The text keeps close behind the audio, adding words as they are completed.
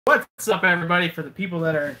What's up, everybody? For the people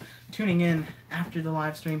that are tuning in after the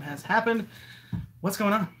live stream has happened, what's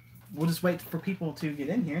going on? We'll just wait for people to get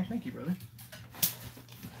in here. Thank you, brother.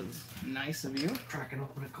 Nice of you. Cracking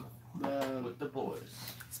open a couple with the boys.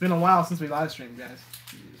 It's been a while since we live streamed, guys.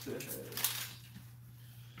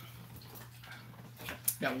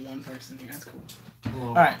 Got one person here. That's cool. Hello.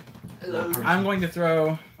 All right. Hello. I'm going to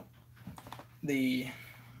throw the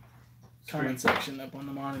comment section up on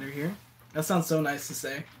the monitor here. That sounds so nice to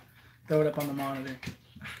say. Throw it up on the monitor.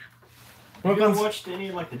 Have you ever watched any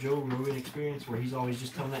of like the Joe Rogan Experience where he's always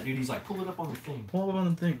just telling that dude, he's like, pull it up on the thing. Pull it up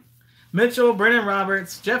on the thing. Mitchell, Brennan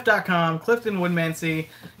Roberts, Jeff.com, Clifton Woodmancy,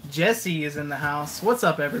 Jesse is in the house. What's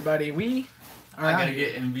up, everybody? We are I gotta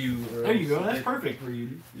get in view. There you go. That's perfect for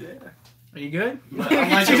you. Yeah. Are you good? Like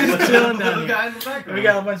You're just chilling down here. guy in the background. We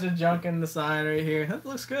got a bunch of junk in the side right here. That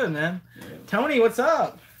looks good, man. Yeah. Tony, what's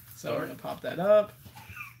up? So we're gonna pop that up.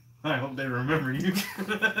 I hope they remember you.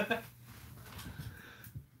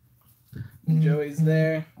 Joey's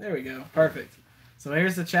there. There we go. Perfect. So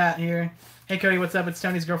here's the chat here. Hey Cody, what's up? It's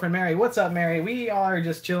Tony's girlfriend Mary. What's up, Mary? We are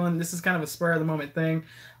just chilling. This is kind of a spur of the moment thing.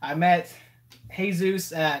 I met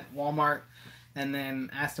Jesus at Walmart and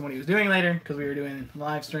then asked him what he was doing later because we were doing a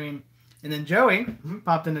live stream. And then Joey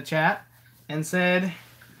popped in the chat and said,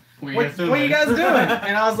 what are you guys doing?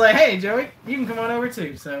 And I was like, hey, Joey, you can come on over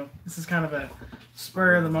too. So this is kind of a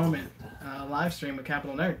spur of the moment live stream with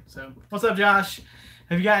Capital Nerd. So what's up, Josh?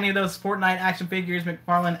 Have you got any of those Fortnite action figures,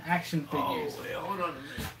 McFarlane action figures? Oh, wait, hold on a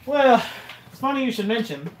minute. Well, it's funny you should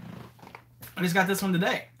mention. I just got this one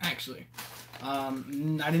today, actually. I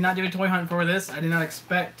did not do a toy hunt for this. I did not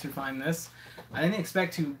expect to find this. I didn't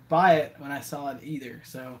expect to buy it when I saw it either.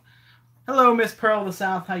 So, hello, Miss Pearl of the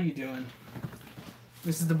South. How you doing?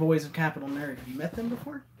 This is the boys of Capital Nerd. Have you met them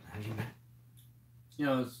before? Have you met? You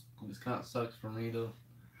know, this kind of sucks for me, though.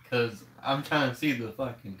 Because I'm trying to see the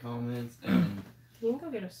fucking comments and... You can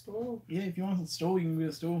go get a stool. Yeah, if you want a stool, you can get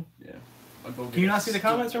a stool. Yeah. I'll go Can you not see the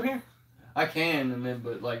comments from here? I can, and then,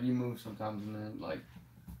 but, like, you move sometimes, and then, like...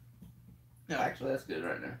 No. Actually, that's good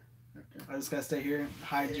right there. I just gotta stay here.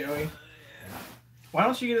 Hi, Joey. Why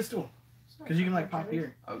don't you get a stool? Because you can, like, pop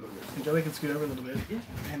here. I'll go get And Joey can scoot over a little bit.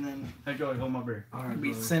 And then Hey, Joey, hold my beer. All right, be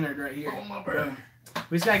brother. centered right here. Hold my beer. Boom.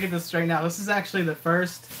 We just gotta get this straightened out. This is actually the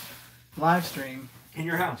first live stream In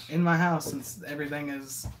your house. in my house since everything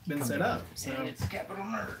has been set up. And So, it's Capital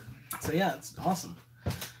Nerd. yeah, it's awesome.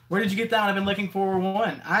 Where did you get that? I've been looking for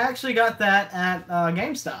one. I actually got that at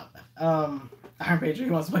GameStop. Iron Pager,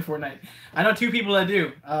 who wants to play Fortnite? I know two people that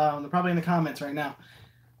do. They're probably in the comments right now.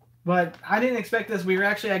 But I didn't expect this. We were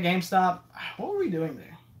actually at GameStop. What were we doing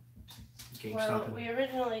there? Well, we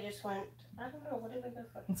originally just went, I don't know, what did we go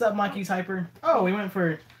for? What's up, Mikey's Hyper? Oh, we went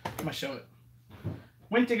for... I'm going to show it.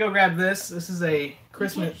 Went to go grab this. This is a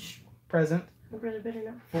Christmas present. My brother better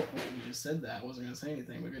know. Well, you just said that. I wasn't going to say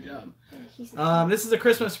anything, but good job. He's This is a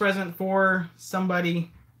Christmas present for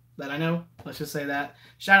somebody that I know. Let's just say that.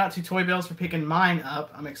 Shout out to Toy Bills for picking mine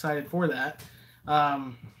up. I'm excited for that.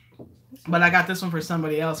 But I got this one for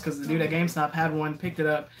somebody else because the dude at GameStop had one, picked it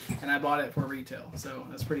up, and I bought it for retail. So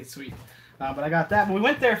that's pretty sweet. But I got that. But we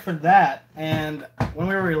went there for that, and when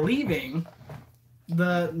we were leaving,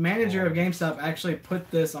 the manager of GameStop actually put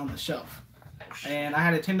this on the shelf. And I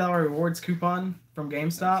had a $10 rewards coupon from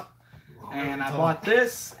GameStop, and I bought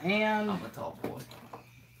this and I'm a tall boy.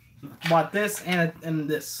 bought this and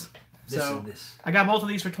this. So I got both of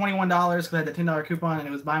these for $21 because I had the $10 coupon, and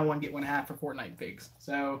it was buy one get one half for Fortnite figs.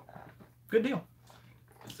 So good deal.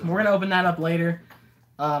 We're gonna open that up later.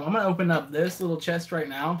 I'm gonna open up this little chest right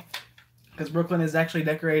now because Brooklyn is actually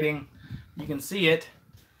decorating. You can see it.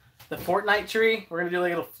 The Fortnite tree. We're gonna do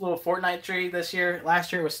like a little Fortnite tree this year.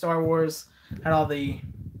 Last year it was Star Wars. Had all the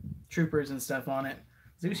troopers and stuff on it.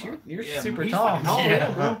 Zeus, you're super tall.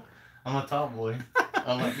 Yeah. I'm a tall boy.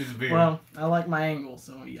 I like his beard. Well, I like my angle,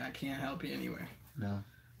 so yeah, I can't help you anywhere. No.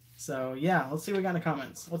 So yeah, let's see what we got in the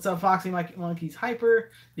comments. What's up, Foxy Monkey's Hyper?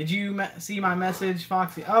 Did you see my message,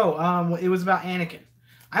 Foxy? Oh, it was about Anakin.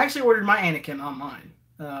 I actually ordered my Anakin online.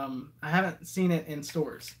 I haven't seen it in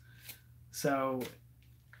stores. So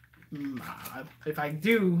if I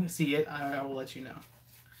do see it, I will let you know.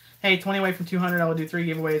 Hey, 20 away from 200. I will do 3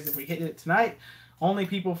 giveaways if we hit it tonight. Only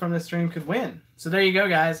people from this stream could win. So there you go,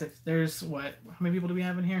 guys. If there's how many people do we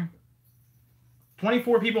have in here?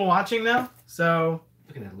 24 people watching now. So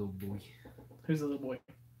Look at that little boy. who's the little boy?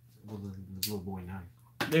 Little boy now.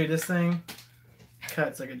 Dude, this thing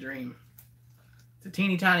cuts like a dream. It's a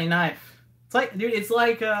teeny tiny knife. It's like, dude, it's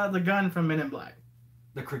like the gun from Men in Black.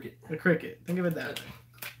 The cricket. The cricket. Think of it that way.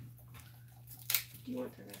 Do you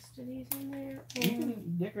want the rest of these in there? You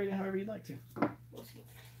can decorate it however you'd like to. We'll see.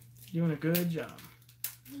 Doing a good job.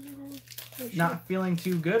 not feeling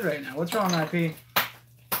too good right now. What's wrong, IP? You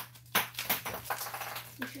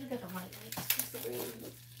should have got a white light.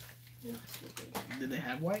 Did they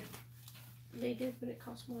have white? They did, but it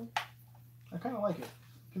cost more. I kind of like it.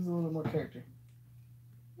 Gives it a little bit more character.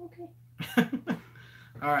 Okay.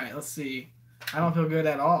 All right, let's see. I don't feel good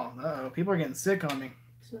at all. Uh-oh, people are getting sick on me.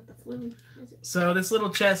 It's not the flu, is it? So this little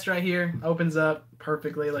chest right here opens up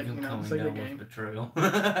perfectly, like, you know, it's like the game. Betrayal.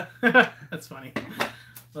 That's funny.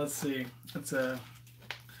 Let's see. So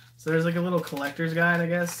there's like a little collector's guide, I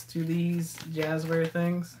guess, to these Jazzware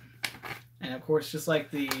things. And of course, just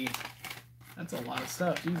like that's a lot of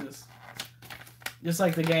stuff, Jesus. Just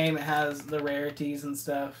like the game, it has the rarities and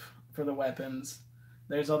stuff for the weapons.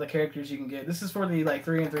 There's all the characters you can get. This is for the like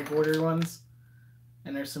 3 3/4 ones.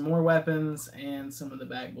 And there's some more weapons and some of the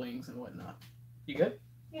back blings and whatnot. You good?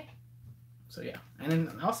 Yeah. So yeah. And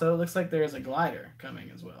then also it looks like there's a glider coming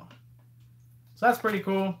as well. So that's pretty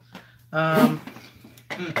cool. And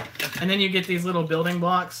then you get these little building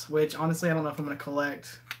blocks, which honestly I don't know if I'm going to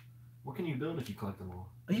collect. What can you build if you collect them all?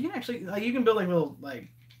 You can actually, you can build like little like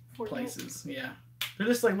places. Yeah. They're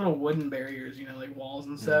just like little wooden barriers, you know, like walls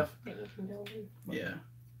and stuff. Yeah.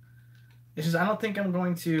 It's just, I don't think I'm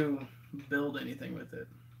going to build anything with it.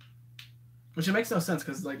 Which it makes no sense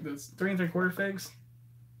because like those 3 3/4 figs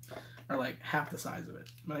are like half the size of it.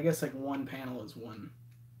 But I guess like one panel is one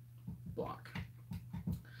block.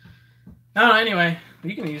 Oh, anyway,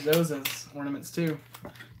 you can use those as ornaments too.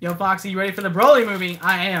 Yo, Foxy, you ready for the Broly movie?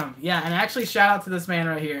 I am. Yeah, and actually shout out to this man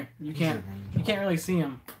right here. You can't really see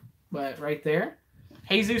him, but right there.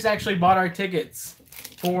 Jesus actually bought our tickets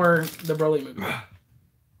for the Broly movie.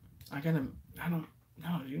 I don't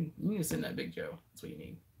know, you need to send that Big Joe. That's what you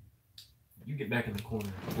need. You get back in the corner,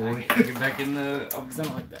 boy. Get back in the I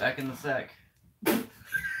don't like that. back in the sack.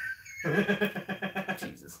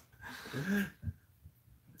 Jesus.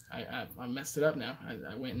 I messed it up now.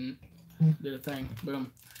 I went and did a thing.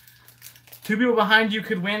 Boom. 2 people behind you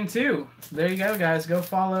could win too. There you go, guys. Go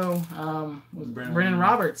follow Brennan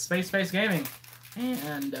Roberts, Space Gaming,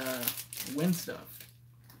 and win stuff.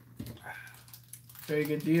 Very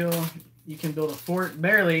good deal. You can build a fort.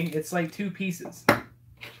 Barely. It's like 2 pieces.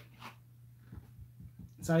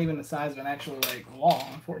 It's not even the size of an actual like wall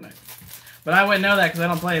on Fortnite. But I wouldn't know that because I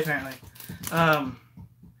don't play apparently.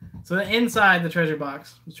 So inside the treasure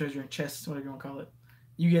box, the treasure chest, whatever you want to call it,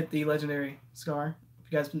 you get the legendary scar.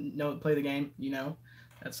 If you guys play the game, you know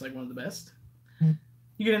that's like one of the best. You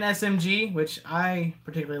get an SMG, which I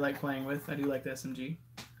particularly like playing with. I do like the SMG.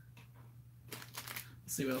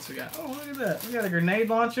 Let's see what else we got. Oh, look at that. We got a grenade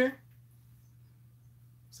launcher.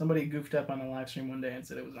 Somebody goofed up on the live stream one day and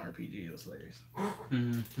said it was an RPG. It was hilarious.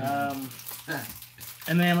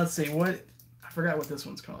 And then let's see what I forgot what this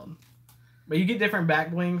one's called. But you get different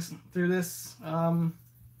back blings through this,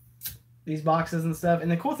 these boxes and stuff.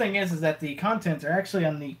 And the cool thing is that the contents are actually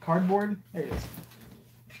on the cardboard. There it is.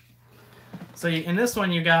 So in this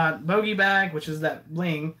one, you got bogey bag, which is that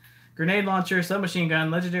bling, grenade launcher, submachine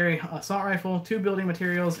gun, legendary assault rifle, 2 building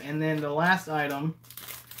materials, and then the last item,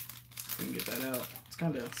 if we can get that out, it's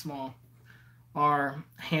kind of small, are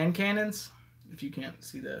hand cannons, if you can't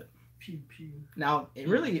see that. Pew, pew. Now, it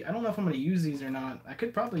really, I don't know if I'm going to use these or not. I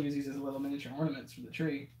could probably use these as little miniature ornaments for the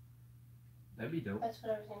tree. That'd be dope. That's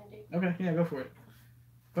what I was going to do. Okay, yeah, go for it.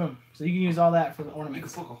 Boom. So you can use all that for the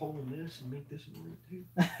ornaments. You can poke a hole in this and make this an ornament too.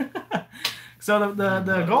 So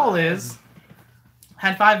the goal is,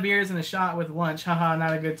 had 5 beers and a shot with lunch. Haha,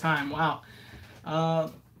 not a good time. Wow.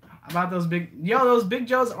 About those big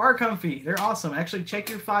Joes are comfy. They're awesome. Actually, check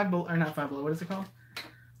your not 5 below. What is it called?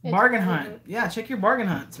 Bargain hunt. Yeah, check your bargain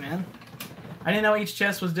hunts, man. I didn't know each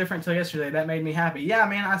chest was different till yesterday. That made me happy. Yeah,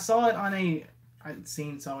 man, I saw it on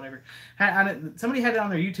whatever. Somebody had it on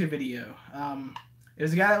their YouTube video. It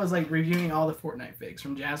was a guy that was like reviewing all the Fortnite figs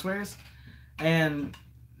from Jazzwares, and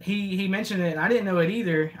he mentioned it, and I didn't know it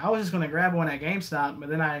either. I was just gonna grab one at GameStop, but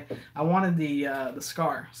then I wanted the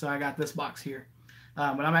scar, so I got this box here.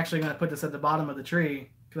 But I'm actually gonna put this at the bottom of the tree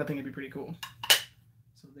because I think it'd be pretty cool.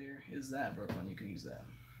 So there is that, Brooklyn. You can use that.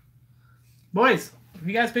 Boys, have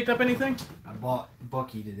you guys picked up anything? I bought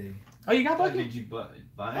Bucky today. Oh, you got Bucky? Did you buy it?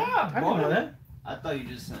 Yeah, I didn't know that. I thought you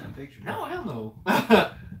just sent a picture. No, hell no.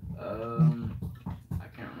 I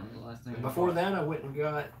can't remember the last thing. Before that, I went and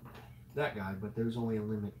got that guy, but there's only a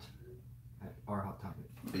limit at our Hot Topic.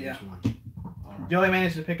 Yeah. Right. Joey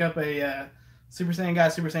managed to pick up a Super Saiyan guy,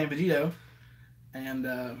 Super Saiyan Vegito, and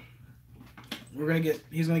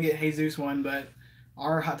he's gonna get Jesus one, but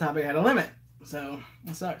our Hot Topic had a limit, so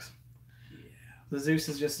that sucks. The Zeus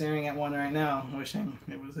is just staring at one right now, wishing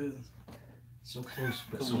it was his. So close,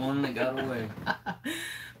 but the one that got away.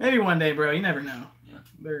 Maybe one day, bro. You never know. Yeah.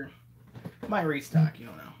 They're Might restock. You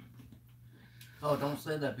don't know. Oh, don't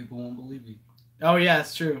say that. People won't believe you. Oh yeah,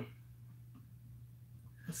 it's true.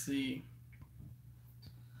 Let's see.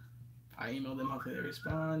 I emailed them. Hopefully they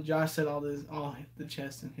respond. Josh said all the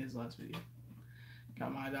chest in his last video.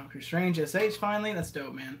 Got my Doctor Strange SH finally. That's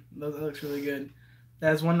dope, man. That looks really good. That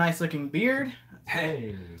has one nice looking beard.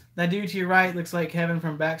 Hey. That dude to your right looks like Kevin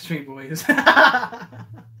from Backstreet Boys.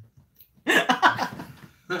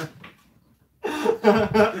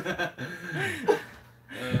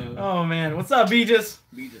 Oh man, what's up, Beegis?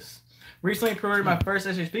 Recently pre-ordered my first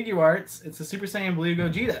SH Figure Arts. It's the Super Saiyan Blue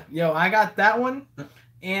Gogeta. Yo, I got that one,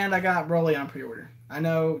 and I got Broly on pre-order. I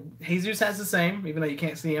know Jesus has the same, even though you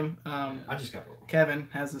can't see him. I just got Broly. Kevin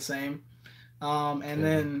has the same,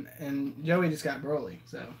 and Joey just got Broly.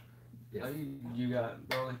 So, yeah, you got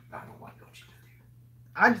Broly. I don't like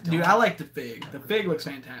Gogeta, dude. I like the Fig. The Fig looks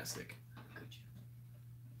fantastic.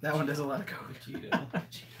 That one does a lot of Gogeta.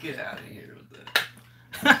 Get out of here with that.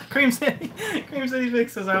 Cream City Fig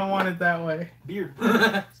says I don't want it that way. Beard.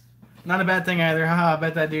 Not a bad thing either. Haha, I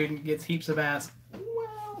bet that dude gets heaps of ass.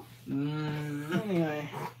 Well, anyway.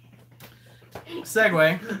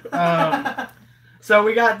 Segue. So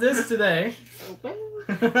we got this today. We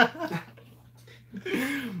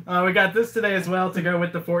got this today as well to go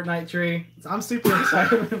with the Fortnite tree. So I'm super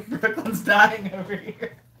excited. Brooklyn's dying over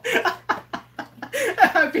here.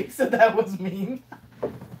 Happy said that was mean.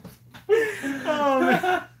 Oh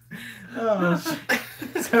man. Oh shit.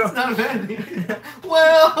 So, it's not bad.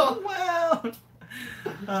 well.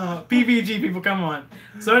 PVG people, come on.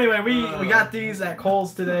 So anyway, we got these at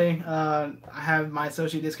Kohl's today. I have my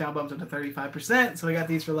associate discount bumped up to 35%, so we got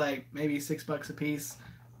these for like maybe $6 a piece.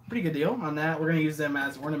 Pretty good deal on that. We're gonna use them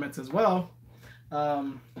as ornaments as well. We're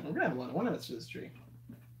gonna have a lot of ornaments for this tree.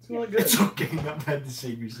 It's gonna look good. It's okay, not bad to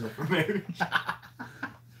save yourself from marriage.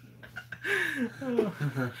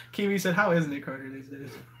 Kiwi said, "How is Nick Carter these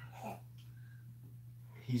days?"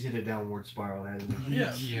 He's in a downward spiral, hasn't he?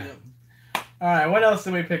 Yeah. All right, what else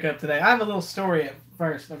did we pick up today? I have a little story at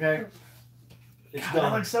first, okay? It's God, done.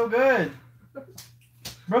 that looks so good.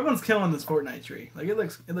 Brooklyn's killing this Fortnite tree. Like it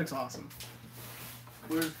looks awesome.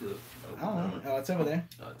 Where's the? I don't know. Oh, it's over there.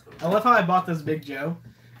 Oh, it's over I love how I bought this Big Joe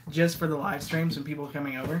just for the live streams when people are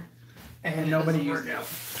coming over, and nobody used it.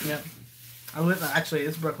 Yep. Actually,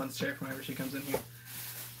 it's Brooklyn's chair whenever she comes in here.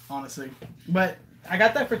 Honestly, but I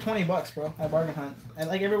got that for $20, bro. At Bargain Hunt, and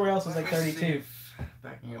like everywhere else was like 32.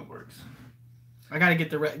 Backing up works. I gotta get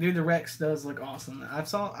the Rex. Dude, the Rex does look awesome.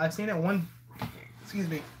 I've seen it one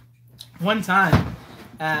time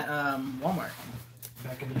at Walmart.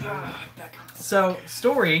 Back in the day. So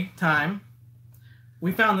story time.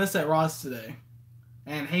 We found this at Ross today,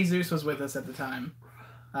 and Jesus was with us at the time.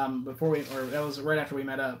 That was right after we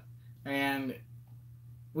met up, and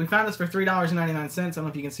we found this for $3.99. I don't know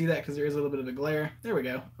if you can see that because there is a little bit of a glare. There we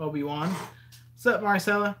go. Obi-Wan. What's up,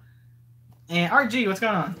 Marcella? And RG, what's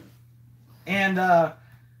going on? And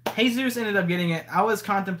Jesus ended up getting it. I was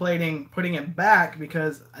contemplating putting it back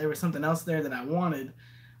because there was something else there that I wanted.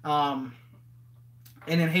 And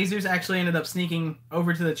then Jesus actually ended up sneaking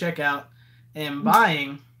over to the checkout and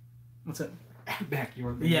buying. What's it?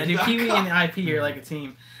 Backyard. Yeah, dude, Kiwi and IP are like a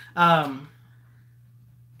team. And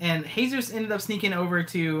Jesus ended up sneaking over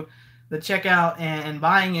to the checkout and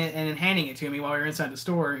buying it and then handing it to me while we were inside the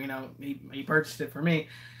store. You know, he purchased it for me.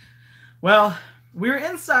 Well, we were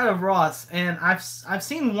inside of Ross, and I've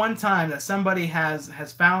seen one time that somebody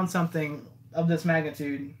has found something of this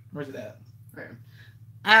magnitude. Where's it at? Right.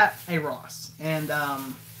 At a Ross, and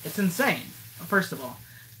it's insane. First of all,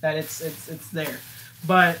 that it's there,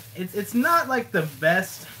 but it's not like the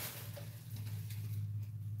best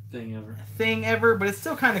thing ever, but it's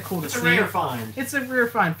still kind of cool to see. It's a rare find. It's a rare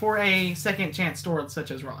find for a second chance store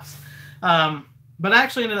such as Ross. But I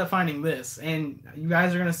actually ended up finding this, and you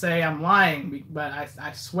guys are gonna say I'm lying, but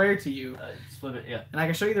I swear to you, flip it, yeah. and I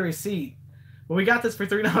can show you the receipt. But we got this for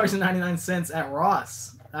 $3.99 at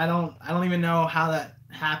Ross. I don't even know how that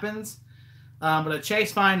happens, but a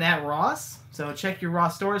Chase find at Ross. So check your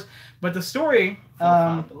Ross stores. But the story,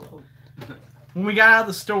 when we got out of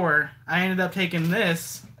the store, I ended up taking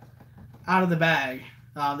this out of the bag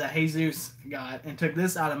that Jesus got, and took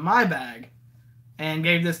this out of my bag, and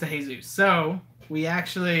gave this to Jesus. So we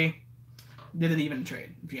actually did an even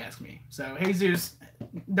trade, if you ask me. So Jesus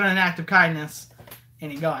done an act of kindness,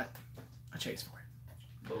 and he got a Chase for it.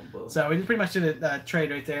 Boom, boom. So we pretty much did a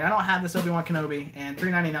trade right there. I don't have this Obi-Wan Kenobi, and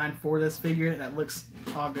 $3.99 for this figure. That looks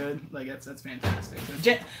all good. Like that's fantastic. So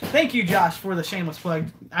thank you, Josh, for the shameless plug.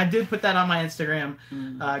 I did put that on my Instagram.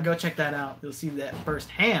 Go check that out. You'll see that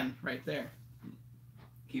firsthand right there.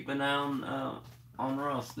 Keep an eye on on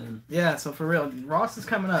Ross then. Yeah, so for real, Ross is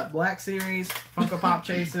coming up. Black Series, Funko Pop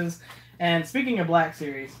Chases. And speaking of Black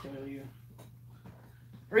Series, the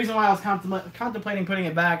reason why I was contemplating putting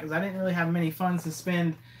it back is I didn't really have many funds to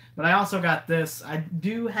spend, but I also got this. I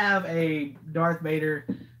do have a Darth Vader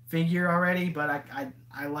figure already, but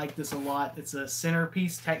I like this a lot. It's a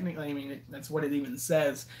centerpiece, technically. I mean, that's what it even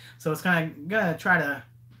says. So it's kind of gonna try to,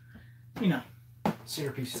 you know,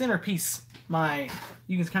 centerpiece my.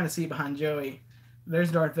 You can kind of see it behind Joey.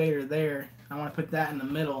 There's Darth Vader there. I want to put that in the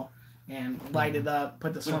middle and light it up.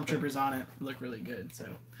 Put the stormtroopers on it. Look really good. So,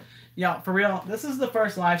 yeah, for real. This is the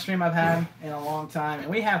first live stream I've had in a long time, and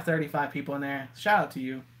we have 35 people in there. Shout out to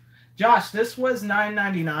you, Josh. This was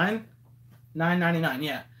 $9.99. $9.99.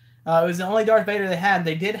 Yeah. It was the only Darth Vader they had.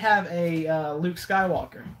 They did have a Luke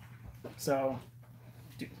Skywalker. So,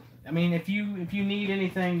 I mean, if you need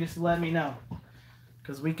anything, just let me know,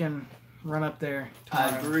 because we can run up there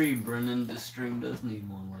tomorrow. I agree, Brendan. This stream does need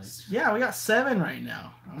more likes. Yeah, we got 7 right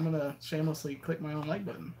now. I'm gonna shamelessly click my own like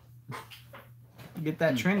button. Get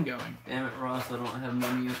that trend going. Damn it, Ross! I don't have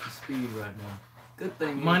money at the speed right now. Good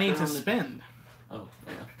thing. Money to spend. Oh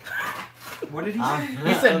yeah. What did he say?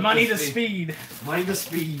 He said money to speed. Money to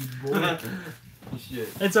speed, boy. Shit.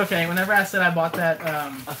 It's okay. Whenever I said I bought that,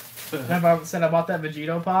 whenever I said I bought that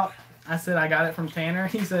Vegito pop, I said I got it from Tanner.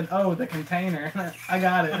 He said, "Oh, the container." I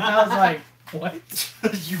got it. And I was like, "What?"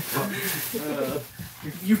 You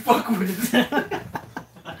fuck with it.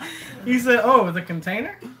 He said, "Oh, the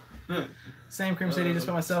container." Same Cream City. Just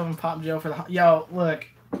put myself in Pop Joe for the. Yo, look,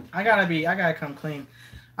 I gotta come clean.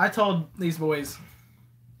 I told these boys,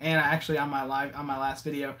 and actually on my last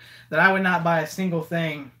video, that I would not buy a single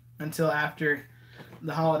thing until after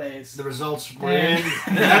the holidays. The results were in.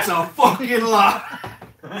 That's a fucking lie.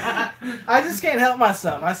 I just can't help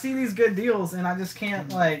myself. I see these good deals, and I just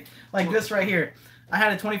can't like this right here. I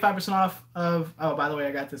had a 25% off of. Oh, by the way,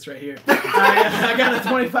 I got this right here. I got a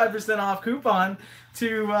 25% off coupon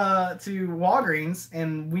to Walgreens,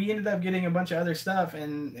 and we ended up getting a bunch of other stuff,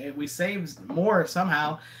 and we saved more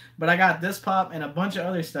somehow. But I got this pop and a bunch of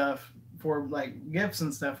other stuff for like gifts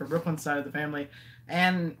and stuff for Brooklyn's side of the family,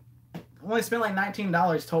 and only spent like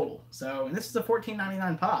 $19 total. So, and this is a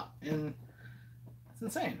 $14.99 pop, and it's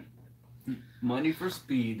insane. Money for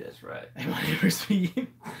speed, that's right. Money for speed.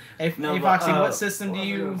 Hey No, Foxy, what system do what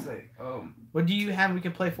you? was I gonna say? What do you have? We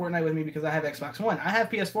can play Fortnite with me because I have Xbox One. I have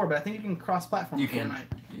PS4, but I think you can cross-platform You Fortnite.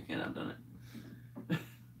 can. You can. I've done it.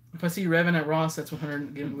 If I see Revan at Ross, that's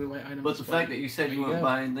 100 giveaway items. But the fact that you said you wouldn't go.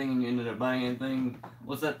 buy anything and you ended up buying anything,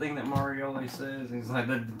 what's that thing that Mario always says? He's like,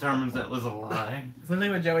 that determines that was a lie. It's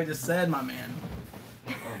literally what Joey just said, my man.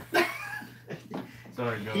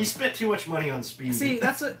 Sorry, Joe. He spent too much money on speed. See,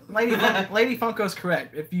 that's what Lady Funko's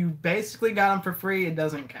correct. If you basically got them for free, it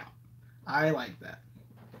doesn't count. I like that.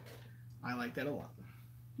 I like that a lot.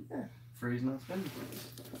 Yeah. Freeze not spending.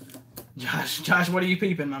 Josh, what are you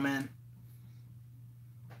peeping, my man?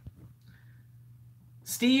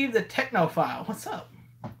 Steve the Technophile, what's up?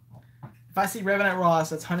 If I see Revan at Ross,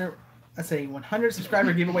 that's 100. That's a 100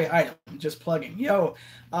 subscriber giveaway item. Just plugging. Yo,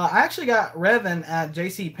 I actually got Revan at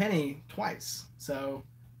JCPenney twice, so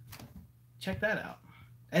check that out.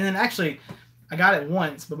 And then actually, I got it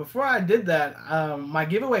once, but before I did that, my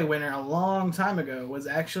giveaway winner a long time ago was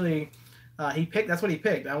actually he picked. That's what he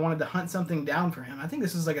picked. I wanted to hunt something down for him. I think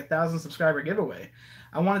this is like a 1,000 subscriber giveaway.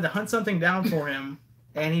 I wanted to hunt something down for him.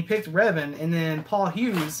 And he picked Revan, and then Paul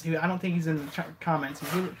Hughes, who I don't think he's in the comments.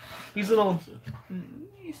 He's a little,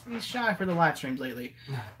 he's shy for the live streams lately.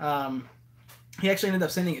 He actually ended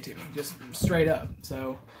up sending it to me, just straight up.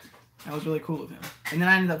 So that was really cool of him. And then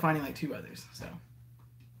I ended up finding like 2 others. So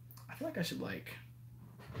I feel like I should like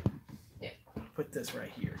put this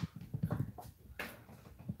right here.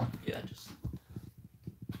 Yeah, just.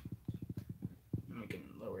 We can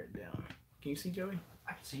lower it down. Can you see, Joey?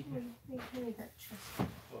 I can see. That chest.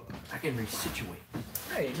 I can resituate.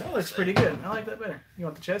 Hey, that looks pretty good. I like that better. You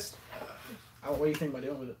want the chest? What do you think about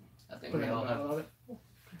doing with it? I think Put we it all on have of it.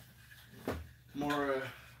 more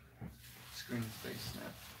screen space now.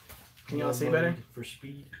 Can y'all see better? For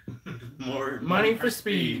speed. More Money for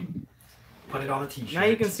speed. Put it on a t-shirt. Now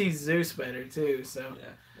you can see Zeus better too. So, Yeah,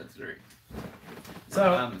 that's great.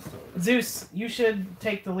 so Zeus, you should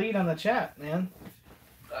take the lead on the chat, man.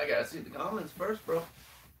 I gotta see the comments first, bro.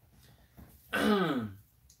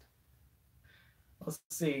 Let's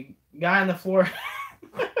see. Guy on the floor.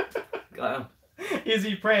 Got him. Is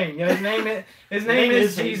he praying? Yeah, his name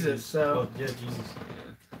is Jesus. So yeah, Jesus.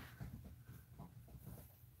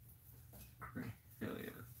 Hell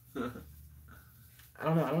yeah. I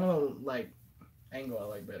don't know like angle I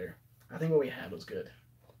like better. I think what we had was good.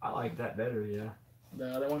 I like that better, yeah. The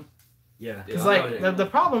other one. Yeah. Because like the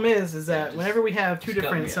problem is that whenever we have two just cut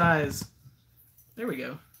different me size, there we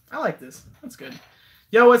go. I like this. That's good.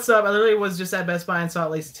 Yo, what's up? I literally was just at Best Buy and saw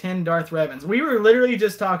at least 10 Darth Revens. We were literally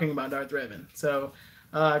just talking about Darth Revan. So,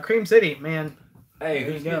 Cream City, man. Hey,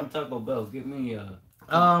 there who's getting Taco Bell? Give me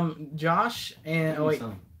Josh and give me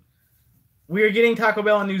some. we are getting Taco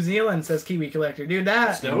Bell in New Zealand, says Kiwi Collector. Dude,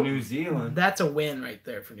 that's New Zealand. That's a win right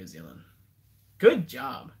there for New Zealand. Good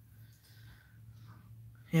job.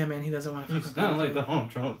 Yeah, man, he doesn't want to. You sound like the home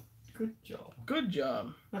Trump. Good job. Good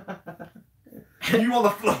job. You on the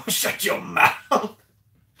floor? Shut your mouth.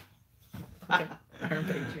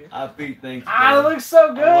 I beat things. Ah, it looks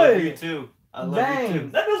so good. I love you too. I love Dang. you too.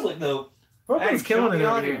 That does look dope. Brooklyn's killing it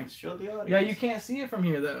over here. Show the audience. Yeah, you can't see it from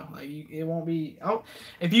here though. Like it won't be. Oh,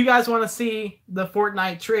 if you guys want to see the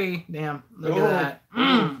Fortnite tree, damn, look at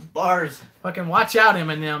that. Bars. Fucking watch out,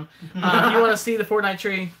 Eminem. If you want to see the Fortnite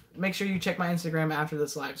tree, make sure you check my Instagram after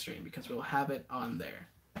this live stream because we'll have it on there.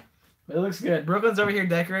 But it looks good. Brooklyn's over here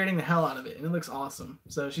decorating the hell out of it, and it looks awesome.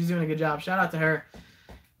 So she's doing a good job. Shout out to her.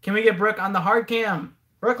 Can we get Brooke on the hard cam?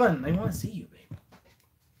 Brooklyn, they want to see you, babe.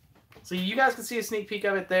 So you guys can see a sneak peek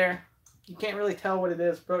of it there. You can't really tell what it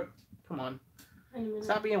is, Brooke. Come on.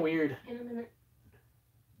 Stop being weird. In a minute.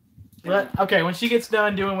 But, okay, when she gets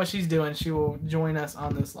done doing what she's doing, she will join us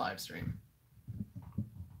on this live stream.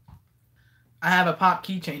 I have a pop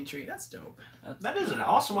keychain tree. That's dope. That is an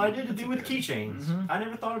awesome idea to do with keychains. Mm-hmm. I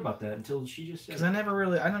never thought about that until she just said. Because I never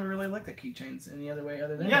really looked at keychains any other way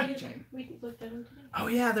other than a keychain. We looked at them today. Oh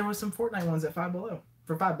yeah, there was some Fortnite ones at Five Below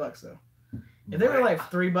for $5 though. If they were like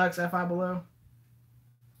 $3 at Five Below,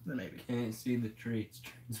 then maybe. Can't see the tree.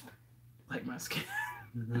 It's like my skin.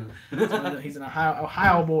 He's an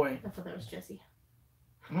Ohio boy. I thought that was Jesse.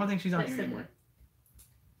 I don't think she's on here anymore.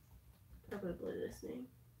 Probably this name.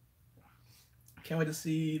 Can't wait to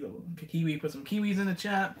see the Kiwi. Put some Kiwis in the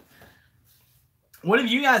chat. What have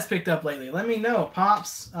you guys picked up lately? Let me know.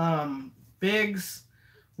 Pops, Bigs.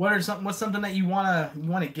 What's something that you wanna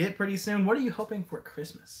get pretty soon? What are you hoping for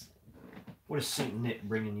Christmas? What is Saint Nick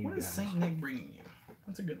bringing you? What is Saint Nick bringing you?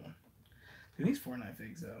 That's a good one. Dude, these Fortnite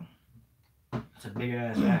figs though. It's a big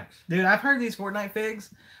ass axe. Dude, I've heard these Fortnite figs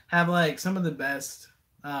have like some of the best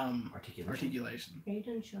articulation. Are you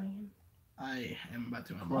done showing him? I am about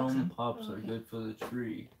to unbox Chrome him. pops are good for the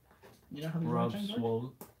tree. You know how Rob these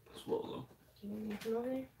swallow. Do you want them over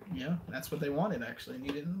there? Yeah, that's what they wanted actually, and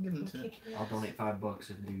you didn't give them to it. I'll donate $5 if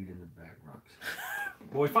the dude in the back rocks.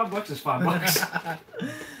 Boy, $5 is $5.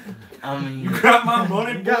 I mean, you got my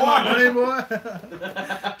money, boy. You got my money, boy.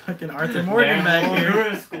 Fucking Arthur Morgan back here.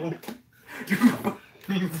 Driscoll.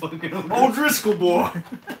 You fucking old Driscoll boy.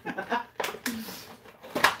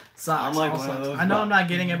 Socks. I'm like one of those I know I'm not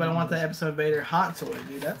getting it, but I want the episode Vader hot toy,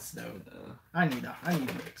 dude. That's dope. I need to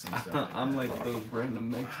make some stuff. I'm like those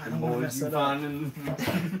random Mexican wanna boys mess you it up. find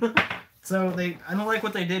in. So I don't like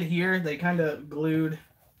what they did here. They kind of glued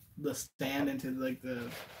the stand into like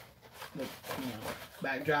the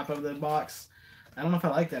backdrop of the box. I don't know if I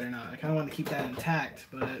like that or not. I kind of want to keep that intact,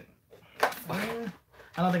 but I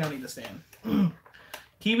don't think I'll need the stand.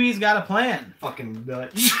 Kiwi's got a plan. Fucking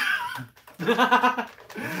nuts.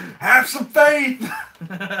 Have some faith.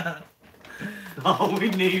 All we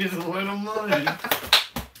need is a little money.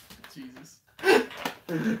 Jesus.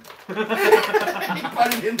 You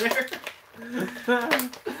put it in there.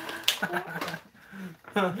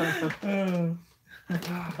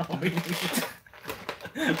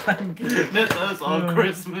 That's us on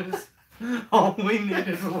Christmas. All we need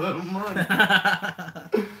is a little money. Yeah,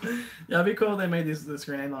 it'd be cool if they made this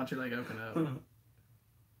grenade launcher like open up.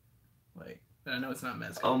 Like, I know it's not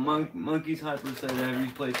messy. Oh, Monkey's Hyper said, have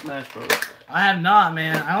you played Smash Bros? I have not,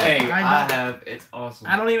 man. I have. It's awesome.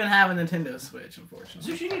 I don't even have a Nintendo Switch,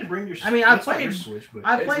 unfortunately. So you need to bring your. I mean, I played your Switch, but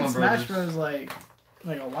I played Smash Bros. like a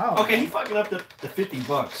while ago. Okay, he fucking up the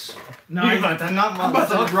 $50. No, I'm about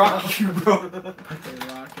to rock you, bro. About to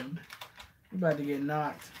rock him. You about to get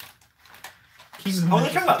knocked. Oh, they're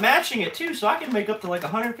talking about matching it too, so I can make up to like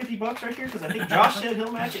 $150 right here because I think Josh said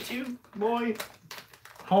he'll match it too, boy.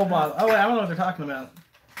 Whole bottle. Oh wait, I don't know what they're talking about.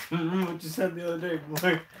 What you said the other day,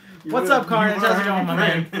 boy. What's up, Carnage? How's it going, my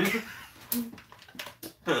man?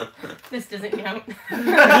 This doesn't count.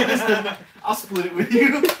 I'll split it with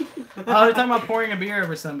you. Oh, they're talking about pouring a beer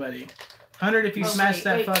over somebody. 100 if you smash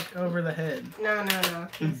that wait. fuck over the head. No.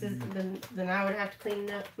 This is then I would have to clean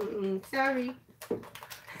it up. Sorry.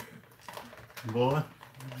 Boy.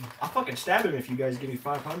 I'll fucking stab him if you guys give me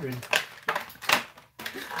 500.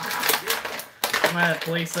 I'm gonna have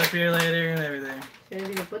police up here later and everything.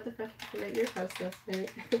 What the fuck did I your house stuff there?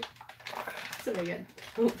 So good.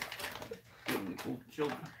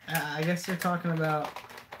 I guess they're talking about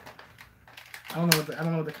I don't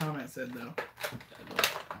know what the comment said though.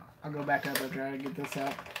 I'll go back up and try to get this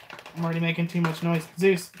out. I'm already making too much noise.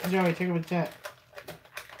 Zeus, Joey, take over the chat.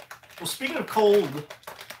 Well, speaking of cold,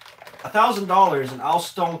 $1,000 and I'll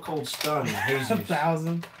stone cold stun Jesus.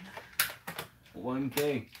 1,000.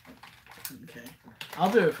 1K. Okay. I'll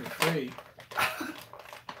do it for free.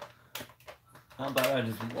 How about I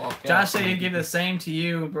just walk out? Josh said he'd give the same to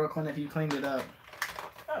you, Brooklyn, if you cleaned it up.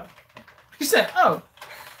 Oh. He said, oh.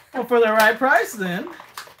 Well, for the right price then.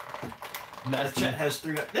 That chat has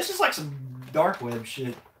this is like some dark web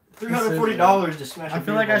shit. $340 to smash. I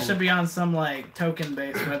feel like I should be on some like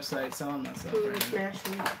token-based website selling myself. Who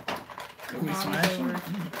smashing? Who smashing?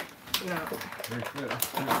 No.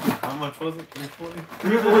 How much was it? 340?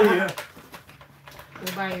 340, yeah.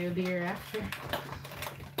 We'll buy you a beer after.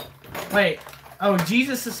 Wait. Oh,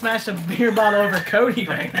 Jesus has smashed a beer bottle over Cody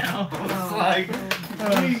right now. It's like,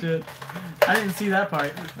 oh shit. I didn't see that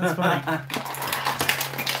part. That's funny.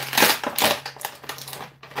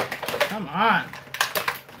 Come on.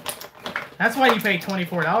 That's why you pay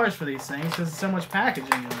 $24 for these things, because there's so much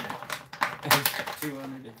packaging in there.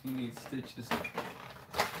 200 if you need stitches.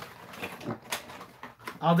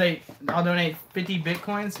 I'll donate 50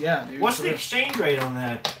 bitcoins. Yeah, dude. What's the exchange rate on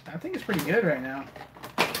that? I think it's pretty good right now.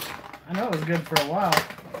 I know it was good for a while.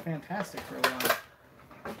 Fantastic for a while.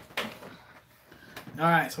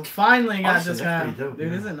 Alright, so finally got this guy. Dude, yeah.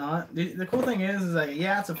 Is it not? Dude, the cool thing is like,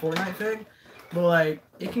 yeah, it's a Fortnite fig, but like,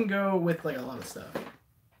 it can go with like a lot of stuff.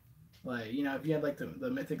 Like, you know, if you had like the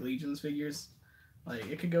Mythic Legions figures, like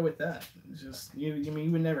it could go with that. It's just you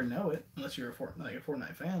would never know it unless you're a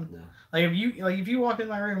Fortnite fan. No. Like if you walk in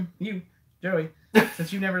my room, Joey,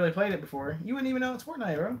 since you've never really played it before, you wouldn't even know it's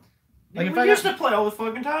Fortnite, bro. Like if I used to play all the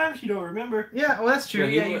fucking times, you don't remember. Yeah, well that's true.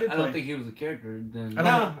 Yeah, you did I don't think he was a character then.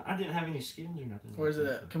 No, I didn't have any skins or nothing. Where's it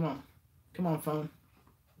at? Come on, phone.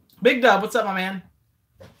 Big Dub, what's up, my man?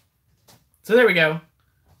 So there we go.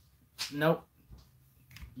 Nope.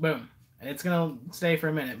 Boom. It's gonna stay for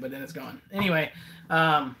a minute, but then it's gone. Anyway,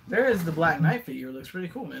 there is the Black Knight figure. It looks pretty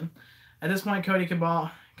cool, man. At this point, Cody could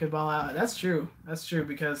ball out. That's true. That's true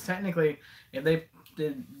because technically, if they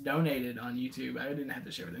did donated on YouTube, I didn't have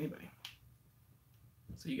to share with anybody.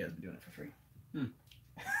 So you guys be doing it for free.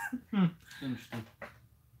 Interesting.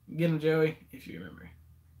 Get him, Joey, if you remember.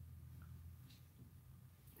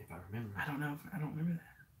 If I remember. I don't know. I don't remember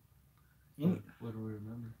that. What do we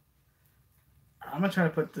remember? I'm gonna try to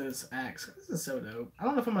put this axe. This is so dope. I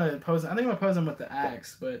don't know if I'm gonna pose. I think I'm gonna pose him with the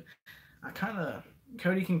axe, but I kind of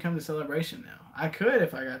Cody can come to Celebration now. I could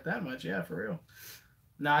if I got that much. Yeah, for real.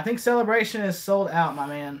 No, I think Celebration is sold out, my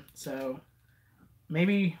man. So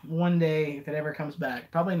maybe one day if it ever comes back.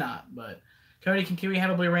 Probably not, but Cody, can we have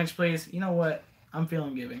a blue wrench, please? You know what? I'm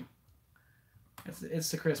feeling giving. It's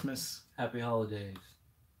the Christmas. Happy holidays.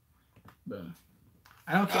 Boom.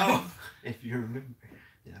 I don't care. Oh, if you remember.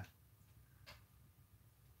 Yeah.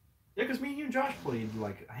 Yeah, because me and you and Josh played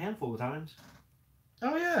like a handful of times.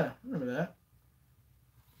 Oh, yeah. I remember that.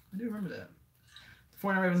 I do remember that. The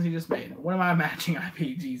Fortnite Ravens he just made. What am I matching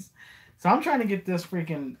IPGs? So I'm trying to get this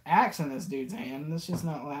freaking axe in this dude's hand. And it's just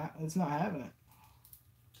not, it's not having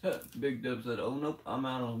it. Big Dub said, oh, nope, I'm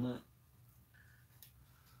out on that.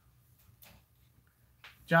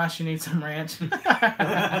 Josh, you need some ranch. Did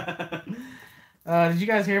you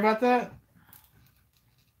guys hear about that?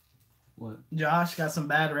 What? Josh got some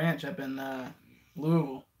bad ranch up in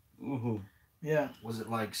Louisville. Ooh. Yeah. Was it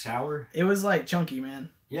like sour? It was like chunky, man.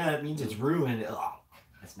 Yeah, it means it's ruined. Oh,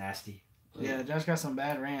 that's nasty. Yeah, Josh got some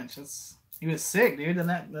bad ranch. He was sick, dude.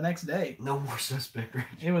 The next day. No more suspect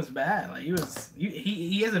ranch. It was bad. Like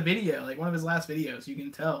he has a video, like one of his last videos. You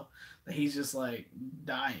can tell that he's just like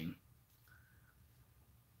dying.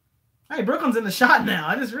 Hey, Brooklyn's in the shot now.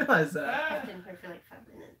 I just realized that. I've been here for like 5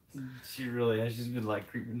 minutes. She really has. She's been like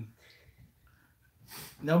creeping.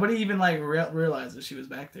 Nobody even like realized that she was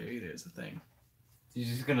back there either. Is the thing. She's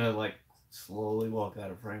just gonna like slowly walk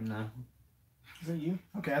out of frame now. Is that you?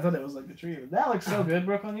 Okay, I thought that was like the tree. That looks so good,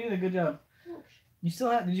 Brooklyn. You did a good job. You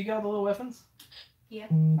still have? Did you get all the little weapons? Yeah.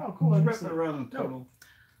 Oh, cool. Wrap it around the total.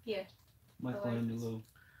 Yeah. Michelangelo.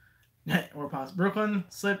 Or pause. Brooklyn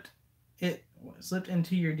slipped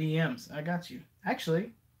into your DMs. I got you.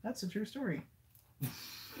 Actually, that's a true story.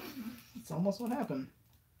 It's almost what happened.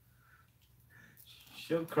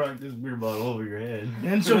 She'll crack this beer bottle over your head.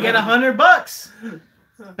 And she'll get $100.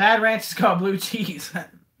 Bad ranch is called blue cheese.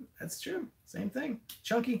 That's true. Same thing.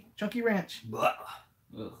 Chunky ranch.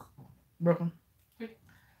 Ugh. Brooklyn.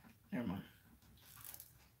 Never mind.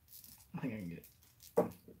 I think I can get it.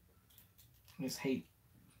 Just hate.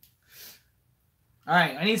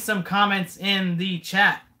 Alright, I need some comments in the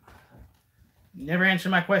chat. You never answered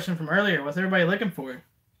my question from earlier. What's everybody looking for?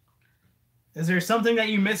 Is there something that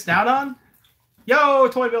you missed out on? Yo,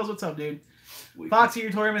 Toy Bills, what's up, dude? Foxxy, your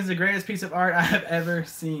tournament is the greatest piece of art I have ever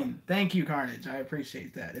seen. Thank you, Carnage. I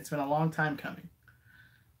appreciate that. It's been a long time coming.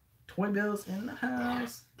 Toy Bills in the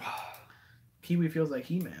house. Kiwi feels like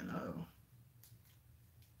He-Man. Oh.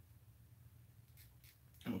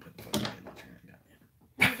 I'm gonna put the phone in the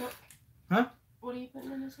chair. Huh? What are you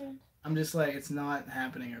putting in his hand? I'm just like, it's not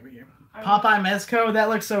happening over here. Popeye Mezco, that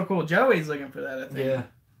looks so cool. Joey's looking for that, I think. Yeah.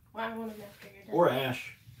 Well, I want him after you're done. Or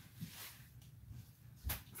Ash.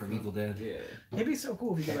 From Evil Dead. Yeah. It'd be so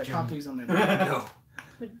cool if you could like pop these on there. No.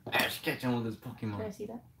 Ash catching with his Pokemon. Can I see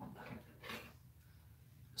that?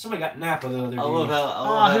 Somebody got Nappa the other day. I love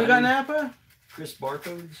how. Who got Nappa? Chris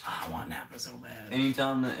Barcodes. Oh, I want Nappa so bad.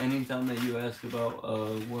 Anytime that you ask about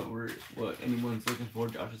what anyone's looking for,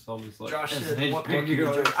 Josh is always like. Josh said, SH what Bucky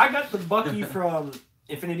figure. I got the Bucky from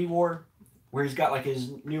Infinity War, where he's got like his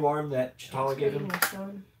new arm that Chitala gave him.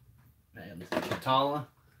 T'Challa.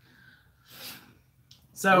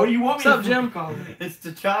 So, what do you want me what's up, to Jim? call him? It's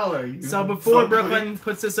T'Challa. So before Brooklyn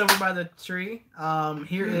puts this over by the tree,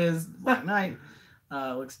 here is Black Knight.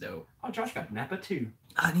 Looks dope. Oh, Josh got Nappa too.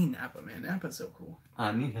 I need Nappa, man. Nappa's so cool.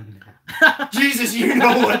 I need him. Jesus, you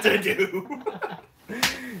know what to do.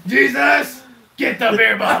 Jesus, get the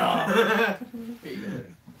beer bottle.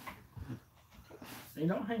 You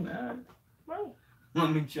don't hang that. Right.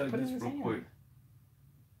 Let me check Put it this in his real hand. quick.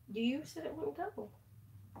 You said it wouldn't go.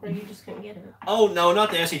 Or you just couldn't get it. Oh no, not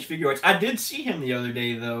the SH Figure Arts. I did see him the other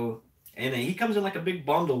day though, and he comes in like a big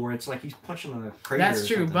bundle where it's like he's punching a crater. That's or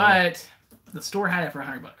true, something. but the store had it for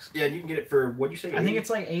 $100. Yeah, you can get it for what'd you say? I think it's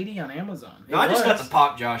like 80 on Amazon. No, I just got the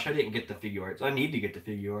pop, Josh. I didn't get the Figure Arts. I need to get the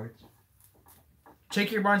Figure Arts.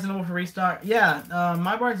 Check your Barnes & Noble for restock. Yeah,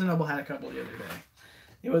 my Barnes & Noble had a couple the other day.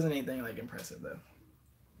 It wasn't anything like impressive though.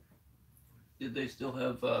 Did they still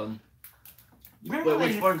have? You remember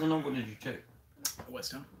Wait, which Barnes & Noble did you check?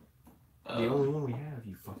 Weston. The only one we have,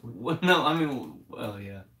 you fucking. What? No, I mean, well,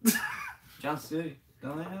 yeah. Johnson City,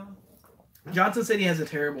 don't they have? Johnson City has a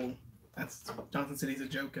terrible. Johnson City's a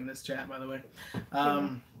joke in this chat, by the way. Look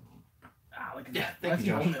at Yeah, that. thank Why's you, he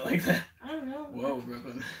holding it like that? I don't know. Whoa,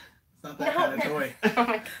 Brooklyn. It's not that kind of toy. Oh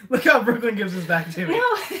my Look how Brooklyn gives this back to me.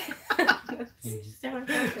 No. Someone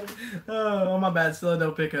broken. Oh, my bad. Still a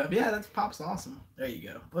dope pickup. Yeah, that's Pop's awesome. There you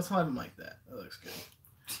go. Let's have him like that. That looks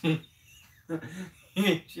good.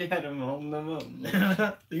 She had him holding them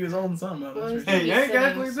up. He was holding something up. Well, That's he's right. Hey, you ain't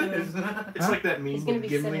got Sitting to soon. this. It's like that meme He's gonna with be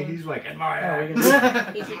Gimli. sitting. He's like, in my Oh, eye. we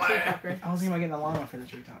can- He's your tree topper. I was thinking about getting a llama for the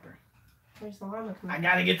tree topper. Where's the llama coming? I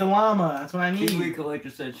gotta get the llama. That's what I Kiwi need. Collector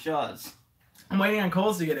said shots. I'm waiting on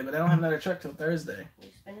Coles to get it, but I don't have another truck till Thursday.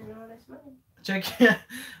 You're spending all this money. Check.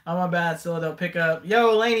 Oh, my bad. Still a dope pickup.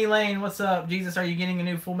 Yo, Laney Lane, what's up? Jesus, are you getting a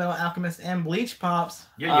new Full Metal Alchemist and Bleach Pops?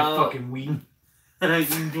 Yeah, you fucking weed. You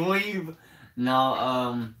dweeb. No,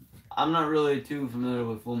 I'm not really too familiar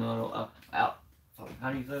with Full Metal. How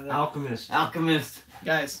do you say that? Alchemist. Alchemist.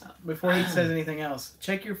 Guys, before he says anything else,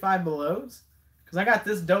 check your Five Belows. Because I got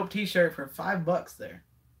this dope t-shirt for $5 there.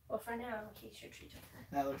 Well, for now, in case you're tree topper.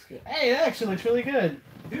 That looks good. Hey, that actually looks really good.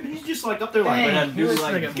 Dude, he's just like up there like. Dang, I he do looks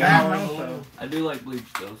like like a Gallery bad Gallery. mofo. I do like Bleach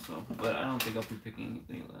though, so but I don't think I'll be picking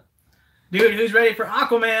anything of that. Dude, who's ready for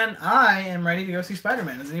Aquaman? I am ready to go see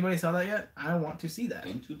Spider-Man. Has anybody saw that yet? I want to see that.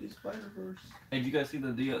 Into the Spider-Verse. Hey, did you guys see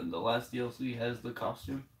the last DLC has the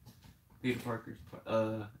costume? Peter Parker's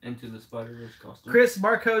Into the Spider-Verse costume. Chris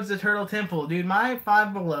Barcode's The Turtle Temple. Dude, my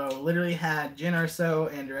Five Below literally had Jen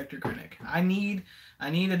Erso and Director Krennic. I need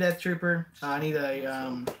a Death Trooper. I need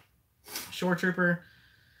a Shore Trooper.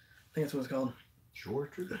 I think that's what it's called. Shore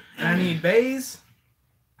Trooper. And I need Baze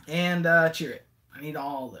and Cheer It. I need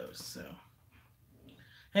all those. So,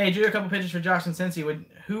 hey, drew a couple pictures for Josh and Cincy.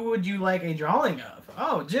 Who would you like a drawing of?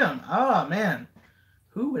 Oh, Jim. Oh man,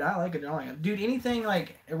 who would I like a drawing of? Dude, anything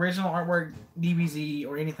like original artwork, DBZ,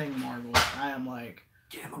 or anything Marvel. I am like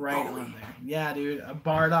right on there. Yeah, dude. A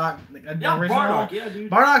Bardock, like a Yeah, original. Bardock. Yeah,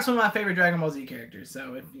 dude. Bardock's one of my favorite Dragon Ball Z characters.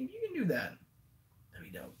 So if you can do that,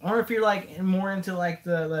 that'd be dope. Or if you're like more into like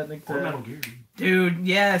the Or Metal Gear. dude,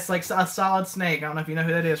 yes, like a Solid Snake. I don't know if you know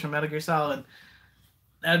who that is from Metal Gear Solid.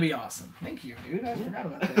 That'd be awesome. Thank you, dude. I forgot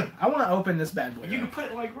about that. I want to open this bad boy. You can up. put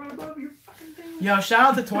it like right above your fucking thing. Yo, shout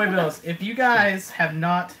out to Toy Bills. If you guys have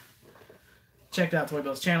not checked out Toy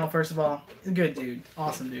Bills' channel, first of all, good dude,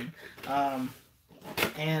 awesome dude.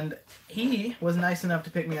 And he was nice enough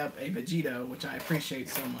to pick me up a Vegito, which I appreciate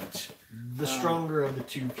so much. The stronger of the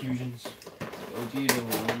two fusions.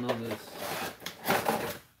 Vegeta will know this.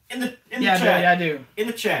 In the Yeah, chat. Billy, I do. In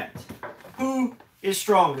the chat. Who is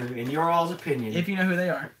stronger in your all's opinion? If you know who they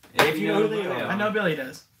are. If you know who they are. I know Billy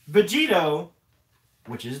does. Vegito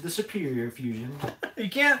which is the superior fusion. You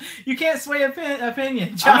can't sway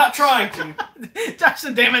opinion. Josh. I'm not trying to. Josh,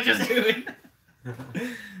 the damage is doing.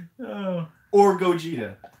 Oh. Or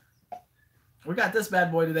Gogeta. We got this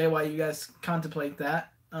bad boy today while you guys contemplate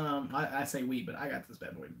that. I say we, but I got this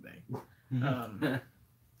bad boy today.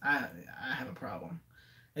 I have a problem.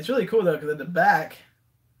 It's really cool though, because at the back,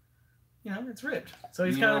 you know, it's ripped. So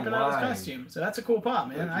he's kind of ripping out his costume. So that's a cool pop,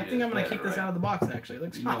 man. I think I'm gonna kick this out of the box. Actually, it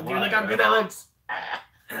looks hot, dude. Look how good that looks.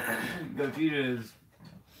 Gogeta's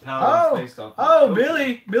power is based off. Oh,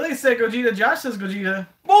 Billy said Gogeta. Josh says Gogeta.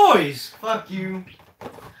 Boys, fuck you.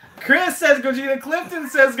 Chris says Gogeta. Clifton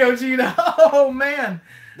says Gogeta. Oh man.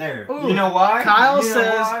 There. Ooh. You know why? Kyle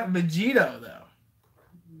says Vegito though.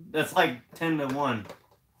 That's like 10-1.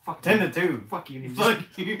 Fuck 10-2. Fuck you. Fuck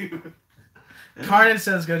you. Carnage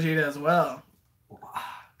says Gogeta as well.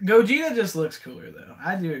 Gogeta just looks cooler though.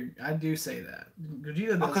 I do say that.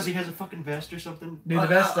 Gogeta does. Because he has a fucking vest or something. Dude, the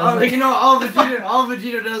vest does. You know, all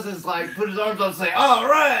Vegeta does is like put his arms up and say, "All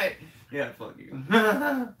right." Yeah, fuck you.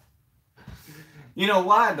 You know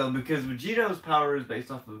why though? Because Vegito's power is based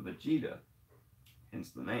off of Vegeta, hence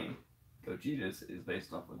the name. Gogeta's is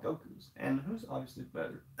based off of Goku's, and who's obviously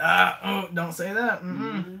better? Don't say that.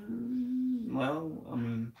 Well, I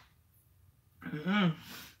mean.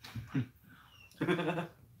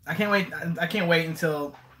 I can't wait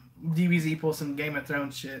until DBZ pulls some Game of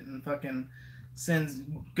Thrones shit and fucking sends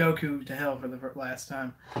Goku to hell for the last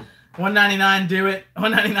time. $1.99, do it.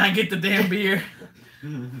 $1.99, get the damn beer.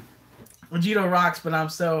 Vegito rocks, but I'm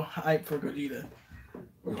so hyped for Gogeta.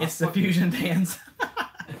 It's the fusion dance.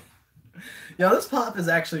 Yo, this pop is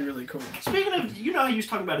actually really cool. Speaking of, you know how you was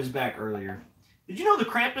talking about his back earlier. Did you know the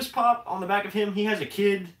Krampus pop on the back of him? He has a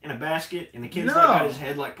kid in a basket, and the kid's like got his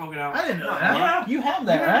head like poking out. I didn't know that. Yeah, you have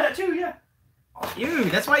that, you right? That too, yeah.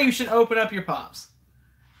 Dude, that's why you should open up your pops.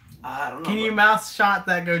 I don't know. Can you mouth shot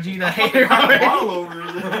that Gogeta hater already? Bottle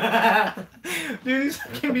over Dude, these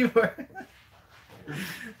fucking people are...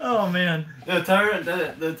 Oh man. The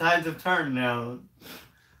tides have turned now.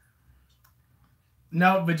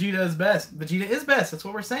 No, Vegeta is best. Vegeta is best. That's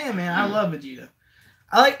what we're saying, man. I love Vegeta.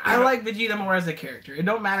 I like Vegeta more as a character. It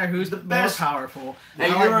don't matter who's the more powerful.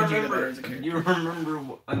 Hey, I like Vegeta better as a character. You remember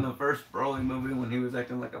in the first Broly movie when he was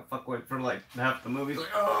acting like a fuckwit for like half the movie? He's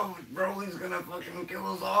like, "Oh, Broly's gonna fucking kill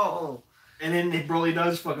us all." And then Broly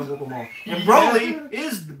does fucking whoop them all. And Broly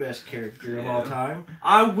is the best character of all time.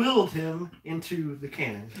 I willed him into the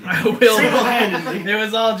canon. I will. Single-handedly. It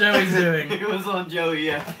was all Joey's doing. It was on Joey,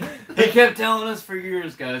 yeah. He kept telling us for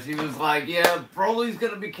years, guys. He was like, "Yeah, Broly's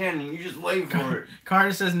gonna be canon. You just wait for it."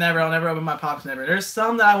 Carter says never. I'll never open my pops. Never. There's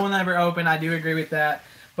some that I will never open. I do agree with that.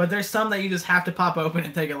 But there's some that you just have to pop open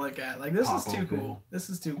and take a look at. Like, this is too cool. This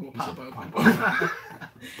is too cool. Pop open.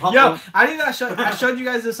 Yo, I showed you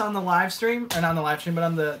guys this on the live stream. Or not on the live stream, but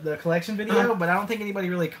on the collection video. But I don't think anybody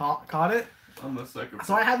really caught it. On the second.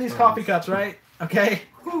 So I have these coffee cups, right? Okay.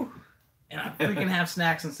 And I freaking have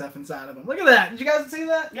snacks and stuff inside of them. Look at that. Did you guys see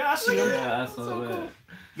that? Yeah, I see it. Yeah, I saw that. Cool.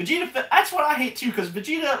 Vegeta, that's what I hate too, because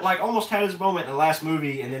Vegeta like almost had his moment in the last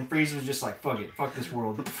movie, and then Frieza was just like, "Fuck it, fuck this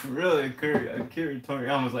world." Really, Akira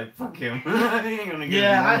Toriyama was like, "Fuck him." He ain't gonna get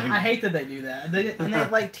I hate that they do that. And they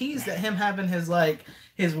like teased at him having his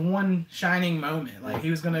one shining moment. Like he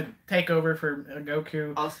was gonna take over for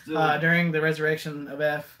Goku during the resurrection of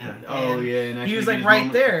F. And he was like right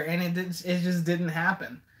there, and it just didn't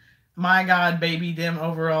happen. My God, baby, dim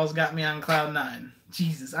overalls got me on cloud 9.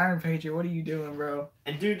 Jesus, Iron Patriot, what are you doing, bro?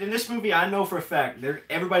 And dude, in this movie, I know for a fact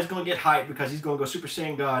everybody's gonna get hyped because he's gonna go Super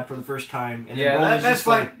Saiyan God for the first time. And that's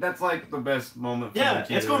like the best moment. For Vegeta,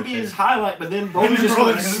 it's gonna be his highlight. highlight. But then Broly's just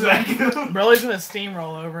gonna smack him. Broly's gonna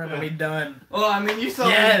steamroll over him and be done. Well, I mean, you saw.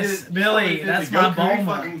 Yes, Billy, that's my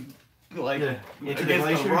Bulma. Like into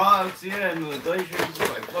against the rocks, and the glaciers,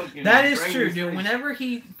 like fucking. That is true, dude. Whenever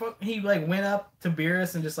he like went up to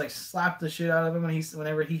Beerus and just like slapped the shit out of him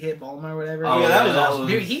whenever he hit Bulma or whatever. Oh yeah, that was awesome.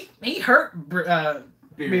 Dude, he hurt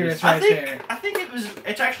Beerus right there. I think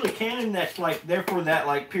it's actually canon that's like there for that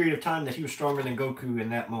like period of time that he was stronger than Goku in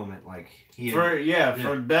that moment. Like for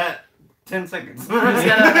that 10 seconds. You just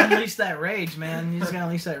gotta unleash that rage, man. You just gotta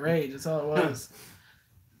unleash that rage. That's all it was.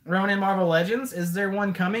 Ronin Marvel Legends, is there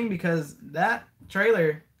one coming? Because that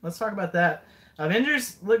trailer, let's talk about that.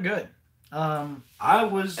 Avengers look good. He was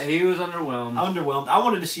underwhelmed. I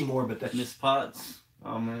wanted to see more, but that's Miss Potts.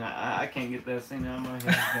 Oh man, I can't get that scene out of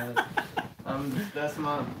my head. That's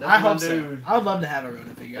my dude. I would love to have a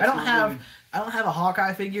Ronin figure. I don't have a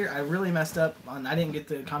Hawkeye figure. I really messed up on. I didn't get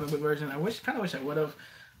the comic book version. I kind of wish I would have.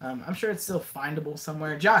 I'm sure it's still findable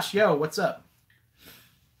somewhere. Josh, yo, what's up?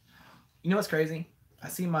 You know what's crazy? I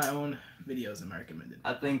see my own videos in my recommended.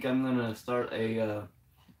 I think I'm gonna start a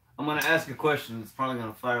I'm gonna ask a question. It's probably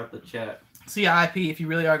gonna fire up the chat. See, IP, if you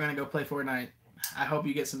really are gonna go play Fortnite, I hope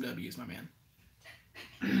you get some W's, my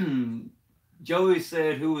man. Joey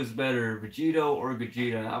said, "Who is better, Vegito or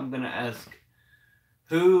Gogeta?" I'm gonna ask,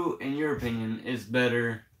 who, in your opinion, is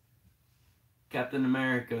better, Captain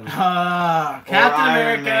America? Captain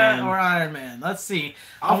America or Iron Man? Let's see.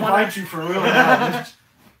 I'll fight you for real now.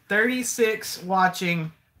 36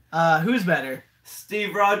 watching. Who's better?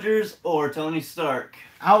 Steve Rogers or Tony Stark?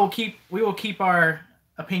 We will keep our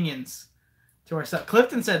opinions to ourselves.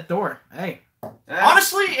 Clifton said Thor. Hey.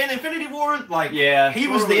 Honestly, in Infinity War, like, yeah, he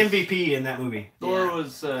was the MVP in that movie. Thor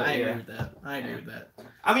was. I agree with that. I agree with that.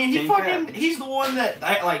 I mean, he's the one that,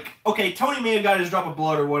 okay, Tony may have got his drop of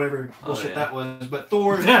blood or whatever bullshit that was, but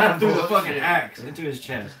Thor threw the fucking axe into his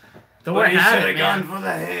chest. Thor had it, gone for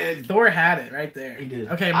the head. Thor had it right there. He did.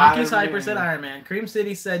 Okay, Monkey Cyper said Iron Man. Cream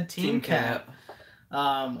City said Team Cap.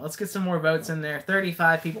 Let's get some more votes in there.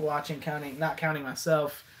 35 people watching, not counting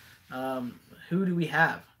myself. Who do we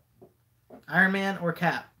have? Iron Man or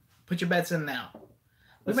Cap? Put your bets in now.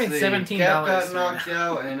 We made $17. Cap got knocked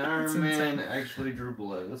out, and Iron Man actually drew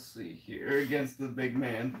blood. Let's see here against the big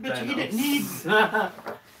man. But he didn't need.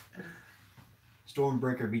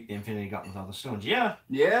 Stormbreaker beat the Infinity Gauntlet with all the stones. Yeah.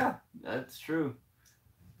 Yeah, that's true.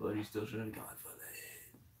 But he still should have gone for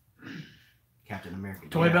the head. Captain America.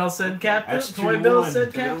 Toy Bell said Captain. That's Toy Bell 2-1.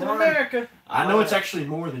 said Captain America. I know it's actually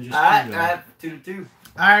more than just 2-2.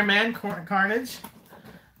 Iron Man, Carnage.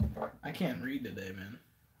 I can't read today, man.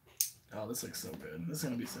 Oh, this looks so good. This is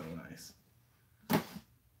going to be so nice.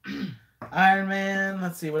 Iron Man.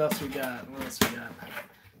 Let's see what else we got.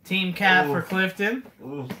 Team Cap for Clifton.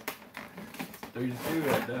 Ooh.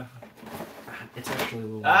 3-2 right there. It's actually a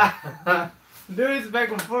little... Dude, it's back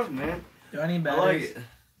and forth, man. Do I need I batteries? like it.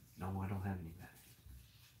 No, I don't have any batteries.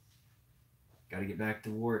 Gotta get back to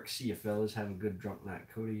work. See you fellas. Have a good drunk night.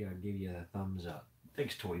 Cody, I'll give you a thumbs up.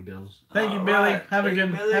 Thanks, Toy Bills. Thank you, Billy. Have a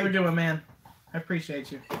good one, man. I appreciate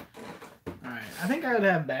you. Alright. I think I would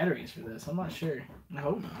have batteries for this. I'm not sure. I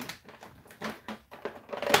hope not.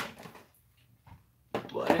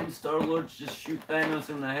 Why didn't Star-Lord just shoot Thanos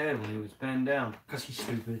in the head when he was pinned down? Because he's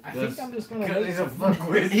stupid. I think I'm just gonna. He's a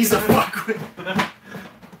fuckwit. He's a fuckwit.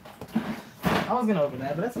 I was gonna open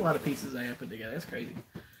that, but that's a lot of pieces I gotta put together. That's crazy.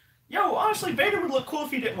 Yo, honestly, Vader would look cool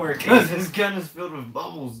if he didn't wear a Because cape. his gun is filled with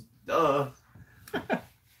bubbles. Duh.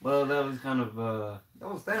 Well, that was kind of that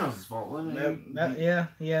was Thanos' fault, wasn't it? Yeah,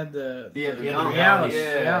 he had the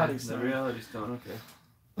reality stone. The reality stone. Okay.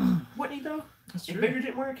 Wouldn't he though? That's If true. Vader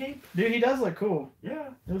didn't wear a cape? Dude, he does look cool. Yeah.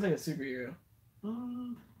 He looks like a superhero.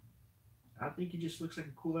 I think he just looks like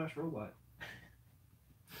a cool ass robot.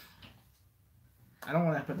 I don't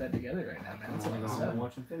want to put that together right now, man. That's a lot of stuff.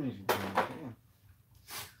 Watching finish.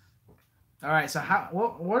 All right, so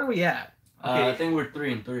what are we at? Okay. I think we're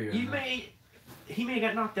 3-3. He may have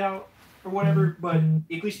got knocked out or whatever, but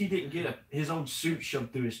at least he didn't get his own suit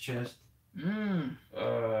shoved through his chest.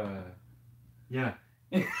 Yeah.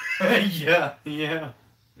 Yeah.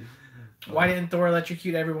 Why didn't Thor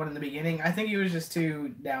electrocute everyone in the beginning? I think he was just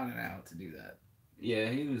too down and out to do that. Yeah,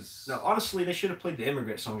 he was. No, honestly, they should have played the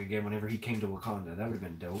Immigrant Song again whenever he came to Wakanda. That would have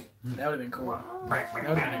been dope. That would have been cool. That would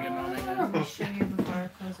have been a good moment. Let me show you before I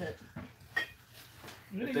close it.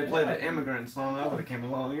 If they played the Immigrant Song, I would have came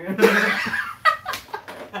along here.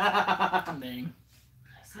 Dang.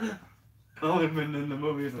 I would have been in the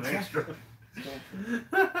movie as an extra.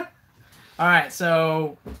 Alright,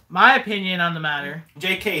 so my opinion on the matter.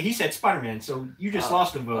 JK, he said Spider-Man, so you just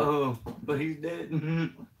lost a vote. Oh, but he's dead.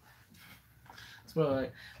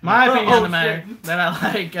 Spoiler. My opinion on the matter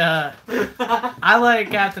that I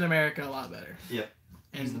like Captain America a lot better. Yep.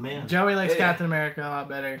 And He's the man. Joey likes Captain America a lot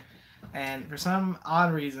better. And for some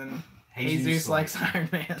odd reason, Jesus likes Iron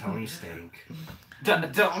Man. Tony Stank.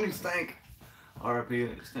 Tony Stank. R.I.P.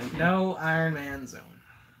 Stank. No Iron Man zone.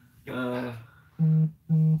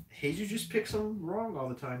 Jesus just picks him wrong all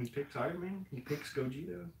the time. He picks Iron Man. He picks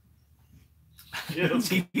Gogeta.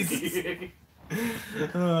 Jesus.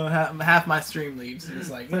 Half my stream leaves. It's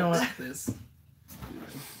like, you know what? This.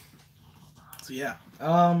 So yeah.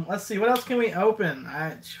 Let's see. What else can we open?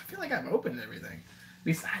 I feel like I've opened everything.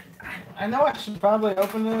 I know I should probably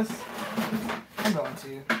open this. I'm going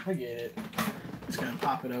to. Forget it. Just gonna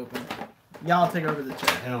pop it open. Y'all take over the chat.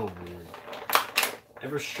 Hell weird.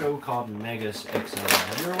 Ever show called Megas XLR?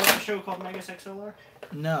 Have you ever watched a show called Megas XLR?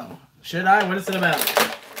 No. Should I? What is it about?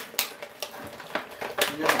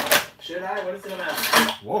 No. Should I? What is it about?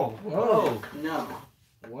 Whoa. Whoa. No.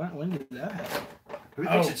 What? When did that happen? Who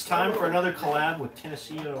thinks it's time for another collab with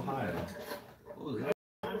Tennessee and Ohio?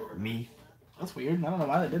 Me. That's weird. I don't know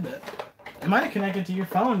why they did that. It might have connected to your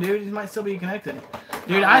phone, dude. It might still be connected.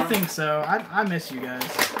 Dude, I think so. I miss you guys.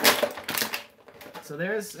 So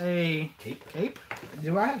there's a cape.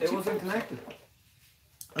 Do I have It two? wasn't connected.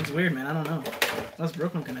 That's weird, man. I don't know. That's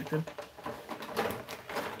Brooklyn connected.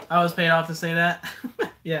 I was paid off to say that.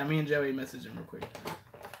 Yeah, me and Joey messaged him real quick.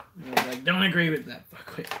 I was like, don't agree with that.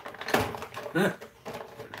 Fuck it.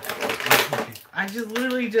 I just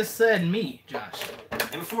literally just said me, Josh.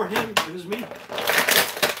 And before him, it was me.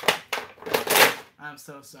 I'm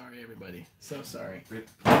so sorry, everybody. So sorry. Rip.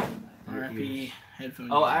 RIP headphone.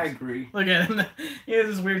 Oh, I users. agree. Look at him. He has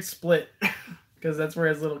this weird split. Because that's where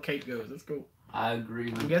his little cape goes. That's cool. I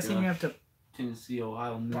agree. I'm guessing you have to Tennessee,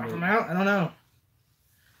 Ohio, New pop York. them out? I don't know.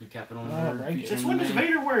 The capital. Right. Since when does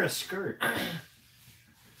Vader wear a skirt?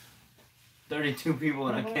 32 people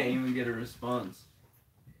and I can't even get a response.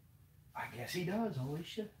 I guess he does. Holy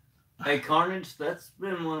shit. Hey, Carnage, that's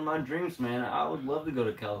been one of my dreams, man. I would love to go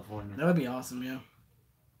to California. That would be awesome, yeah.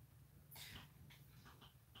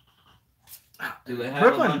 Do they have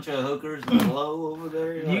Brooklyn. a bunch of hookers and blow over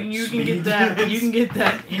there? You can get that. You can get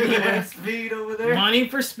that anywhere. Speed over there. Money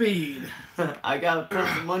for speed. I got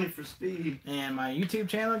tons of money for speed. And my YouTube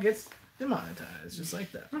channel gets demonetized, just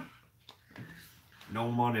like that.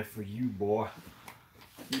 No money for you, boy.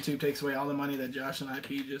 YouTube takes away all the money that Josh and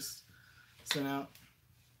IP just sent out.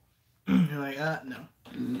 You're like, no.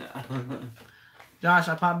 No. Josh,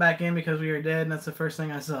 I popped back in because we were dead, and that's the first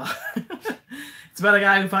thing I saw. It's about a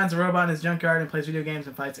guy who finds a robot in his junkyard and plays video games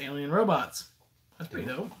and fights alien robots. That's pretty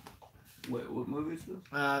dope. Wait, what movie is this?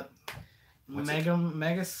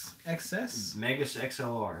 Megas XS? Megas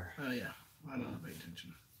XLR. Oh, yeah. I don't know, pay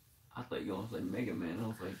attention. I thought you were going to say Mega Man. I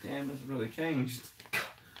was like, damn, this really changed.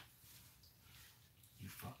 You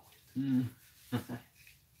fuck with.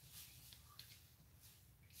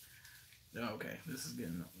 Oh, okay, this is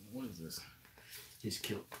getting... What is this? His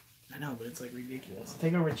kill. I know, but it's like ridiculous.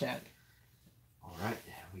 Take over chat. Alright,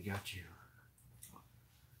 we got you.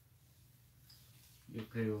 You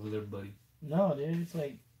okay over there, buddy? No, dude, it's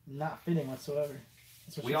like not fitting whatsoever.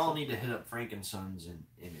 That's what We she all said. need to hit up Frankensons and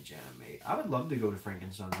Image Animate. I would love to go to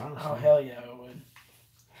Frankensons, honestly. Oh, hell yeah, I would.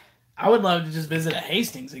 I would love to just visit a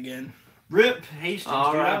Hastings again. Rip Hastings, dude.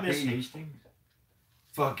 I R.I.P. miss Hastings.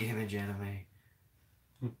 Fuck Image Anime.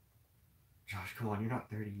 Josh, come on, you're not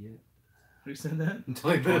 30 yet. Who said that?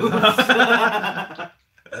 Toy Bills.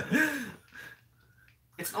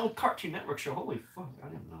 It's an old Cartoon Network show. Holy fuck, I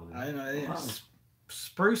didn't know that. I know. Wow.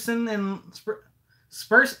 Sprucing and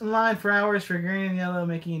spurs in line for hours for green and yellow,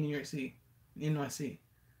 Mickey in New York City, NYC.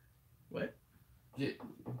 What? Yeah.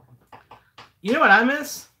 You know what I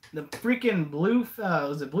miss? The freaking blue.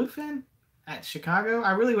 Was it Bluefin at Chicago?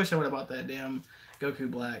 I really wish I would have bought that damn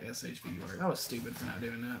Goku Black SHV. That was stupid for not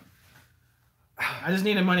doing that. I just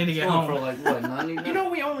needed money to get Going home. for like, what, 90? You know,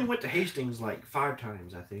 we only went to Hastings like 5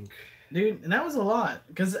 times, I think. Dude, and that was a lot.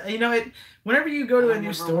 Because, you know, whenever you go to I a new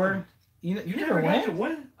never store, you never got to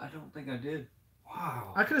went? win? I don't think I did.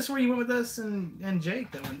 Wow. I could have swore you went with us and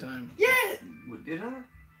Jake that one time. Yeah! Did I?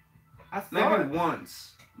 I thought.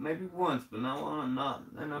 Maybe once, but no, not.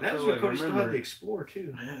 And I That was feel when like Cody still had remember. the Explorer,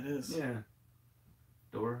 too. Yeah, it is. Yeah.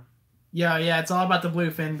 Dora. Yeah, it's all about the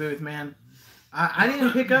Bluefin booth, man. I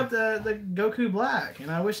didn't pick up the Goku Black, and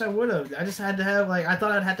I wish I would have. I just had to have, I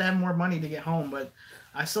thought I'd have to have more money to get home, but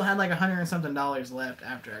I still had like $100 and something left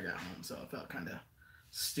after I got home, so I felt kind of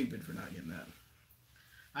stupid for not getting that.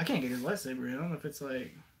 I can't get his lightsaber. I don't know if it's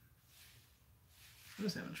like... I'm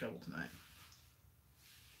just having trouble tonight.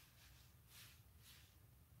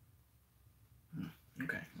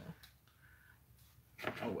 Okay.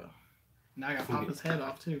 Well. Oh well. Now I got to pop his head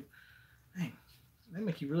off too. Dang. They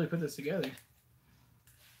make you really put this together.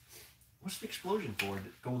 What's the explosion for?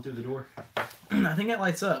 Going through the door? I think it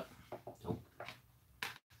lights up. Nope.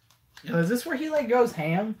 Yeah, is this where he goes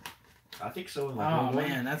ham? I think so. In Oh Rogue One.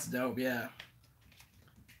 man, that's dope. Yeah.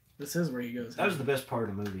 This is where he goes. That was the best part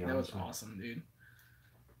of the movie. That was honestly. awesome, dude.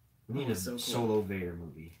 We need That a was so cool. solo Vader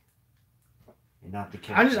movie, and not the.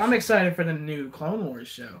 I'm excited for the new Clone Wars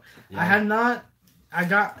show. Yeah. I have not. I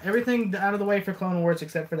got everything out of the way for Clone Wars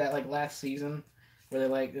except for that last season where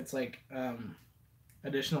they it's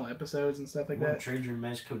additional episodes and stuff like You wanna that. trade your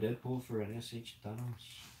Mezco Deadpool for an SH Thanos?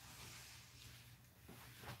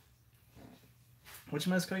 Which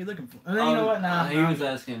Mezco are you looking for? And then you know what? Nah. He was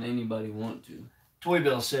asking anybody want to. Toy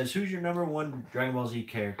Bill says, "Who's your number one Dragon Ball Z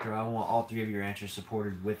character? I want all 3 of your answers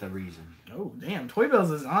supported with a reason." Oh damn, Toy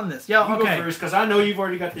Bills is on this. Yo, You okay. go first, because I know you've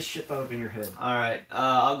already got this shit thought up in your head. All right,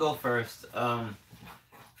 I'll go first.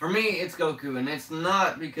 For me, it's Goku, and it's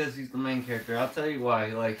not because he's the main character. I'll tell you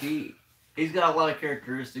why. He's got a lot of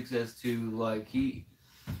characteristics as to he.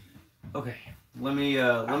 Okay, let me.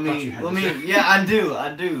 Yeah, I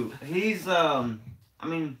do. He's I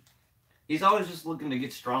mean, he's always just looking to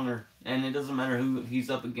get stronger, and it doesn't matter who he's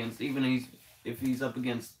up against. Even if he's up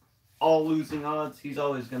against all losing odds, he's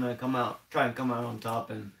always gonna try and come out on top,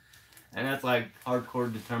 and that's like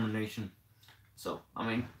hardcore determination. So I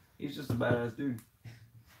mean, he's just a badass dude,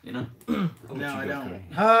 you know. No, I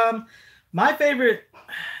don't. My favorite,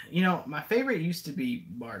 my favorite used to be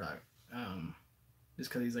Bardock, just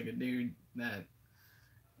because he's like a dude that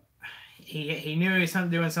he knew he was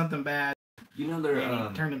doing something bad. You know, and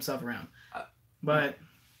he turned himself around. But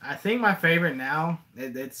I think my favorite now,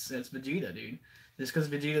 it's Vegeta, dude. Just because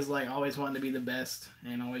Vegeta's like always wanting to be the best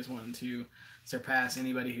and always wanting to surpass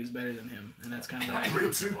anybody who's better than him, and that's kind of like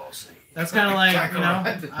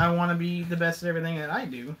I want to be the best at everything that I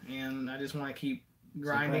do, and I just want to keep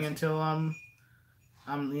grinding until I'm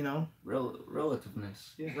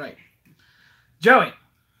relativeness. Yeah. Right. Joey.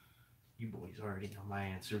 You boys already know my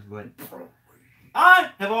answer, but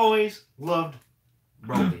I have always loved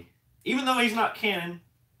Broly. Even though he's not canon.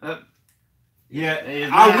 I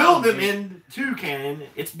willed him into canon.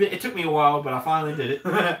 It took me a while, but I finally did it.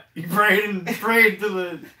 You prayed to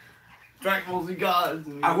the Dragon Balls he got.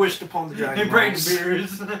 I wished upon the Dragon Balls. And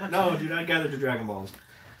beers. No, dude, I gathered the Dragon Balls.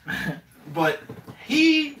 But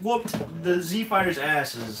he whooped the Z Fighters'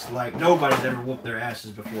 asses like nobody's ever whooped their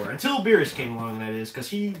asses before. Until Beerus came along, that is, because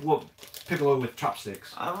he whooped Piccolo with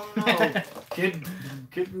chopsticks. I don't know. Kid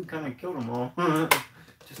Buu kind of killed them all. No.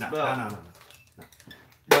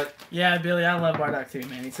 But yeah, Billy, I love Bardock too,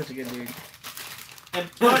 man. He's such a good dude.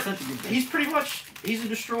 But he's pretty much a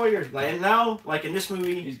destroyer. Like, and now, like in this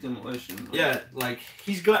movie, he's demolition. Yeah, like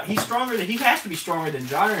he has to be stronger than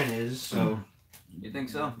Jiren is. So you think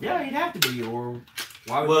so? Yeah, he'd have to be, or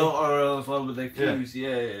why would or else why would they fuse?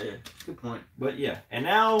 Yeah. Good point. But yeah, and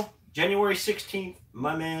now January 16th,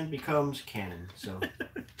 my man becomes canon. So.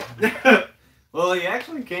 Well, he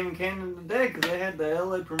actually came canon today because they had the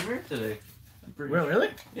LA premiere today. Really?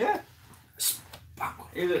 Yeah.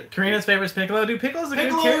 Karina's favorite is Piccolo. Dude, Piccolo's a good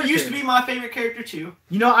character. Piccolo used to be my favorite character too.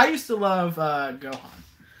 I used to love Gohan,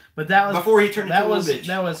 but that was before he turned into a bitch.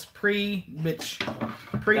 That was pre-bitch.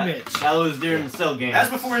 Pre-bitch. That was during the Cell game. That's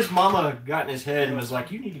before his mama got in his head and was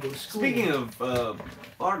like, "You need to go to school." Speaking of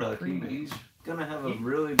Bardock, he's gonna have a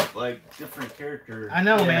really different character. I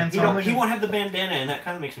know, man. He won't have the bandana, and that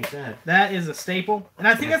kind of makes me sad. That is a staple, and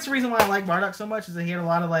I think that's the reason why I like Bardock so much. Is that he had a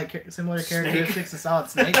lot of similar characteristics to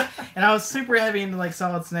Solid Snake, and I was super heavy into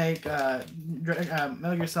Solid Snake, Metal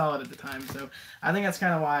Gear Solid at the time. So I think that's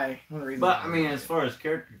kind of why one of the reasons. But I mean, as far as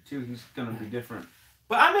character too, he's gonna be different.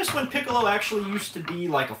 But I miss when Piccolo actually used to be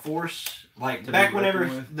like a force, like back whenever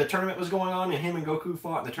the tournament was going on, and him and Goku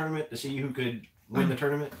fought in the tournament to see who could win the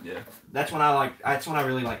tournament. Yeah. That's when I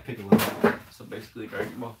really liked Piccolo. So basically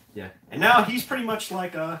Dragon Ball. Yeah. And now he's pretty much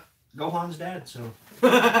like Gohan's dad, so.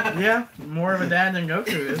 Yeah, more of a dad than Goku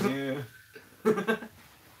is. Yeah.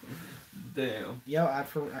 Damn. Yo,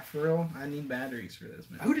 for real, I need batteries for this,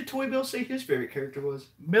 man. Who did Toy Bill say his favorite character was?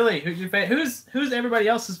 Billy, who's your favorite? Who's everybody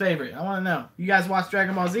else's favorite? I want to know. You guys watch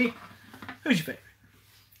Dragon Ball Z? Who's your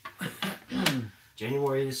favorite?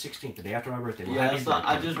 January the 16th, the day after my birthday.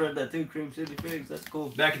 I just read that too, Cream City Figs. That's cool.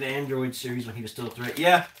 Back in the Android series when he was still a threat.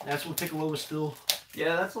 Yeah, that's when Piccolo was still...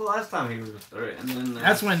 Yeah, that's the last time he was a threat. And then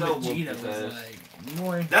that's when Vegeta was like,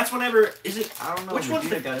 boy. That's whenever... Is it... I don't know. Which one's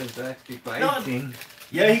got his back kicked by 18.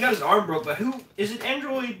 Yeah, he got his arm broke, but who... Is it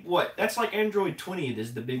Android... What? That's like Android 20.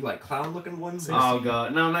 Is the big, clown-looking one. Oh,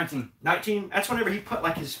 God. No, 19. 19? That's whenever he put,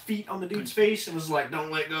 his feet on the dude's face and was like,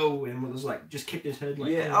 don't let go, and was just kicked his head.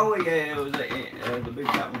 Yeah, oh, yeah, it was the big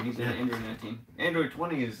fat one. He's in Android 19. Android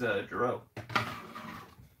 20 is Jiro.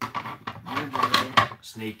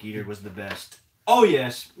 Snake Eater was the best. Oh,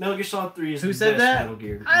 yes. Metal Gear Solid 3 is the best Metal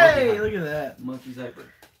Gear. Hey, look at that. Monkey's Hyper.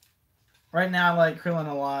 Right now, I like Krillin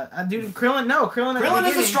a lot. Krillin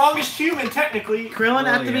is the strongest human, technically. Krillin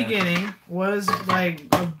at the beginning was, a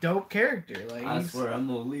dope character. I swear, I'm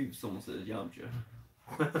gonna leave if someone says Yamcha.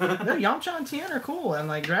 No, Yamcha and Tien are cool,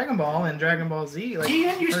 and, Dragon Ball and Dragon Ball Z.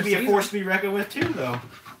 Tien used to be a force to be reckoned with, too, though.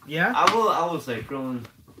 Yeah? I will say Krillin,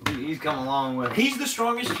 he's come a long way. He's the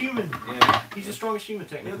strongest human. Yeah. He's the strongest human,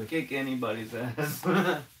 technically. He'll kick anybody's ass.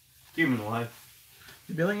 Human life.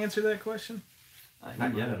 Did Billy answer that question?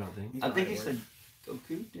 Not yet, I don't think. I think he said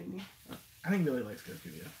Goku, didn't he? I think Billy likes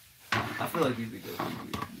Goku, yeah. I feel like he's the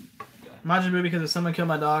Goku guy. Majin Buu, because if someone killed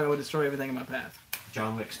my dog, I would destroy everything in my path.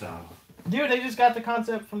 John Wick style. Dude, they just got the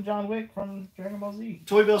concept from John Wick from Dragon Ball Z.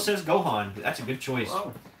 Toy Bill says Gohan. That's a good choice.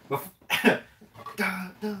 Wow.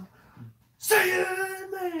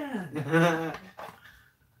 Saiyan Man!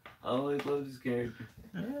 I always loved his character.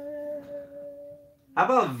 How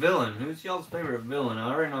about villain? Who's y'all's favorite villain?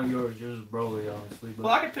 I already know yours. Yours is Broly, honestly. But...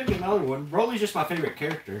 Well, I could pick another one. Broly's just my favorite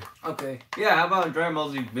character. Okay. Yeah, how about Dragon Ball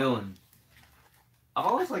Z villain? I've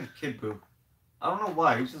always liked Kid Buu. I don't know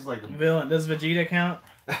why. He's just like... Villain. Does Vegeta count?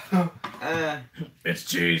 It's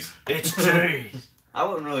cheese. It's cheese. I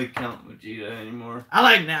wouldn't really count Vegeta anymore. I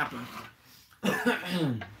like Nappa.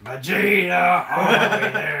 Vegeta, are we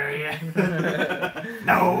there yet?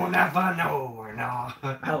 No, never, no, we're not.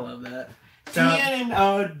 I love that. Tien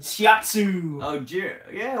and Shiatsu. Oh,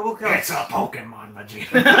 yeah, we'll count. It's a Pokemon,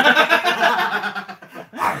 Vegeta.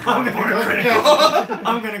 I'm going for a critical.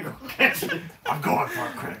 I'm gonna go catch it. I'm going for a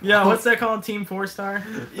critical. Yeah, what's that called? Team 4-Star?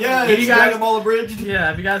 Yeah, If it's you guys- Dragon Ball Abridged.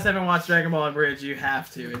 Yeah, if you guys haven't watched Dragon Ball Abridged, you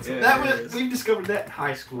have to. It's hilarious. We discovered that in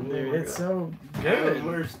high school. Dude, it's so Yeah, good.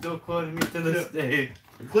 we're still quoting it to this day.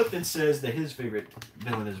 Clifton says that his favorite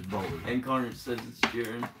villain is Broly. And Carnage says it's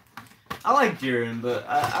Jiren. I like Jiren, but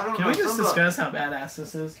I don't Can know. we just something discuss how badass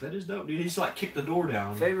this is? That is dope, dude. He's like kicked the door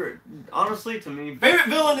down. Favorite, honestly, to me, Favorite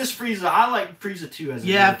villain is Frieza. I like Frieza too as a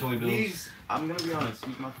Yeah, toy villain. I'm gonna be honest,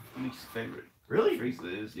 he's my least favorite. Really?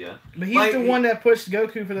 Frieza is, yeah. But he's Like, the one that pushed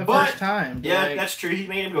Goku for the But- first time. Yeah, Like, that's true. He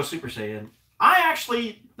made him go Super Saiyan. I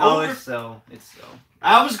actually. Oh, it's Cell. It's Cell.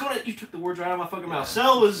 I was gonna. You took the words right out of my fucking mouth.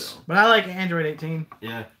 Cell was. but I like Android 18.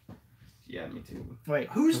 Yeah. Yeah, me too. Wait,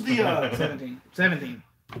 Who's the 17. 17.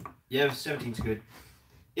 Yeah, 17's good.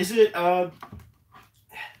 Is it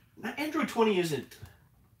Android 20 isn't.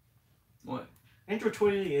 What? Android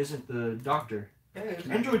 20 isn't the doctor.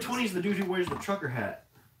 Android 20 is the dude who wears the trucker hat.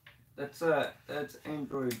 That's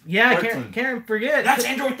Android. Yeah, 13. can't forget. That's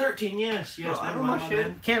Android 13. Yes. Yes. Oh, I never know my mind, shit.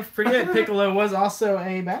 man. Can't forget Piccolo was also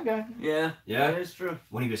a bad guy. Yeah. Yeah. That is true.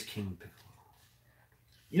 When he was King Piccolo.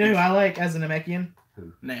 You know who I like as an Namekian?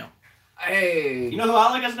 Who? Nail. Hey. You know who I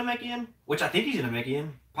like as a Namekian? Which I think he's a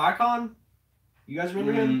Namekian. Pycon? You guys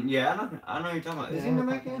remember him? Yeah, I know you're talking about. Is he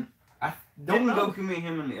Namekian? I don't Didn't know. Goku meet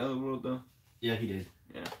him in the other world though? Yeah, he did.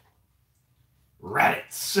 Yeah.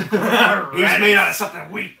 Raditz. He's made out of something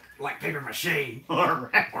weak, like paper mache. Or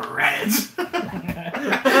Raditz.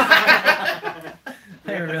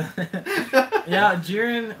 Yeah,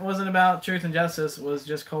 Jiren wasn't about truth and justice. Was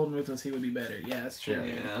just cold and ruthless. He would be better. Yeah, that's true.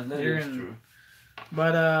 Yeah, that is Jiren. true.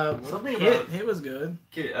 But Something Hit about Hit was good.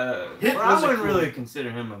 Hit well, was I a wouldn't cool- really consider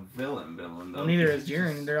him a villain though. Well, neither is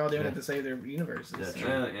Jiren. They're all doing Yeah. it to save their universes. That's so.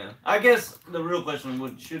 true. Yeah. I guess the real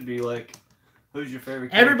question should be like, who's your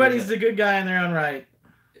favorite character? Everybody's the good guy in their own right.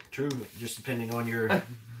 True, just depending on your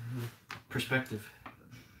perspective.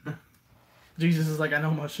 Jesus is like, I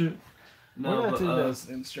know my shit. No, What but, does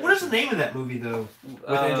What is the name of that movie, though, with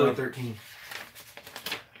Android 13?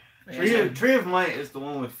 Tree of Might is the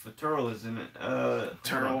one with Turtle is in it.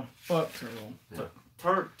 Turtle. Fuck Turtle.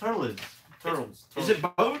 Turtles. Is it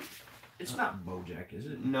Bo? It's not BoJack, is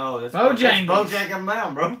it? No, that's Bojangles. Bojack and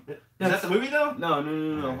Bound, bro. Is that the movie, though? No.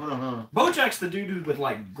 Hold on. BoJack's the dude with,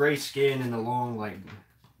 like, gray skin and the long, like...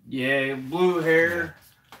 Yeah, blue hair.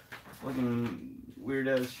 Looking weird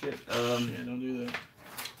ass shit. Yeah, don't do that.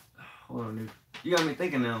 Hold on, dude. You got me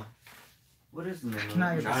thinking now. What is the name of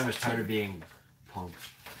Not it? your- I was tired of being punked,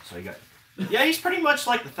 so he got... Yeah, he's pretty much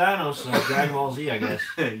like the Thanos of Dragon Ball Z, I guess.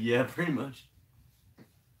 Yeah, pretty much.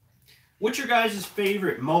 What's your guys'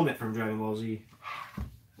 favorite moment from Dragon Ball Z?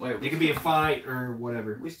 Wait, It could be a fight or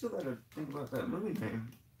whatever. we still gotta think about that movie name.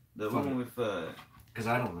 The Fuck one it. with Because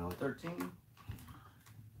I don't know. 13?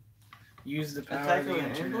 Use the power Attack of of the the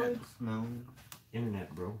internet. Androids? No.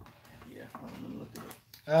 Internet, bro. Yeah, hold on, let me look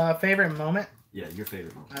it up. Favorite moment? Yeah, your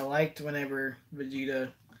favorite moment. I liked whenever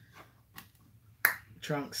Vegeta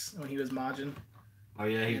Trunks when he was Majin. Oh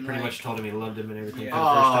yeah, he And, pretty like- much told him he loved him and everything Yeah. for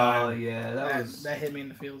the first Oh, time. yeah, that was... That hit me in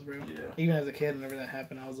the feels, bro. Yeah. Even as a kid, whenever that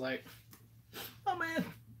happened, I was like, oh man.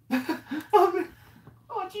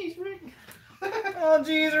 Oh jeez, Rick. Oh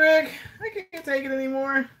jeez, Rick. I can't take it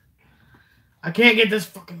anymore. I can't get this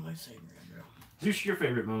fucking lightsaber, bro. Zeus, your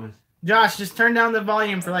favorite moment? Josh, just turn down the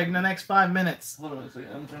volume for like the next 5 minutes. Hold on a second,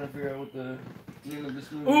 I'm trying to figure out what the name of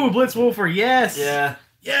this movie Ooh, is. Blitzwolfer, yes! Yeah.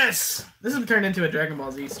 Yes! This has turned into a Dragon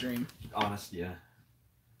Ball Z stream. Honest, yeah.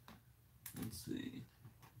 Let's see.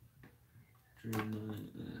 True Night,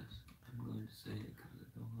 yes. I'm going to say it because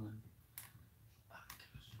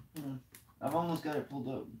I don't have... I've almost got it pulled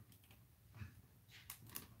up.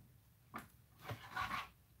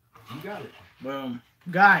 You got it. Boom.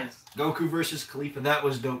 Guys, Goku versus Khalifa, that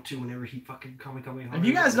was dope too whenever he fucking Kame. if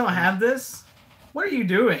you guys don't have this, what are you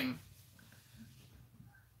doing?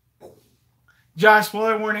 Josh,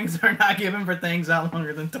 spoiler warnings are not given for things out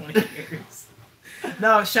longer than 20 years.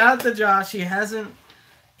 No, shout out to Josh. He has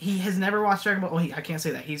never watched Dragon Ball. Well, I can't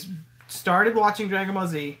say that. He's started watching Dragon Ball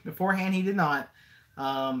Z. Beforehand, he did not.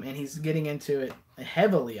 and he's getting into it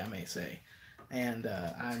heavily, I may say. And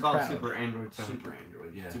I'm It's called proud. Super Android 10. Super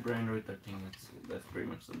Android, yeah. Super Android 13. That's pretty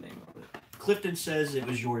much the name of it. Clifton says it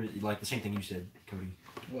was like the same thing you said, Cody.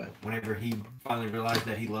 What? Whenever he finally realized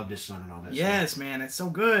that he loved his son and all that Yes, stuff. man, it's so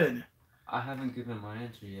good. I haven't given my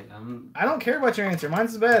answer yet. I don't care about your answer.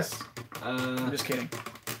 Mine's the best. I'm just kidding.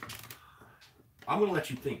 I'm going to let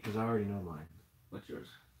you think because I already know mine. What's yours?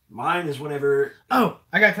 Mine is whenever... Oh,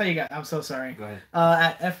 I got to tell you guys. I'm so sorry. Go ahead.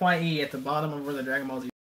 At FYE, at the bottom of where the Dragon Ball Z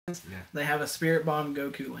is, they have a Spirit Bomb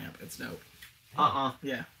Goku lamp. It's dope.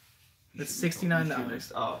 Yeah. It's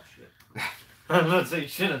 $69. Oh, shit. I was about to say, you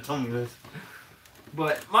should have told me this.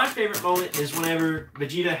 But my favorite moment is whenever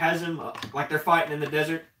Vegeta has him, like they're fighting in the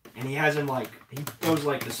desert, and he has him like, he goes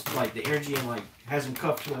like this, like the energy and like has him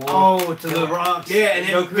cuffed to the wall. Oh, to the rocks. Yeah, and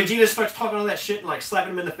then Vegeta starts talking all that shit and like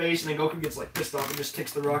slapping him in the face, and then Goku gets like pissed off and just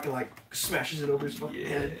takes the rock and like smashes it over his fucking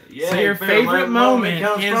head. Yeah. So your favorite moment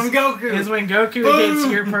comes from Goku. Is when Goku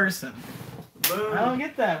hits your person. Boom. I don't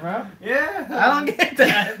get that, bro. Yeah. I don't get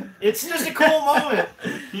that. It's just a cool moment.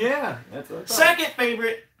 Yeah. That's what I thought. Second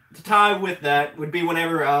favorite to tie with that would be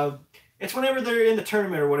whenever it's whenever they're in the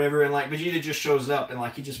tournament or whatever, and like Vegeta just shows up and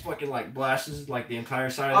like he just fucking like blasts like the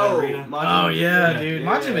entire side of the arena. Oh yeah, dude.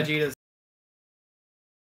 Majin Vegeta's.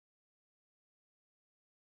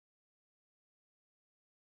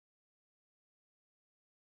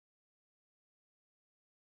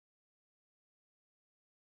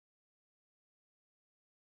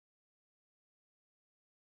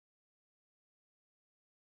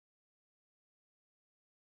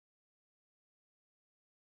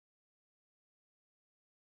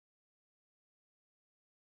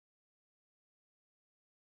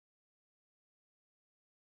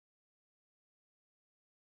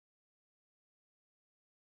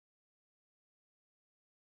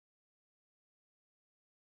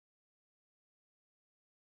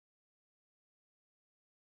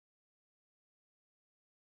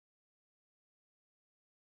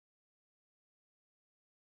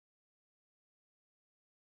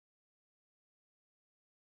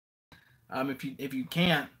 If you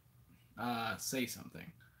can't, say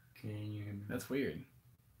something. Can you hear me? That's weird.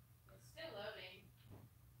 It's still loading.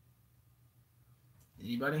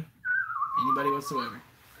 Anybody? Anybody whatsoever?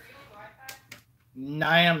 Are you on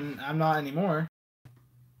Wi-Fi? I'm not anymore.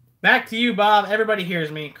 Back to you, Bob. Everybody hears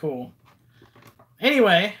me. Cool.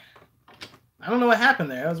 Anyway, I don't know what happened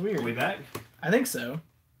there. That was weird. Are we back? I think so.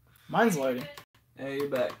 Mine's loading. Hey, you're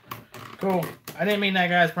back. Cool. I didn't mean that,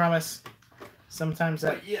 guys. Promise. Sometimes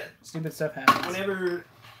that stupid stuff happens. Whenever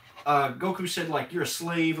Goku said like you're a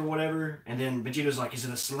slave or whatever, and then Vegeta's like, "Is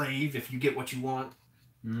it a slave if you get what you want?"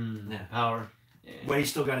 Yeah. Power. Yeah. But he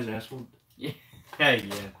still got his ass whooped. Yeah.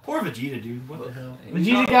 Poor Vegeta, dude. What the hell?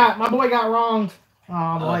 My boy got wronged.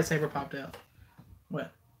 Oh, the lightsaber popped out.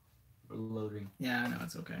 What? We're loading. Yeah, I know,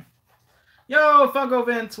 it's okay. Yo, Funko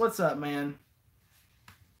Vince, what's up, man?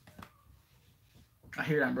 I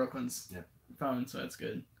hear it on Brooklyn's phone, so that's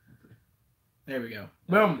good. There we go.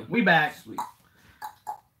 Boom, we back. Sweet.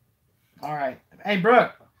 All right. Hey,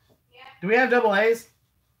 Brooke. Yeah. Do we have double A's?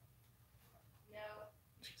 No.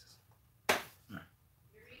 Jesus.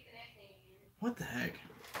 You're reconnecting again. What the heck?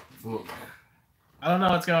 Look. I don't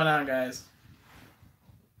know what's going on, guys.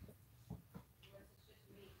 Unless it's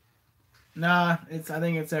just me. Nah, I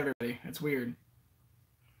think it's everybody. It's weird.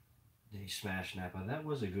 Then he smashed Nappa. That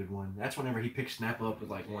was a good one. That's whenever he picks Nappa up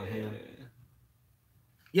with like one hand.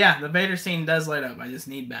 Yeah, the Vader scene does light up. I just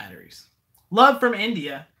need batteries. Love from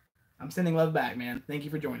India. I'm sending love back, man. Thank you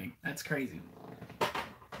for joining. That's crazy.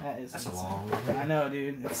 That's a long one. I know,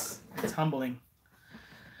 dude. It's humbling.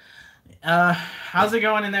 How's it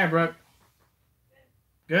going in there, Brooke?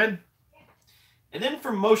 Good? And then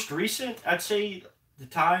for most recent, I'd say the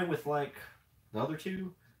tie with like the other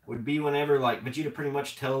two would be whenever like Vegeta pretty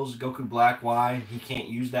much tells Goku Black why he can't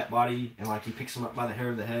use that body, and like he picks him up by the hair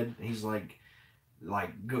of the head, and he's like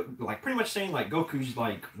pretty much saying like Goku's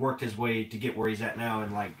like worked his way to get where he's at now,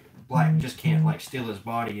 and like Black just can't like steal his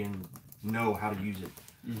body and know how to use it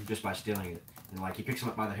just by stealing it. And like he picks him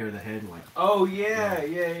up by the hair of the head and like. Oh yeah.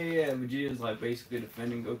 Vegeta's like basically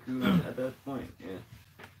defending Goku at that point. Yeah.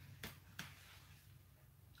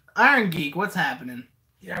 Iron Geek, what's happening?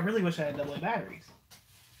 Yeah, I really wish I had double A batteries.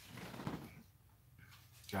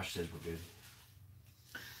 Josh says we're good.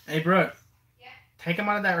 Hey, Brooke. Yeah. Take them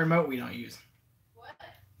out of that remote we don't use. What?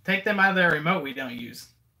 Take them out of that remote we don't use.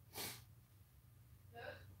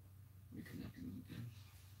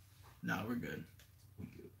 No, we're good.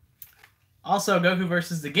 Also, Goku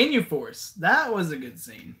versus the Ginyu Force. That was a good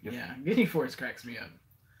scene. Yep. Yeah, Ginyu Force cracks me up.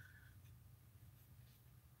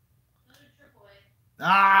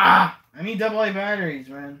 I need AA batteries,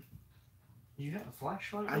 man. You got a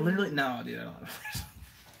flashlight? I literally no, dude. I don't have a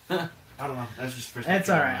flashlight. I don't know. That's just first. It's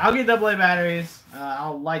all right. I'll get AA batteries.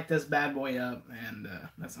 I'll light this bad boy up, and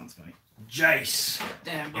that sounds funny. Jace.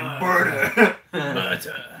 Damn Butter.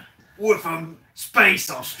 Butter. We're from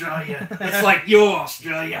space, Australia. It's like your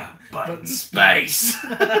Australia, but in space.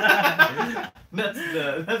 That's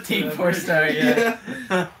Team the 4-star,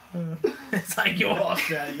 yeah. It's like your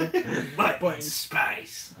Australia, but in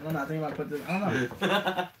space. I don't know. I think I might put this. I don't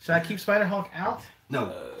know. Should I keep Spider-Hulk out?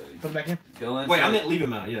 No. Put it back in? Wait, I meant leave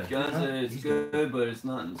him out, yeah. Gun said it's good, but it's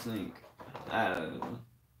not in sync. Because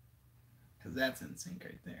that's in sync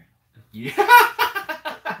right there. Yeah.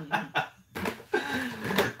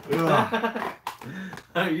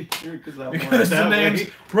 Are you sure? Because the name's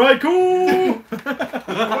Raikou!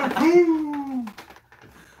 Raikou!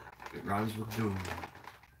 It rhymes with doom.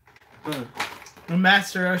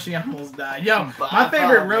 Master Roshi almost died. Yo, my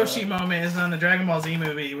favorite Roshi moment is on the Dragon Ball Z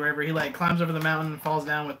movie, wherever he like climbs over the mountain and falls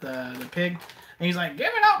down with the pig, and he's like, "Give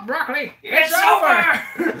it up, broccoli! It's over!"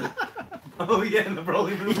 Oh yeah, in the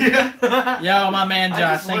Broly movie. Yeah. Yo, my man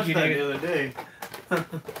Josh, thank you, dude. The other day.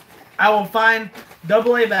 I will find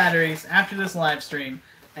AA batteries after this live stream,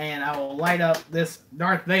 and I will light up this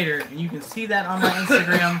Darth Vader, and you can see that on my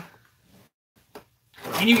Instagram.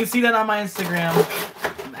 And you can see that on my Instagram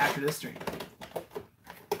after this stream.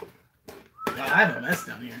 I have a mess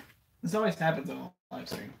down here. This always happens on a live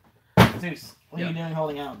stream. Zeus, what are you doing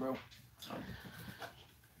holding out, bro?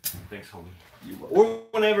 Thanks, homie. Or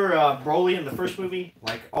whenever Broly in the first movie,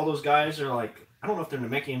 like, all those guys are like, I don't know if they're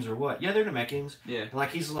Namekians or what. Yeah, they're Namekians. Yeah. Like,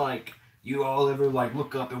 he's like, you all ever, like,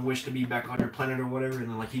 look up and wish to be back on your planet or whatever, and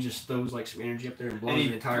then, like, he just throws, like, some energy up there and blows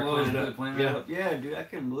the entire planet up. Yeah, dude, I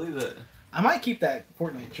couldn't believe that. I might keep that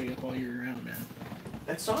Fortnite tree up while you're around, man.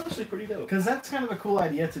 That's honestly pretty dope. Because that's kind of a cool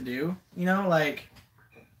idea to do. You know, like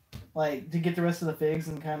to get the rest of the figs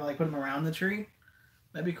and kind of, like, put them around the tree.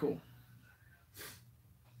 That'd be cool.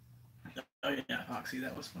 Oh, yeah, Foxy,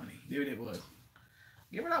 that was funny. Dude, it was.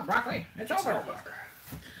 Give it up, broccoli. It's over.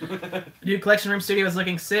 Dude, Collection Room Studio is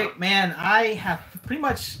looking sick. Man, I have pretty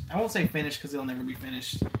much, I won't say finished because it'll never be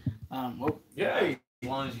finished. Whoa. Yeah, as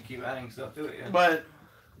long as you keep adding stuff to it, yeah. But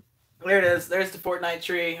there it is. There's the Fortnite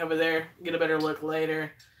tree over there. Get a better look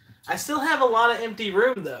later. I still have a lot of empty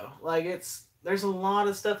room, though. Like, there's a lot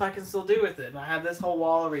of stuff I can still do with it. And I have this whole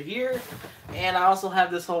wall over here, and I also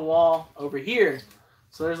have this whole wall over here.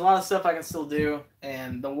 So there's a lot of stuff I can still do,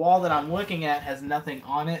 and the wall that I'm looking at has nothing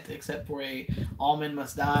on it except for a All Men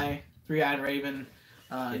Must Die, Three-Eyed Raven,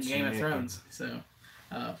 Game of Thrones,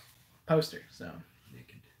 poster. So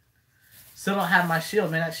still don't have my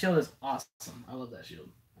shield, man. That shield is awesome. I love that shield.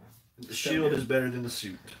 The shield is better than the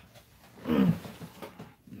suit.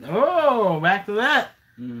 Oh, back to that.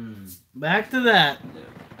 Back to that.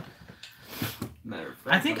 Matter of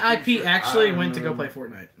fact, I think IP actually went to go play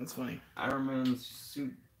Fortnite. That's funny. Iron Man's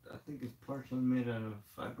suit, I think, is partially made out of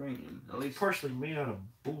vibranium. At least partially made out of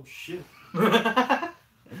bullshit.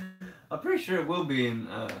 I'm pretty sure it will be in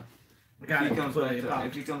if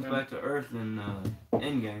he comes back to Earth in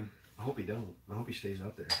Endgame. I hope he don't. I hope he stays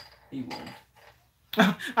out there. He won't.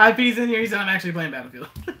 IP's in here. He's not actually playing Battlefield.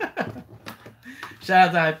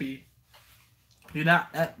 Shout out to IP. Dude,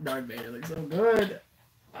 that Darth Vader looks so good.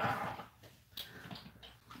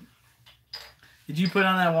 Did you put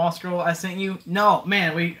on that wall scroll I sent you? No,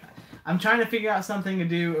 man. I'm trying to figure out something to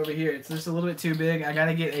do over here. It's just a little bit too big. I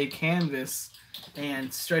gotta get a canvas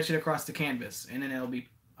and stretch it across the canvas, and then it'll be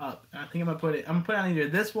up. I think I'm gonna put it on either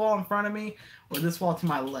this wall in front of me or this wall to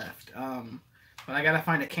my left. But I gotta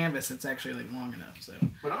find a canvas that's actually like long enough. So.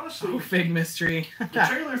 But honestly, fig mystery. The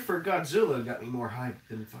trailer for Godzilla got me more hyped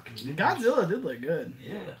than fucking Avengers. Godzilla did look good.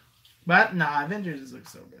 Yeah. But nah, Avengers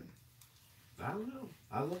looks so good. I don't know.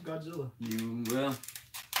 I love Godzilla.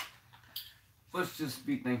 Let's just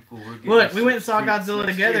be thankful we're getting. Look, we went and saw Godzilla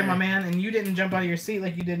together, my man, and you didn't jump out of your seat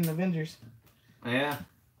like you did in Avengers. Yeah.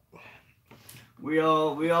 We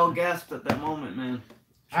all gasped at that moment, man.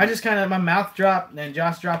 I just kind of, my mouth dropped, and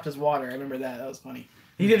Josh dropped his water. I remember that. That was funny.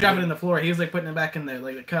 He didn't drop it in the floor. He was like putting it back in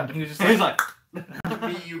the cup, and he was just like.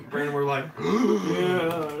 Me, you, Brandon were like.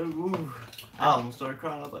 I almost started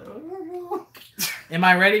crying. I was like, oh. Am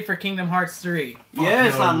I ready for Kingdom Hearts 3?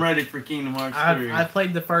 Yes, I'm ready for Kingdom Hearts 3. I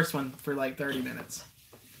played the first one for like 30 minutes.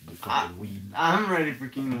 I'm ready for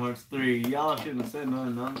Kingdom Hearts 3. Y'all shouldn't have said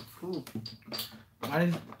nothing. I'm cool. Why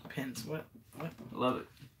did pins? What? Love it.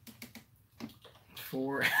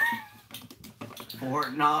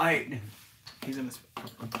 Fortnite. He's gonna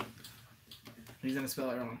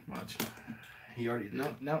spell it wrong. Watch. He already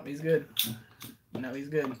did. Nope, he's good. No, he's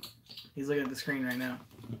good. He's looking at the screen right now.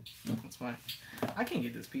 That's why. I can't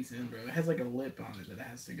get this piece in, bro. It has like a lip on it that it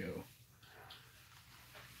has to go.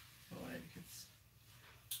 Like it's.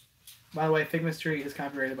 By the way, Figma's Tree is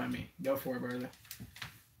copyrighted by me. Go for it, brother.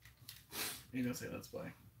 You don't say let's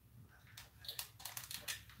play.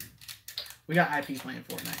 We got IP playing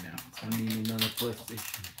Fortnite now. I need another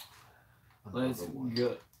PlayStation. Let's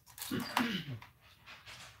go.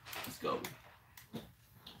 Let's go.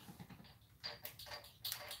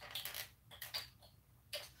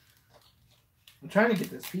 I'm trying to get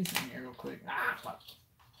this piece in here real quick. Ah, fuck.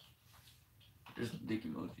 There's dick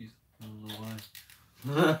emojis. I don't know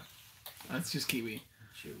why. That's just Kiwi.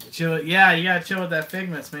 Chill. Yeah, you gotta chill with that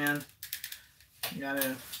Figmas, man. You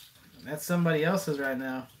gotta. That's somebody else's right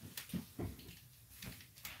now.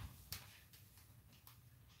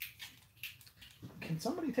 Can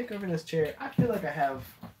somebody take over this chair? I feel like I have.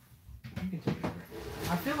 You can take it over.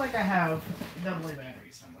 I feel like I have double A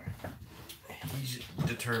batteries somewhere. He's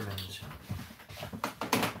determined.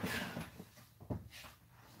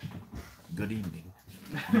 Good evening.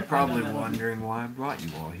 You're probably wondering why I brought you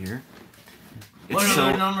all here. What do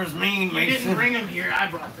the numbers mean, You Mason? didn't bring them here. I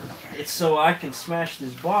brought them here. It's so I can smash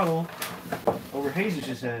this bottle over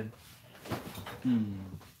Jesus' head.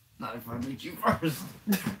 Not if I meet you first.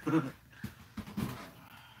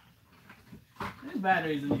 There's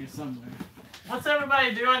batteries in here somewhere. What's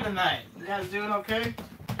everybody doing tonight? You guys doing okay?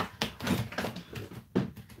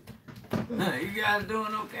 You guys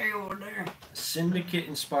doing okay over there?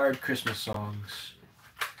 Syndicate-inspired Christmas songs.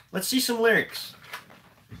 Let's see some lyrics.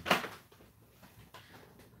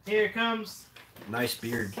 Here it comes. Nice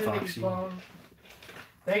beard, Foxy.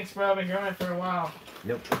 Thanks, bro. I've been growing for a while.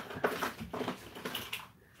 Yep.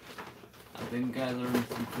 I think I learned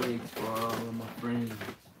some tricks for all of my friends.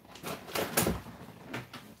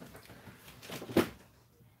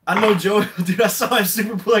 I know Joe, dude, I saw him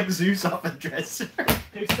superplex Zeus off a dresser.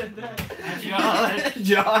 Who said that? Josh.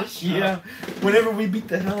 Josh, yeah. Whenever we beat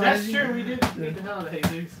the hell out That's of you. true. We did beat the hell out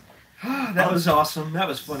of Jesus. That was awesome. That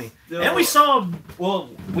was funny. Still, And we saw, well,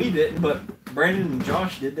 we didn't, but Brandon and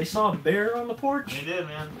Josh did. They saw a bear on the porch. We did,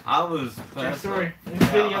 man. I was True passed story. out. It's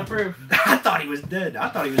video proof. I thought he was dead. I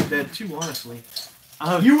thought he was dead too, honestly.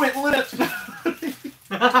 Oh, You went lit.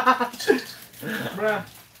 Bruh,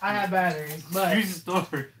 I have batteries, but True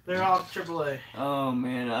story. they're all AAA. Oh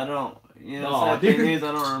man, I don't. You know, Aw, sad thing dude. is,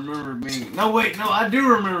 I don't remember being. No, wait, no, I do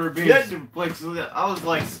remember being Yeah. superplexed. I was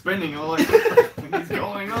like spinning. I was like, what is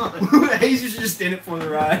going on? Jesus just in it for the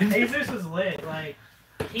ride. Jesus was lit. Like,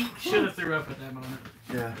 he should have threw up at that moment.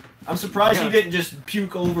 Yeah. I'm surprised he didn't just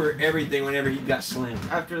puke over everything whenever he got slammed.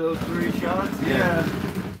 After those 3 shots, Yeah.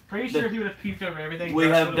 Pretty sure he would have puked over everything. We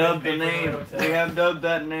Russ have would have dubbed the been paid for name. hotel. We have dubbed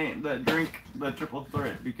that name, that drink, the triple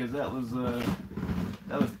threat, because that was 3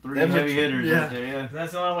 That was- heavy hitters yeah. right there. Yeah.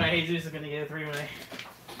 That's the only way Jesus is going to get a 3-way.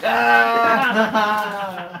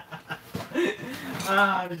 Ah!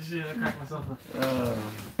 Shit, I cracked myself up.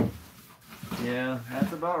 Yeah,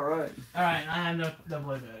 that's about right. Alright, I have no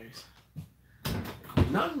AA batteries.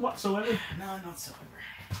 None whatsoever. No, not silver.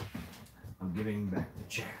 I'm giving back the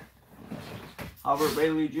chair. Albert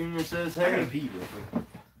Bailey Jr. says, I gotta "Hey, pee real quick.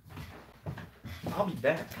 I'll be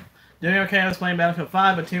back. Doing okay, I was playing Battlefield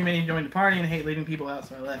 5, but too many joined the party and I hate leaving people out,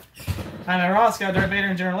 so I left. I'm at Ross, got Darth Vader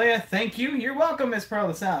and General Leia. Thank you. You're welcome, Miss Pearl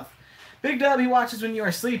of the South. Big Dub, he watches when you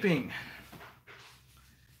are sleeping.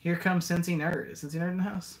 Here comes Cincy Nerd. Is Cincy Nerd in the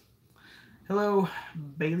house? Hello,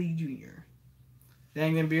 Bailey Jr.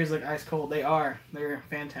 Dang, them beers look ice cold. They are. They're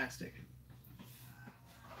fantastic.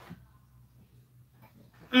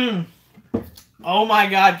 Oh my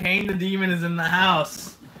god, Kane the Demon is in the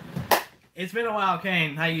house. It's been a while,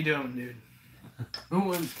 Kane. How you doing, dude? who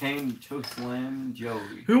wants Kane to chokeslam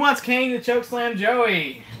Joey?" Who wants Kane to chokeslam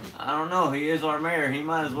Joey? I don't know. He is our mayor. He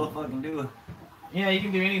might as well fucking do it. Yeah, he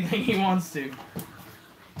can do anything he wants to.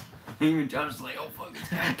 Even John's like, "Oh fuck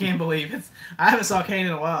it." I can't believe it. I haven't saw Kane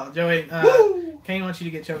in a while. Joey, Kane wants you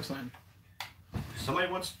to get chokeslammed.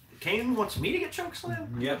 Kane wants me to get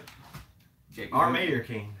chokeslammed? Yep. Our mayor,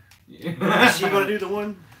 Kane. Yeah. Is he gonna do the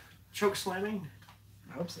one choke slamming?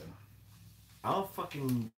 I hope so. I'll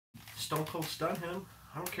fucking stone cold stun him.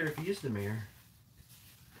 I don't care if he is the mayor.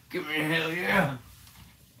 Give me a hell yeah.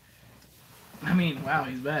 I mean, wow,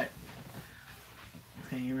 he's back.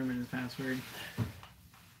 Can't you remember his password?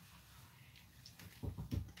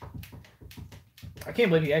 I can't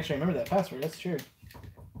believe you actually remember that password. That's true.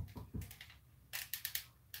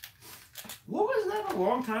 What was that a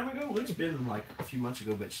long time ago? It's been like a few months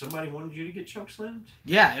ago, but somebody wanted you to get choke slammed?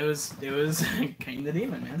 Yeah, it was Kane the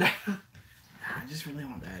Demon, man. I just really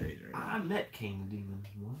want batteries right now. I met Kane the Demon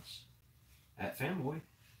once at Fanboy.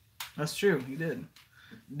 That's true, you did.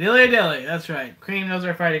 Dilly dilly, that's right. Cream knows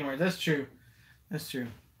our fighting words. That's true. That's true.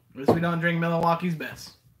 At least we don't drink Milwaukee's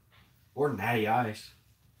Best. Or Natty Ice.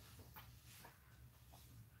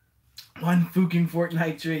 One fucking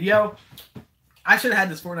Fortnite tree. Yo, I should have had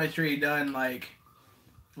this Fortnite tree done like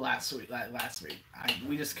last week.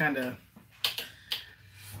 We just kind of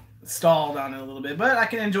stalled on it a little bit, but I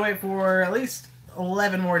can enjoy it for at least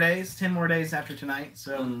 11 more days, 10 more days after tonight.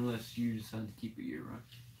 So unless you decide to keep it year round.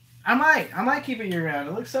 I might keep it year round.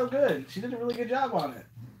 It looks so good. She did a really good job on it.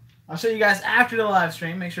 I'll show you guys after the live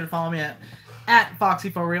stream. Make sure to follow me at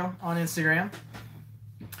Foxxy for real on Instagram.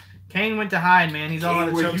 Kane went to hide, man. He's all out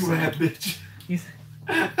of choke slams. Bitch.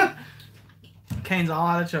 Kane's all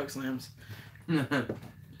out of choke slams.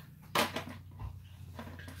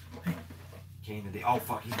 Kane today. Oh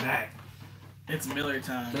fuck, he's back. It's Miller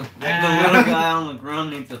time. The little guy on the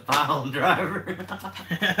ground needs a pile driver.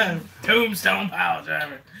 Tombstone pile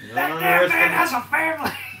driver. That damn man has a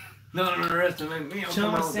family. Don't underestimate me. I'm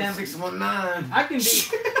coming out with 619. I can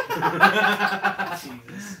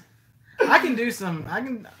do. Jesus.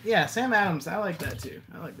 Yeah, Sam Adams. I like that too.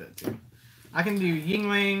 I can do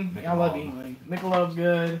Yingling. I love Yingling. Michelob's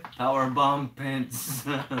good. Power bomb pins.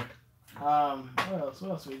 What else?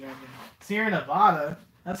 What else are we drinking? Sierra Nevada.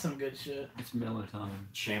 That's some good shit. It's Miller time.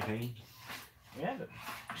 Champagne. Yeah,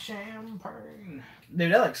 champagne.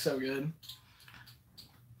 Dude, that looks so good.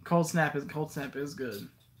 Cold Snap is good.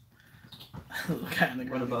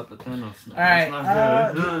 What about the Thanos? All right. That's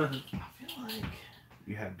not good. I feel like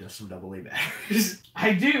You have just some double A batteries.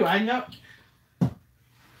 I do. I know.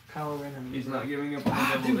 Kyle Renham. He's not giving up on the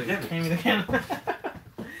double Dude, D. Hand me the camera.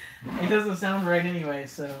 It doesn't sound right anyway,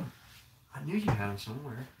 so. I knew you had them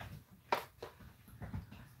somewhere.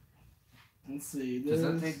 Let's see. Does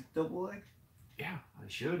that take double A? Yeah, I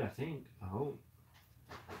should. I think. I hope.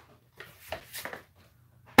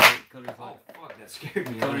 Cody's Oh like, fuck, that scared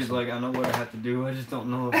me. Cody's like, I know what I have to do. I just don't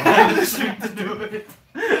know if I have the strength to do it.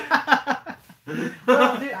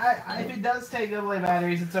 Well, dude, if it does take AA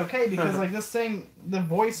batteries, it's okay because like this thing, the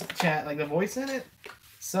voice chat, like the voice in it,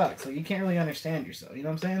 sucks. Like you can't really understand yourself. You know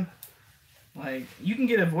what I'm saying? Like you can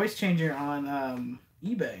get a voice changer on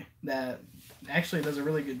eBay that actually does a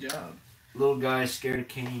really good job. Little guy scared of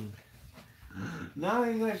Kane. No,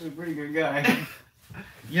 he's actually a pretty good guy.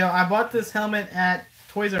 Yo, I bought this helmet at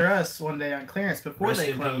Toys R Us one day on clearance before Rest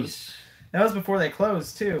they in closed. peace. That was before they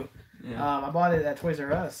closed too. Yeah. I bought it at Toys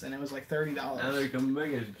R Us and it was like $30. Now they're coming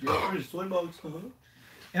back as yours, $20.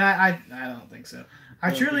 And I don't think so.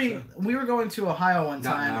 I truly, we were going to Ohio one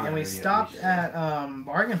Not time now, and we yeah, stopped we at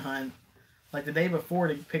Bargain Hunt like the day before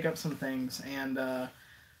to pick up some things and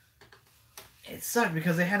it sucked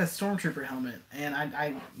because they had a Stormtrooper helmet and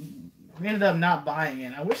I ended up not buying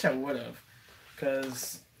it. I wish I would have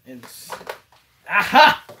because it's...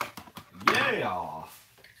 Aha! Yeah.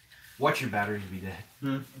 Watch your batteries be dead.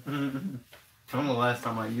 From the last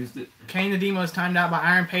time I used it. Kane the Demo's timed out by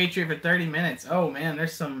Iron Patriot for 30 minutes. Oh man,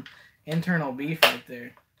 there's some internal beef right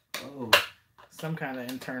there. Oh. Some kind of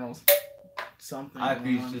internal something.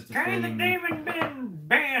 IP's just a Kane the thing. Demon been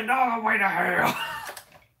banned all the way to hell.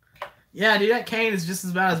 Yeah, dude, that Kane is just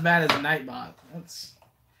about as bad as a Nightbot. That's...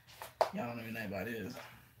 Yeah, I don't know who Nightbot is.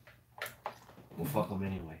 We'll fuck them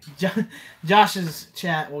anyway. Josh's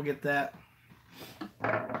chat will get that.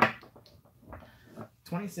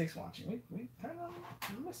 26 watching. We kind of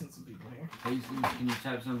missing some people here. Hey, can you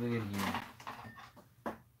type something in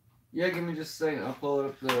here? Yeah, give me just a second. I'll pull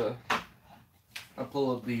up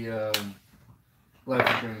the live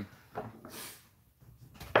stream.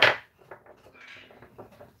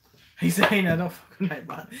 He's saying I don't fuck with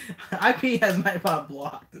Nightbot. IP has Nightbot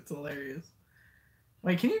blocked. It's hilarious.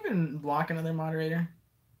 Wait, can you even block another moderator?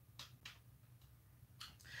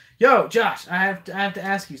 Yo, Josh, I have to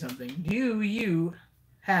ask you something. Do you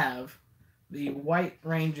have the White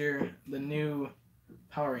Ranger, the new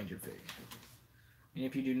Power Ranger figure? And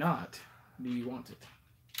if you do not, do you want it?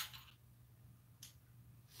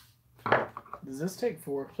 Does this take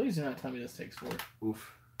 4? Please do not tell me this takes 4.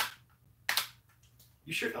 Oof.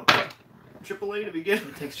 You sure don't take AAA to begin It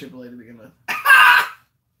with? takes AAA to begin with.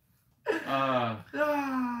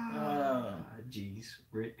 Jeez,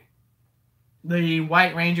 Rick. The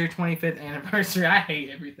White Ranger 25th anniversary. I hate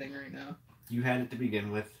everything right now. You had it to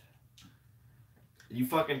begin with. You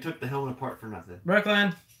fucking took the helmet apart for nothing.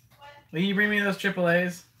 Brooklyn, will you bring me those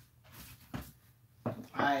AAAs?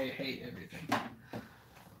 I hate everything.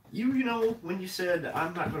 You know, when you said,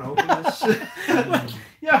 I'm not going to open this,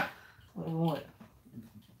 Yeah. What?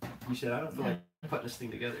 you said, I don't feel like putting this thing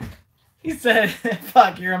together. He said,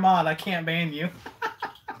 fuck, you're a mod. I can't ban you.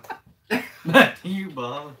 Not you,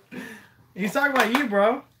 Bob. He's talking about you,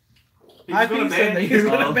 bro. He's IP going to said ban that you. he's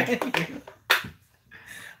going to ban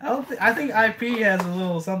you. I think IP has a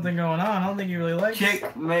little something going on. I don't think he really likes.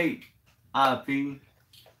 Checkmate, IP. I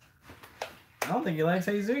don't think he likes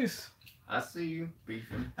Jesus. I see you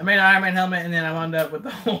beefing. I made an Iron Man helmet and then I wound up with the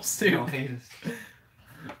whole suit. Don't hate us.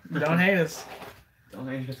 Don't hate us. Don't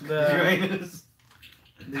hate us. The- You hate us.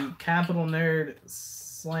 The capital nerd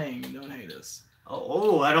slang. Don't hate us.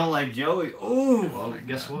 Oh, I don't like Joey. Oh, Well,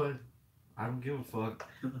 guess what? I don't give a fuck.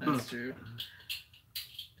 That's true.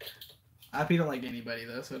 IP don't like anybody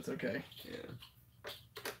though, so it's okay. Yeah.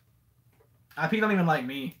 IP don't even like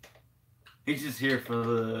me. He's just here for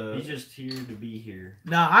the. He's just here to be here.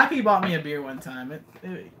 No, IP bought me a beer one time.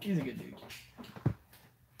 He's a good dude.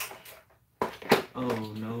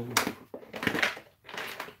 Oh no.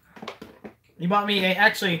 He bought me a.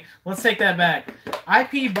 Actually, let's take that back.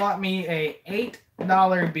 IP bought me a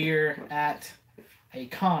 $8 beer at a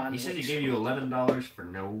con. He said he gave you $11 for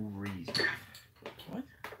no reason. What?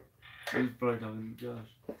 He's probably talking to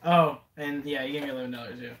Josh. Oh, and yeah, he gave me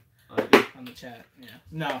 $11 yeah, I did. on the chat. Yeah,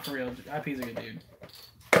 no, for real. IP's a good dude.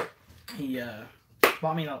 He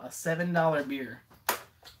bought me a $7 beer. There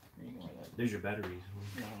you go. There's your batteries.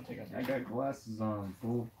 Yeah, I'll take I got glasses on,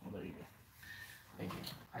 fool. Oh, there you go. Thank you.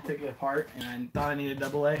 I took it apart and I thought I needed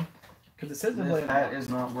AA because it says AA. This hat is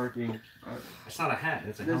not working. It's not a hat,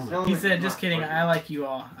 it's a This helmet. helmet He said, is "Just not kidding. working. I like you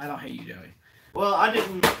all. I don't hate you, Joey." Well, I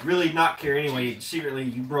didn't really not care anyway. Secretly,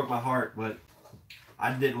 you broke my heart, but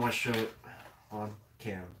I didn't want to show it on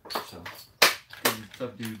cam. So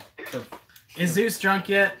Tough dude. Tough. Is Zeus drunk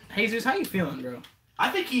yet? Hey Zeus, how you feeling, bro? I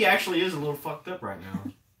think he actually is a little fucked up right now.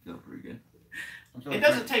 Feel pretty good. It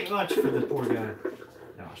doesn't take much for the poor guy.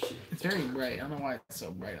 Oh shit. It's very bright. I don't know why it's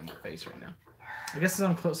so bright on my face right now. I guess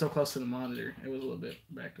I'm so close to the monitor. It was a little bit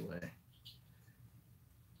backed away.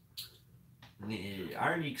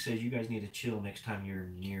 Ironique says you guys need to chill next time you're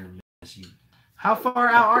near Messi. How far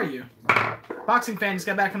out are you? Boxing fan just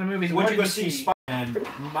got back from the movies. Would What you did go see Spider-Man?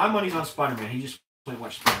 My money's on Spider-Man. He just went and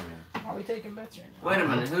watched Spider-Man. Are we taking bets right now? Wait a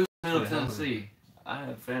minute. Who's Middle Tennessee? I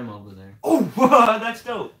have fam over there. Oh, that's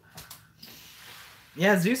dope.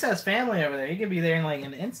 Yeah, Zeus has family over there. He could be there in like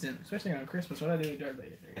an instant, especially around Christmas. What do I do with Darth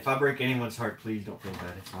Vader? If I break anyone's heart, please don't feel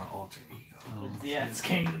bad. It's my alter ego. Yeah, it's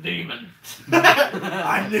King the Demon.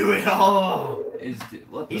 I knew it all.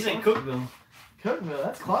 What the He's in fuck? Cookville. Cookville,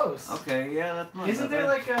 that's close. Okay, yeah, that's not Isn't that there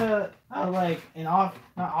bad. like an not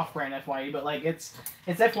off-brand FYE, but like it's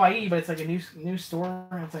FYE, but it's like a new store.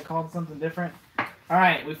 It's like called something different. All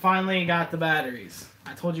right, we finally got the batteries.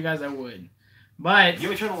 I told you guys I would, but You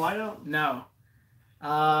want me to turn the light out? no.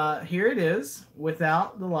 Here it is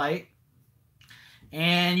without the light,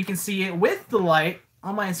 and you can see it with the light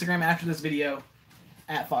on my Instagram after this video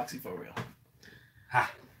at Foxxy for real.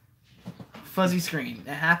 Ha. Fuzzy screen.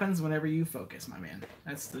 It happens whenever you focus, my man.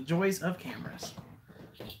 That's the joys of cameras.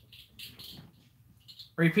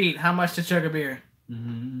 Repeat, how much to chug a beer?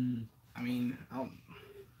 Mm-hmm. I mean,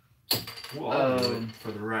 We'll all do it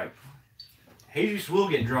for the right. Jesus will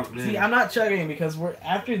get drunk then. see, I'm not chugging because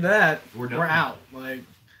after that, We're done. we're out. Like,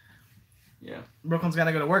 Yeah. Brooklyn's got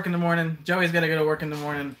to go to work in the morning. Joey's got to go to work in the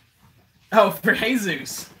morning. Oh, for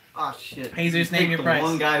Jesus. Oh shit. Jesus, You name picked your the price.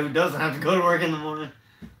 One guy who doesn't have to go to work in the morning.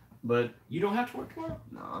 But You don't have to work tomorrow?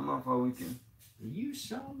 no, I'm off all weekend. You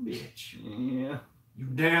son of a bitch. Yeah. You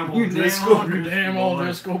damn old You damn Driscoll. old You damn old boy.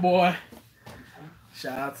 Driscoll boy.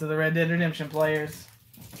 Shout out to the Red Dead Redemption players.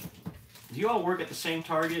 Do you all work at the same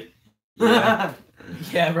Target? Yeah,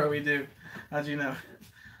 bro, we do. How'd you know?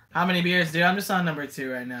 How many beers, dude? I'm just on number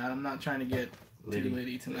 2 right now. I'm not trying to get too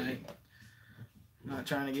litty tonight. Not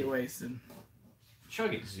trying to get wasted.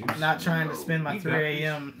 Chug it, Zeus. Not trying to spend my You 3 got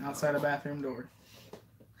a.m. outside a bathroom door.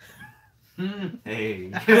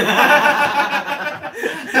 Hey.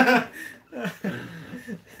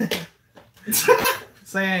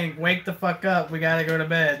 Saying, wake the fuck up, we gotta go to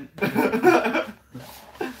bed.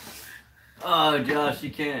 Oh, Josh, you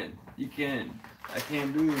can't. I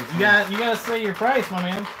can't do this. You gotta say your price, my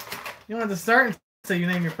man. You don't have to start until you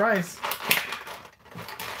name your price.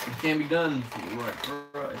 It can't be done. Right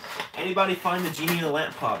price. Anybody find the genie in the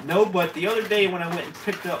lamp pop? No, but the other day when I went and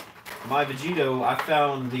picked up my Vegito, I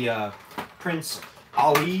found the Prince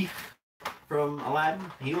Ali from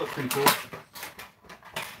Aladdin. He looked pretty cool.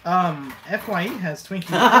 FYE has Twinkie.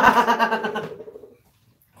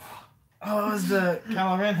 Oh, it was the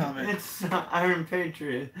Kylo Ren helmet. It's Iron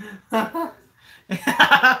Patriot. Hey,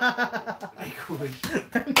 cool. I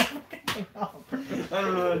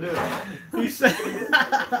don't know how to do it. He said,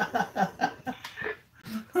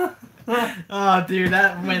 "Oh, dude,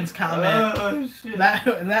 that wins comment. Oh shit.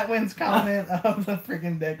 That wins comment of the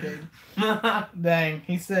freaking decade." Dang,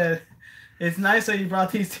 he said, "It's nice that you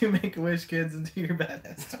brought these 2 Make-A-Wish kids into your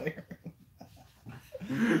badass toy room."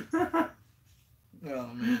 Oh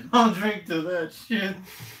man. I'll drink to that shit.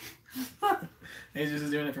 He's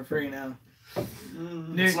just doing it for free now.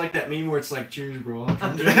 Dude, it's like that meme where it's like, cheers, bro.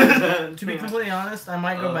 To be completely honest, I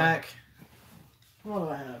might go back. What do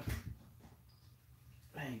I have?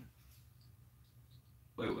 Dang.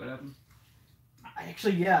 Wait, what happened?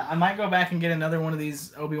 Actually, yeah, I might go back and get another one of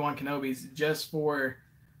these Obi-Wan Kenobis just for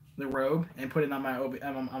the robe and put it on my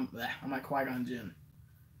on my Qui-Gon Jinn.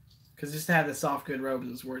 Because just to have the soft good robes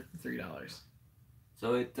is worth the $3.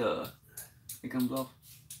 So it comes off.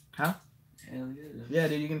 Huh? Hell yeah. Yeah,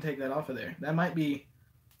 dude, you can take that off of there. That might be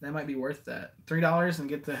worth that. $3 and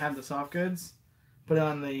get to have the soft goods. Put it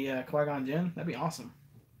on the Qui-Gon Jinn. That'd be awesome.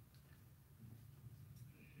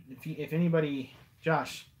 If anybody,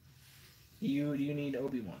 Josh, you need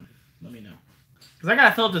Obi-Wan, let me know. Because I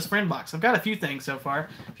gotta fill up this friend box. I've got a few things so far,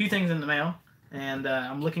 a few things in the mail, and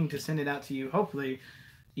I'm looking to send it out to you hopefully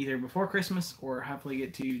either before Christmas or hopefully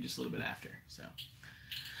get to you just a little bit after. So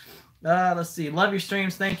let's see. Love your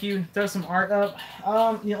streams. Thank you. Throw some art up.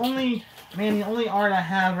 The only art I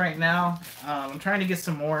have right now, I'm trying to get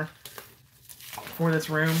some more for this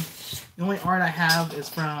room. The only art I have is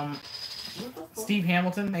from Steve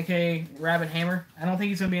Hamilton, aka Rabbit Hammer. I don't think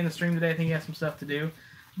he's gonna be in the stream today. I think he has some stuff to do,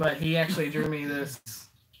 but he actually drew me this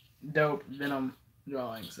dope Venom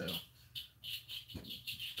drawing. So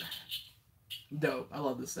dope. I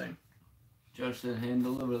love this thing. Josh said hand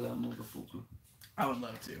deliver that motherfucker. I would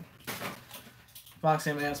love to.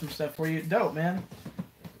 Foxxy may have some stuff for you. Dope, man.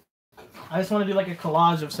 I just want to do like a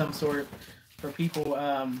collage of some sort for people.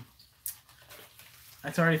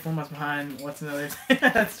 It's already 4 months behind. What's another thing?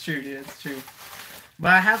 That's true, dude. It's true.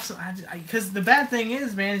 But I have some, because the bad thing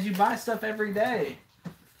is, man, is you buy stuff every day.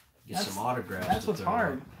 Get some autographs. That's what's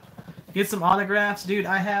hard. Get some autographs, dude.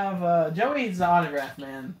 I have Joey's the autograph,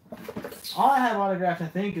 man. All I have autographed, I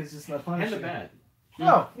think, is just the Punisher. And the bat.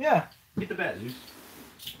 Oh, yeah. Get the bat, dude.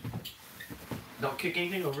 Don't kick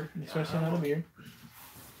anything over. Especially on the beard.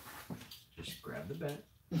 Just grab the bat.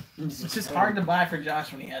 It's just hard to buy for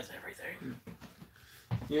Josh when he has everything.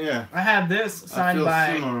 Yeah. I have this signed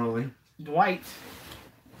by similarly. Dwight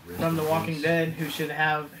from The Walking Dead,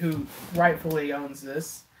 who rightfully owns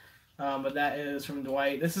this. But that is from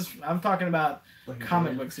Dwight. I'm talking about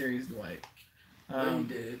comic book series Dwight. He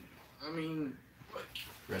did. I mean,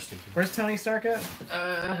 Rest in peace. Where's Tony Stark at?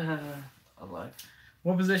 alive.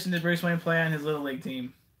 What position did Bruce Wayne play on his Little League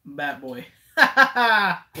team? Bat Boy.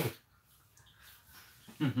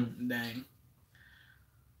 Dang.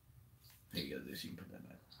 There you go, Zeus. You can put that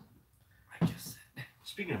back. I just said.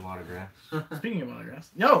 Speaking of autographs. Speaking of autographs.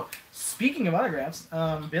 No! Speaking of autographs,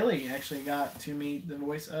 Billy actually got to meet the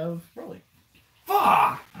voice of Broly.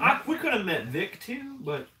 Fuck! We could have met Vic too,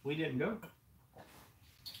 but we didn't go.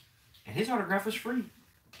 And his autograph was free.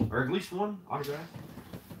 Or at least one autograph.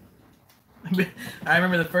 I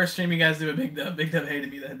remember the first stream you guys did with Big Dub. Big Dub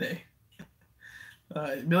hated me that day.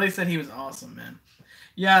 Billy said he was awesome, man.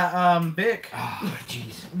 Yeah, Vic. Oh,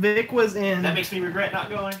 jeez. Vic was in... That makes me regret not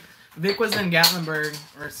going. Vic was in Gatlinburg,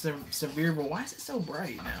 or Sevierville. Why is it so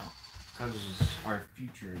bright now? Because our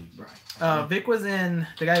future is bright. Vic was in...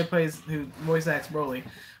 The guy who voice acts Broly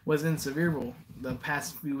was in Sevierville the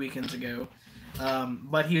past few weekends ago.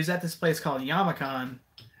 But he was at this place called Yamacon.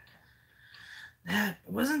 That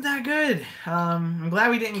wasn't that good. I'm glad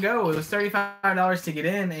we didn't go. It was $35 to get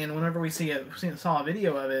in, and whenever we saw a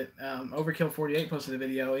video of it, Overkill 48 posted a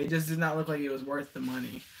video. It just did not look like it was worth the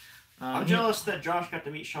money. I'm jealous that Josh got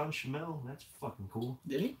to meet Sean Shamel. That's fucking cool.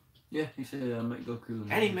 Did he? Yeah, he said I met Goku.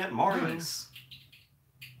 And he met Mario. Nice.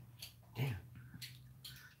 Damn.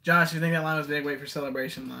 Josh, if you think that line was big, wait for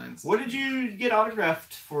celebration lines. What did you get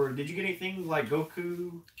autographed for? Did you get anything like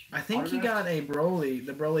Goku? I think he got the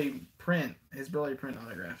Broly print, his Broly print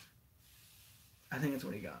autograph. I think that's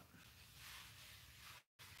what he got.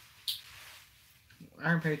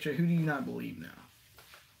 Iron Patriot, who do you not believe now?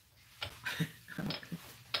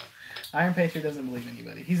 Iron Patriot doesn't believe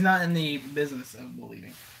anybody. He's not in the business of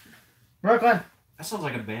believing. Brooklyn! That sounds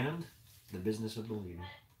like a band. The Business of Believing.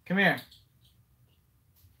 Come here.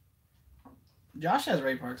 Josh has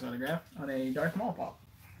Ray Park's autograph on a Darth Maul pop.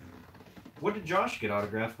 What did Josh get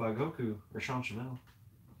autographed by Goku or Sean Shamel?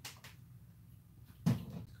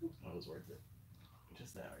 That was worth it.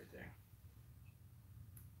 Just that right there.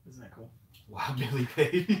 Isn't that cool? Wow, Billy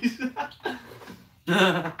pays.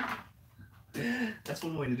 That's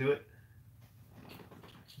one way to do it.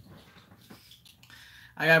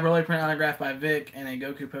 I got a Broly print autograph by Vic and a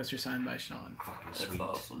Goku poster signed by Sean. Fucking That's sweet.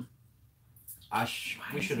 awesome.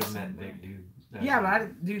 We should have met Vic, dude. Yeah,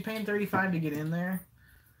 but dude, paying $35 to get in there.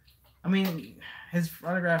 I mean, his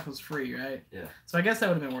autograph was free, right? Yeah. So I guess that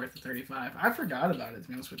would have been worth the $35. I forgot about it, to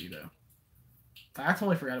be honest with you, though. I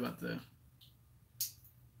totally forgot about the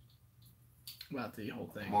whole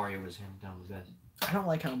thing. Mario was hands down the best. I don't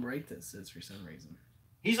like how bright this is for some reason.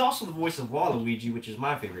 He's also the voice of Waluigi, which is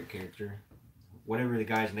my favorite character. Whatever the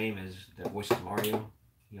guy's name is that voices Mario,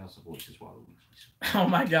 he also voices Waluigi. Oh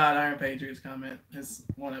my God, Iron Patriots comment. There's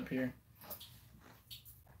one up here.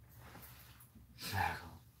 What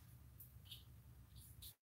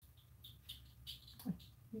are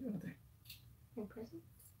you doing up there? In prison?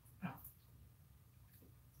 Oh.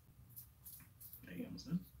 Are you almost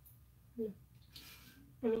done?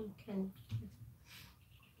 I mean, can.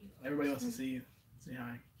 Everybody wants to see you. Say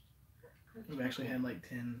hi. We've actually had like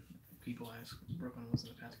 10 people ask Brooklyn was in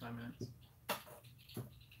the past 5 minutes.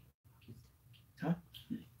 Huh?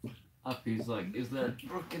 He's like, is that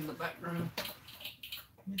Brooke in the background?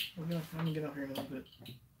 Yeah, I'm gonna get up here in a little bit.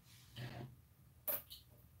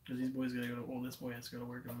 Because these boys gotta go to, well, this boy has to go to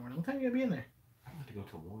work in the morning. What time you gotta be in there? I have to go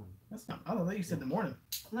till 1. That's not, I thought you said the morning.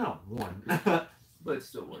 No, 1. But it's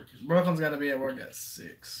still working. Brooklyn's gotta be at work at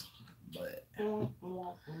 6. But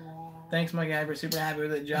thanks, my guy. We're super happy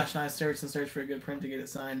with it. Josh and I searched for a good print to get it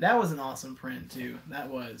signed. That was an awesome print too. That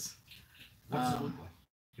was. What's it look like?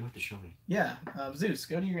 You have to show me. Yeah, Zeus,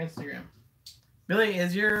 go to your Instagram. Billy,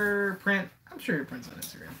 is your print? I'm sure your print's on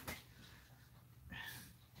Instagram.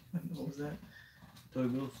 What was that? Toy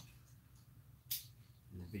Bills.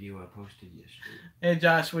 The video I posted yesterday. Hey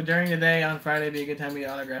Josh, would during the day on Friday be a good time to get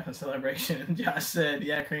autograph and celebration? And Josh said,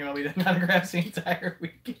 "Yeah, Kareem, I'll be doing autographs the entire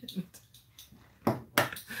weekend."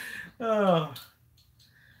 Oh,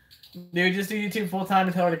 dude, just do YouTube full time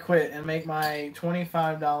and tell her to quit and make my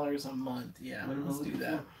 $25 a month. Yeah, let's do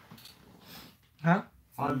that. Huh?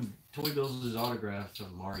 On Toy Bills' autographs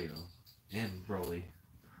of Mario and Broly.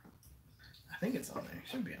 I think it's on there. It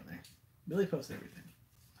should be on there. Billy posts everything.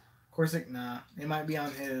 Corsic, nah. It might be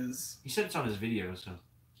on his... He said it's on his video, so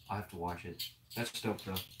I'll have to watch it. That's dope,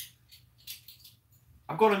 though.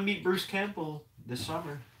 I'm going to meet Bruce Campbell this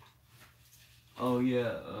summer. Oh,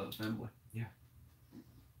 yeah, Fanboy. Yeah.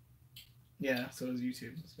 Yeah, so is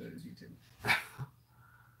YouTube.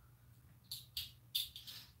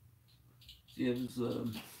 Yeah, it was,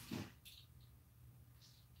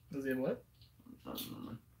 Was it what? I don't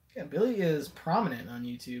know. Yeah, Billy is prominent on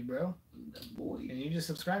YouTube, bro. That boy. And you just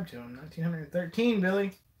subscribed to him. 1913,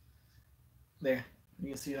 Billy. There. You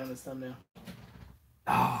can see it on his thumbnail.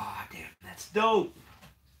 Oh, damn, that's dope.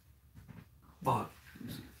 Fuck.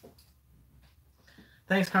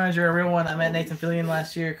 Thanks, Carnage. You're a real one. I met Nathan Fillion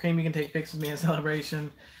last year. Cream, you can take pics with me in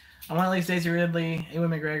celebration. I want at least Daisy Ridley, Ewan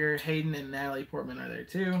McGregor, Hayden, and Natalie Portman are there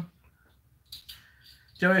too.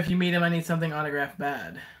 Joey, if you meet him, I need something autographed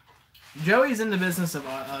bad. Joey's in the business of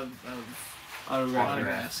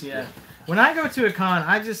autographs. Yeah. When I go to a con,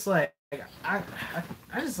 I just like I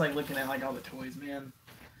just like looking at like all the toys, man,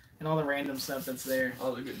 and all the random stuff that's there.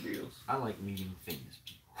 All the good deals. I like meeting famous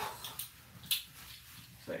people.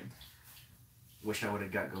 Same. Wish I would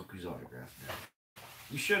have got Goku's autograph now.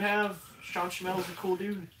 You should have. Sean Schmel's a cool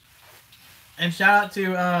dude. And shout out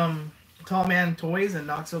to Tall Man Toys in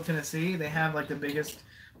Knoxville, Tennessee. They have like the biggest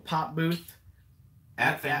pop booth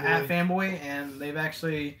at Fanboy, and they've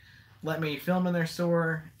actually let me film in their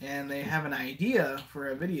store, and they have an idea for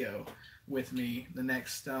a video with me the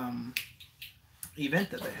next event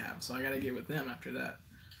that they have. So I gotta get with them after that.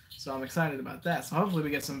 So I'm excited about that. So hopefully we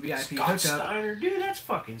get some VIP Scott hookup. Steiner, dude, that's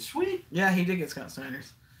fucking sweet. Yeah, he did get Scott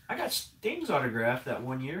Steiner's. I got Sting's autograph that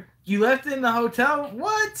one year. You left it in the hotel?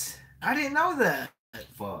 What? I didn't know that.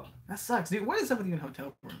 Fuck. That sucks, dude. What is up with you in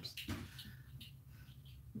hotel rooms?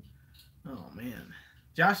 Oh man,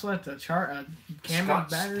 Josh left a camera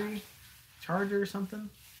battery charger or something.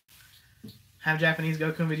 Have Japanese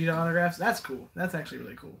Goku and Vegeta autographs. That's cool. That's actually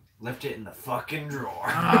really cool. Left it in the fucking drawer.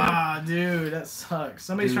 Ah, dude, that sucks.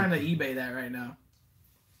 Somebody's trying to eBay that right now.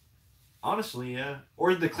 Honestly, yeah.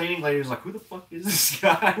 Or the cleaning lady was like, "Who the fuck is this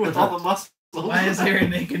guy with all the muscles?" Why is there a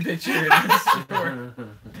naked picture in this store?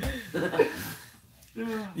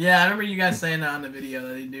 Yeah, I remember you guys saying that on the video.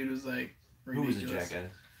 That the dude was like, ridiculous. Who was a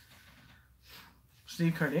jackass?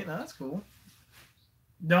 Steve Cardino, that's cool.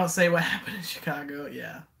 Don't say what happened in Chicago.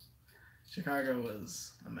 Yeah, Chicago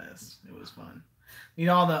was a mess. It was fun.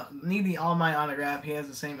 Need the All Might autograph. He has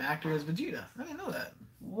the same actor as Vegeta. I didn't know that.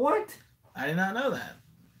 What? I did not know that.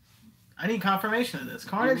 I need confirmation of this.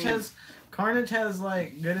 Carnage has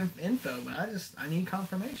like good info, but I need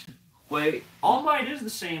confirmation. Wait, All Might is the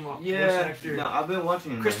same voice actor. No, I've been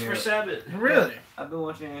watching him. Christopher Sabat. Really? I've been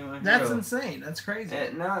watching him. That's insane. That's crazy.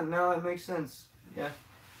 Now it makes sense. Yeah.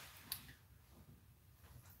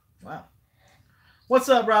 Wow. What's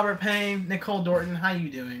up, Robert Payne? Nicole Dorton, how you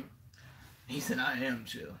doing? He said, I am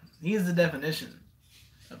chill. He is the definition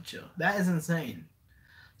of chill. That is insane.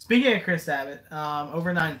 Speaking of Chris Abbott,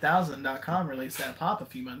 over9000.com released that pop a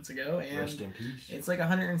few months ago, and Rest in peace. it's like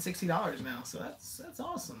 $160 now, so that's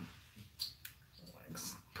awesome.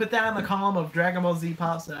 Put that in the column of Dragon Ball Z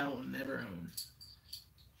pops that I will never own.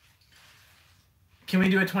 Can we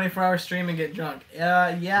do a 24-hour stream and get drunk?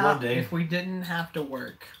 Yeah, One day. if we didn't have to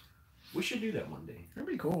work. We should do that one day. That'd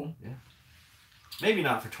be cool. Yeah. Maybe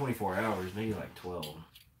not for 24 hours. Maybe like 12.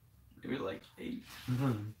 Maybe like 8.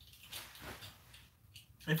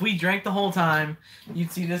 If we drank the whole time,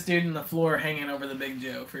 you'd see this dude in the floor hanging over the Big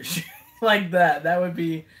Joe for sure. Like that. That would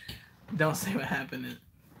be... Don't say what happened.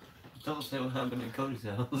 Don't say what happened at Cody's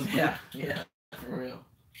house. Yeah, for real.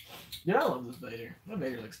 Dude, I love this Vader. That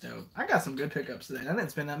Vader looks dope. I got some good pickups today. I didn't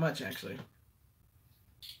spend that much, actually.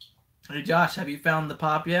 Hey, Josh, have you found the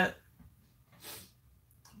pop yet?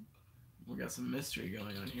 We got some mystery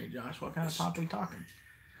going on here, Josh. What kind of pop are we talking?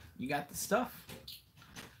 You got the stuff?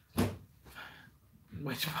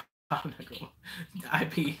 Which pop, Nicole?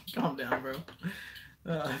 IP, calm down, bro.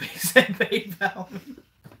 He said PayPal.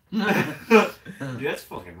 Dude, that's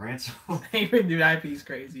fucking ransom. Hey, dude, IP's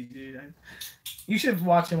crazy, dude. You should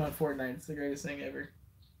watch him on Fortnite. It's the greatest thing ever.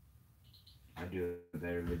 I do a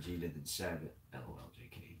better Vegeta than Sabat. LOL,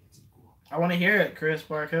 JK. It's equal. I want to hear it, Chris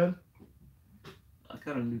Barcode. I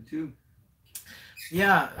kind of do too.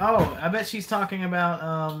 Yeah. Oh, I bet she's talking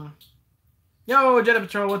about Yo, Jedi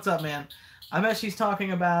Patrol, what's up, man? I bet she's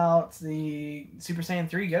talking about the Super Saiyan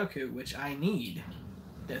 3 Goku, which I need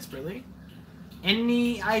desperately.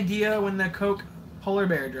 Any idea when the Coke Polar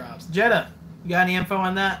Bear drops? Jeddah, you got any info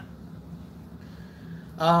on that?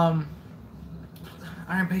 Iron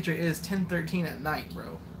Patriot is 10:13 at night,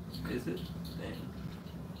 bro. Is it?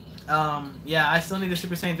 Yeah, I still need the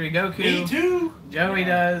Super Saiyan 3 Goku. Me too. Joey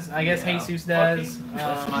does. I guess Jesus does.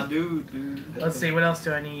 That's my dude. Let's see, what else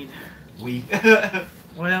do I need? We.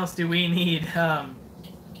 What else do we need? Damn,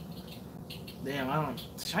 I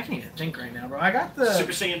can't even think right now, bro. I got the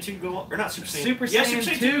Super Saiyan 2 Gohan, or not Super Saiyan. Super yeah, Saiyan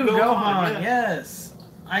Super 2 Gohan. yeah. Yes,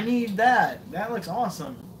 I need that. That looks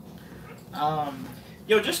awesome.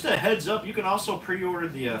 Yo, just a heads up, you can also pre-order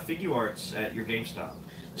the figure arts at your GameStop.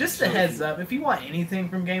 Just a heads up, if you want anything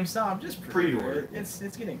from GameStop, just pre-order it. Pre-order.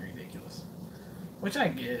 It's getting ridiculous, which I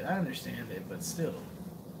get. I understand it, but still,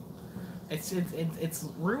 it's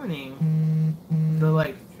ruining the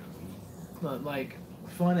like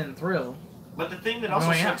fun and thrill. But the thing that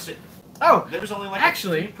also sucks it. Oh, there's only like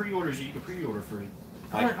actually, pre-orders that you can pre-order for.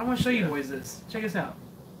 I want to show you boys this. Check this out.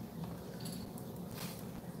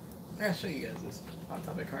 I gotta show you guys this Hot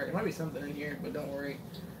Topic card. There might be something in here, but don't worry.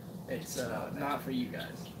 It's not for you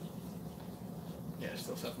guys. Yeah, there's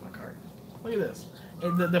still stuff in my cart. Look at this.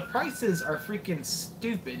 The prices are freaking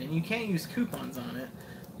stupid, and you can't use coupons on it.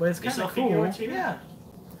 But it's kind of cool. Yeah,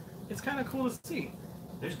 it's kind of cool to see.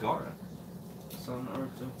 There's Gara. So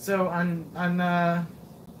on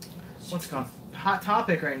what's it called? Hot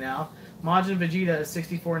Topic right now. Majin Vegeta is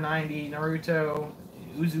 $64.90. Naruto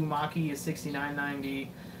Uzumaki is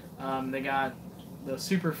 $69.90. They got the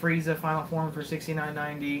Super Frieza Final Form for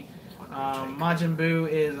 $69.90. Majin Buu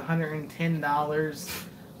is $110.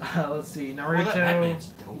 Let's see, Naruto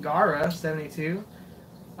Gaara $72.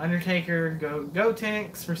 Undertaker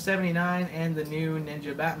Gotenks for $79, and the new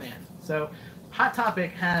Ninja Batman. So Hot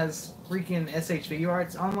Topic has freaking SH Figure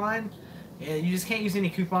Arts online. And you just can't use any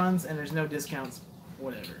coupons, and there's no discounts,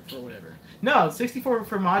 whatever. No, 64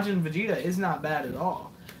 for Majin Vegeta is not bad at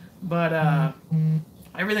all, but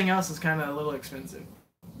everything else is kind of a little expensive.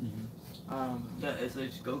 That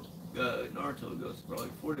SH Naruto goes for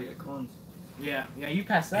like 40 at cons. Yeah, you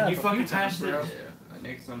passed that. And you fucking passed it. Yeah.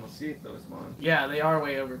 Next time I'll see it though, it's mine. Yeah, they are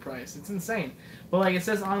way overpriced. It's insane. But like it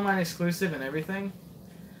says online exclusive and everything,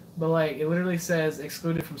 but like it literally says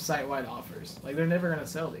excluded from site-wide offers. Like they're never gonna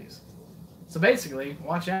sell these. So basically,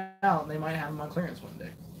 watch out. They might have them on clearance one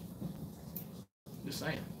day. Just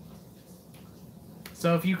saying.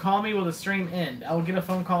 So if you call me, will the stream end? I will get a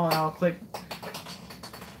phone call and I'll click.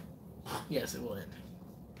 Yes, it will end.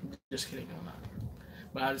 Just kidding, it will not.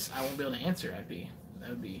 But I won't be able to answer IP. That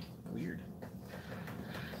would be weird.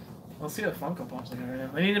 Let's see what Funko Pop's looking at right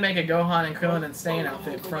now. They need to make a Gohan and Krillin and Saiyan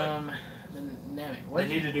outfit from the Namek. What? They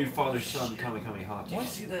need to do father-son Kami Hot. Did you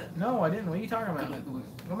see that? No, I didn't. What are you talking about? What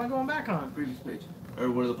am I going back on? Previous page. Or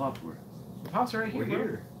where the pops were. The Pops are right We're here.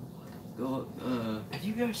 here. Go Have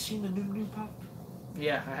you guys seen the new pop?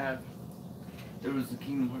 Yeah, I have. there was the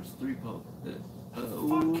Kingdom Hearts 3 pop.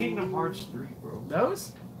 Fuck Kingdom Hearts 3, bro.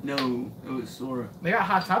 Those? No, it was Sora. They got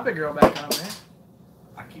Hot Topic Girl back on there.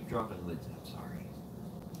 I keep dropping lids. I'm sorry.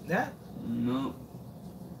 Yeah. No.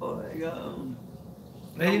 Oh, I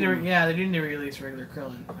got They need to, they do need to release regular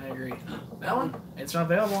Krillin. I agree. That one? It's not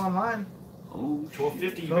available online. Oh,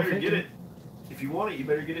 $12.50. You better get it. If you want it, you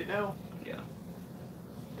better get it now. Yeah.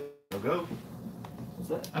 Go. What's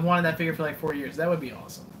that? I've wanted that figure for like 4 years. That would be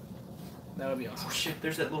awesome. That would be awesome. Oh shit!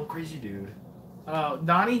 There's that little crazy dude. Oh,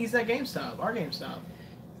 Donnie, he's at GameStop. Our GameStop.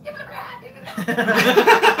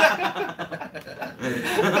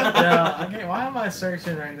 Yeah, okay, why am I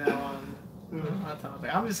searching right now on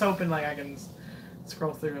topic? I'm just hoping like I can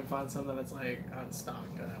scroll through and find something that's like on stock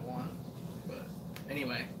that I want. But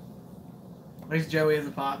anyway, there's Joey as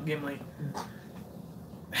a pop. Gimli.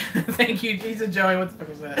 Thank you, he's a Joey. What the fuck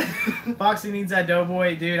was that? Foxxy needs that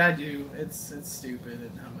Doughboy, dude. I do. It's stupid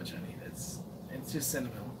and how much I need. It's just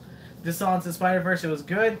sentimental. Just saw into Spider-Verse. It was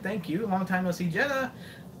good. Thank you. Long time no see. Jetta.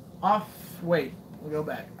 Off. Wait. We'll go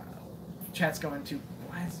back. Chat's going to.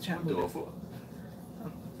 Why is the chat moving?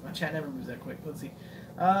 My chat never moves that quick. Let's see.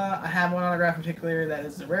 I have one autograph in particular that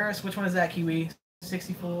is the rarest. Which one is that, Kiwi?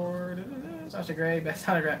 64. Sasha Gray. Best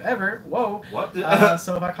autograph ever. Whoa. What?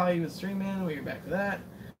 So if I call you a streaming, we're back to that.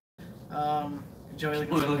 Joey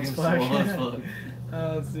looking for Looking this so plug. awesome.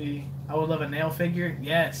 Let's see. I would love a nail figure.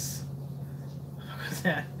 Yes. What was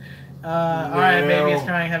that? Alright, baby is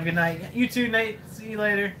crying. Have a good night. You too, Nate. See you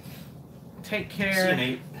later. Take care. See you,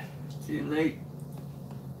 Nate. See you, Nate.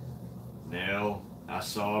 Nell, I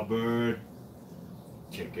saw a bird.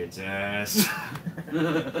 Kick its ass.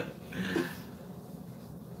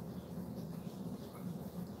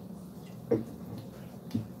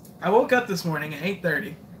 I woke up this morning at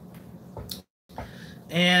 8:30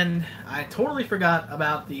 and I totally forgot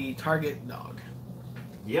about the Target dog.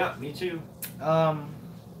 Yeah, me too.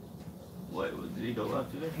 What, did he go live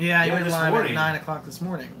today? Yeah, he Yeah, went this live morning. at 9 o'clock this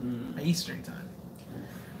morning, Mm. Eastern time.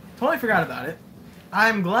 Totally forgot about it.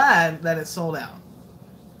 I'm glad that it's sold out.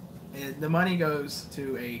 The money goes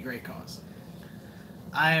to a great cause.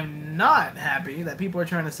 I am not happy that people are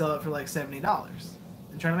trying to sell it for like $70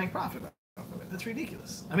 and trying to make profit off of it. That's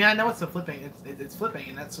ridiculous. I mean, I know it's flipping, it's flipping,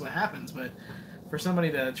 and that's what happens. But for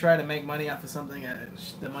somebody to try to make money off of something,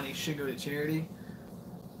 the money should go to charity.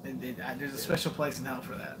 There's a special place in hell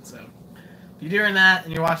for that. So if you're doing that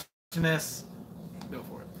and you're watching this, go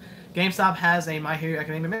for it. GameStop has a My Hero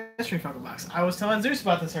Academia mystery Funko box. I was telling Zeus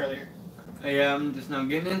about this earlier. Yeah, I'm just now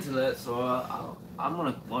getting into that, so I'm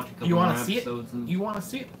gonna watch a couple You more want to see it? episodes. And... You want to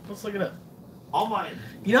see it? Let's look it up. All my.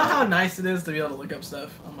 You know how nice it is to be able to look up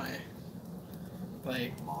stuff on my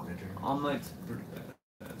monitor. All Might's pretty bad.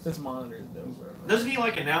 This monitor is dope, bro. Doesn't he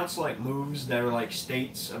like announce like moves that are like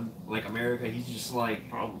states of like America? He's just like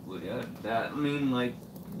Probably, yeah. That, I mean, like,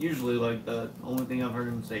 usually, like, the only thing I've heard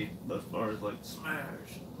him say thus far is, like,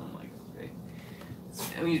 smash. I'm like, okay.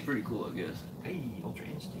 I mean, he's pretty cool, I guess. hey, Ultra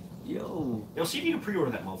Instinct. Yo. Yo, see if you can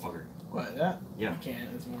pre-order that motherfucker. What, that? Yeah. You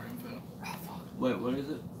can't. There's more info. Oh, fuck. Wait, what is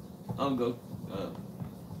it? Oh,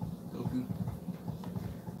 Goku.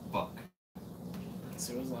 Fuck. Let's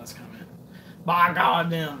see, what was the last comment? By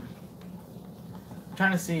goddamn. I'm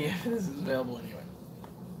trying to see if this is available anyway.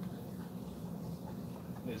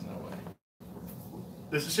 There's no way.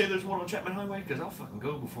 Does it say there's one on Chapman Highway? Because I'll fucking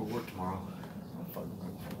go before work tomorrow. I'll fucking go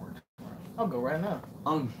for work tomorrow. I'll go right now.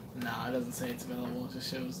 Nah, it doesn't say it's available. It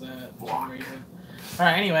just shows that for some reason.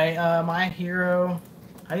 Alright, anyway, My Hero.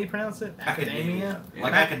 How do you pronounce it? Academia? Yeah.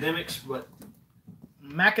 Like academics, but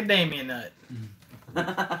Macadamia nut.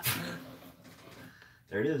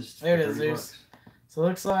 there it is. There it is, 30 Zeus. bucks. So it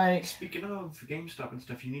looks like. Speaking of GameStop and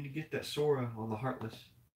stuff, you need to get that Sora on the Heartless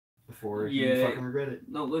before Yeah. you fucking regret it.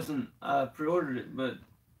 No, listen, I pre-ordered it, but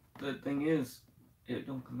the thing is, it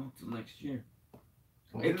don't come out till next year.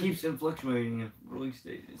 Well, It good. keeps in fluctuating in release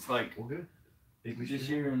date. It's like Well, good. this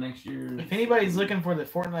year and next year. If anybody's looking for the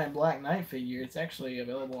Fortnite Black Knight figure, it's actually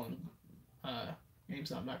available on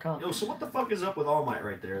GameStop.com. Yo, so what the fuck is up with All Might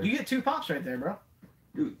right there? You get 2 pops right there, bro.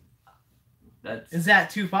 That's. Is that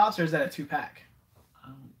 2 pops or is that a 2-pack?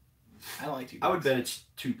 I don't like 2 pops. I would bet it's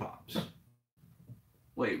 2 pops.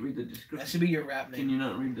 Wait, read the That description. should be your rap Can name. you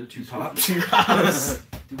not read the 2 description? pops. 2 pops.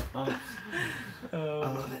 2 pops. I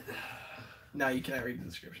love it. No, you cannot read the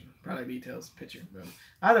description. Product details, picture. Boom.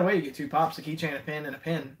 Either way, you get 2 pops, a keychain, a pin, and a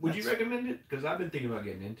pin. Would you recommend it? Because I've been thinking about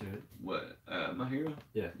getting into it. What? My hero?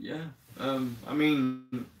 Yeah. Yeah. I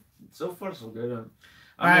mean, so far so good.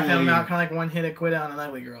 Alright, I found him out kind of like one hit a quit on an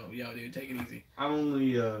ugly girl. Yo, dude, take it easy. I'm only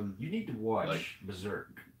You need to watch Like-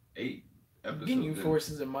 Berserk. 8 episodes. Getting you in.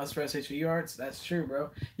 forces and must for SHV arts. That's true,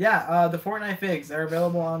 bro. Yeah, the Fortnite figs, they're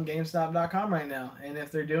available on GameStop.com right now. And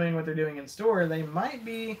if they're doing what they're doing in store, they might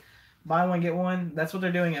be buy one, get one. That's what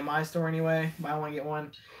they're doing at my store anyway. Buy one, get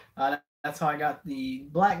one. That's how I got the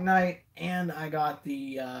Black Knight and I got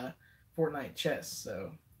the Fortnite chest.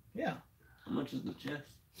 So Yeah. How much is the chest?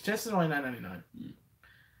 Chest is only $9.99.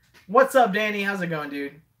 What's up, Danny? How's it going,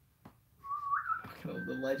 dude?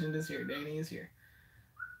 The legend is here. Danny is here.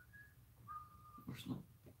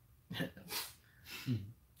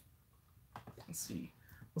 Let's see.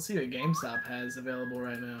 We'll see what GameStop has available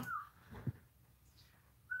right now.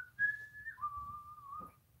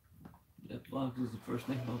 That box is the first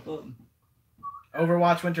thing popped up.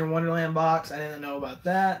 Overwatch Winter Wonderland box. I didn't know about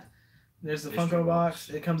that. There's the Funko box.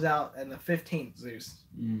 It comes out on the 15th, Zeus.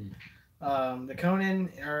 The Conan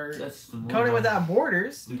Conan Without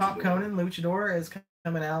Borders. Luchador. Pop Conan Luchador is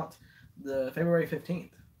coming out the February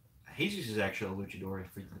 15th. Jesus is actually a luchador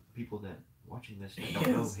for the people that watching this. I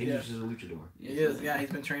don't know. Jesus is a luchador. He is. Yeah, he's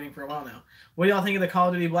been training for a while now. What do y'all think of the Call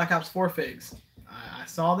of Duty Black Ops 4 figs? I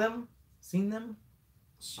saw them. Seen them.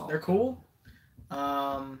 They're cool.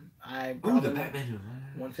 I brought them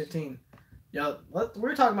 115. Yeah, we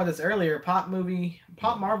were talking about this earlier. Pop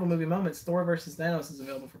Marvel movie moments. Thor versus Thanos is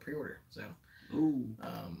available for pre-order. So,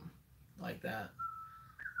 like that.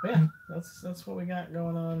 But yeah, that's what we got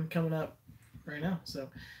going on coming up right now. So,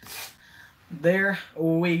 there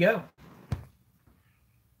we go.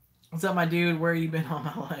 What's up, my dude? Where you been all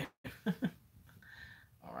my life?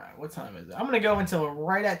 All right, what time is it? I'm gonna go until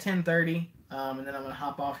right at 10:30, and then I'm gonna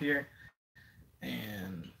hop off here.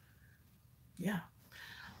 And yeah.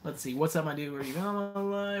 Let's see. What's up, my dude? Where you going on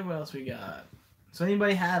live? What else we got? So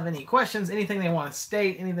anybody have any questions? Anything they want to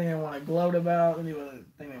state? Anything they want to gloat about? Anything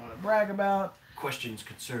they want to brag about? Questions,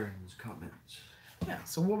 concerns, comments. Yeah.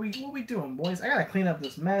 So what we doing, boys? I gotta clean up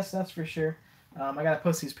this mess. That's for sure. I gotta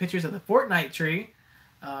post these pictures of the Fortnite tree.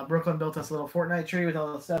 Brooklyn built us a little Fortnite tree with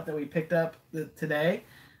all the stuff that we picked up today.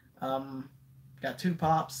 Got 2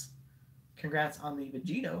 pops. Congrats on the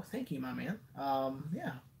Vegito. Thank you, my man.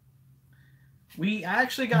 Yeah. I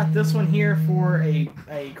actually got this one here for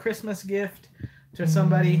a Christmas gift to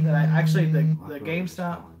somebody that I actually the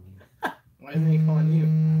GameStop. Why isn't he calling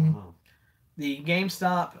you? The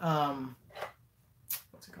GameStop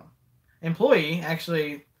what's it called? Employee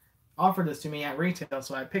actually offered this to me at retail,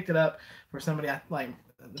 so I picked it up for somebody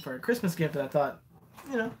for a Christmas gift that I thought,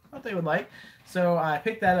 what they would like. So I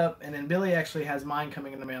picked that up, and then Billy actually has mine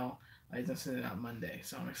coming in the mail. He's gonna send it out Monday,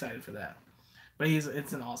 so I'm excited for that. But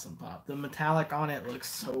it's an awesome pop. The metallic on it looks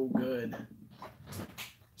so good.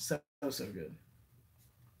 So good.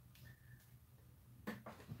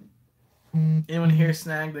 Anyone here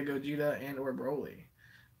snag the Gogeta and or Broly?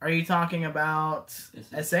 Are you talking about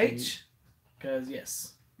SH? Because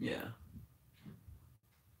yes. Yeah.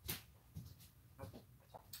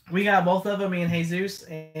 We got both of them, me and Jesus,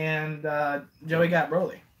 and Joey got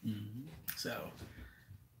Broly. Mm-hmm. So...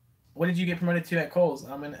 What did you get promoted to at Kohl's?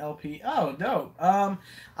 I'm an LP. Oh, dope. I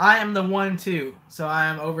am the 1-2, so I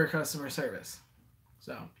am over customer service.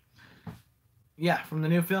 So, yeah, from the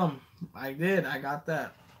new film, I got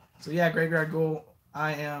that. So, yeah, Graveyard Ghoul,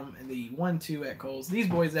 I am the 1-2 at Kohl's. These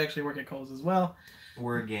boys actually work at Kohl's as well.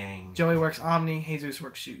 We're a gang. Joey works Omni, Jesus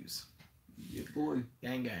works Shoes. Yeah, boy.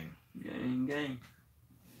 Gang. Gang.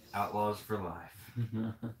 Outlaws for life.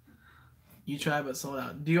 You try, but sold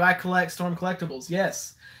out. Do I collect Storm collectibles?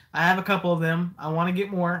 Yes. I have a couple of them. I want to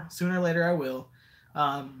get more. Sooner or later, I will.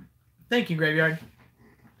 Thank you, Graveyard.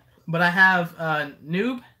 But I have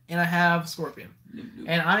Noob and I have Scorpion. Noob.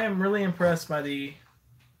 And I am really impressed by the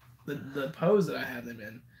pose that I have them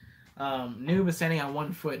in. Noob is standing on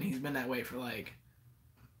 1 foot, and he's been that way for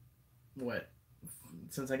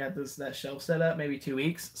since I got that shelf set up, maybe 2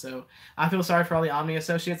 weeks. So I feel sorry for all the Omni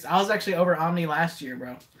associates. I was actually over Omni last year,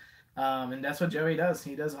 bro. And that's what Joey does.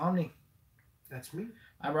 He does Omni. That's me.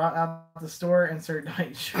 I brought out the store and started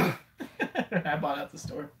night show. I bought out the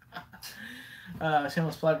store.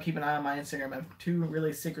 Shameless plug. Keep an eye on my Instagram. I have 2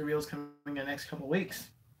 really sick reveals coming in the next couple weeks.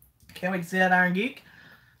 Can't wait to see that, Iron Geek.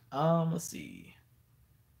 Let's see.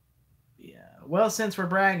 Yeah. Well, since we're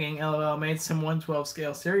bragging, LOL made some 112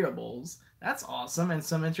 scale cereal bowls. That's awesome. And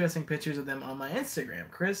some interesting pictures of them on my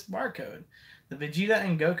Instagram. Chris Barcode. The Vegeta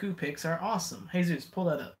and Goku pics are awesome. Jesus, pull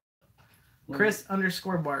that up.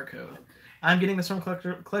 Chris_Barcode. I'm getting the Storm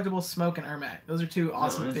Collectibles Smoke and Ermac. Those are 2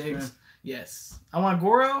 awesome pigs. Fair. Yes. I want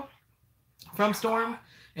Goro from Storm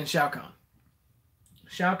and Shao Kahn.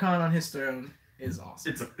 Shao Kahn on his throne is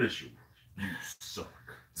awesome. It's official. You suck.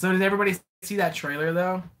 So did everybody see that trailer,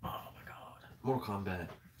 though? Oh, my God. Mortal Kombat.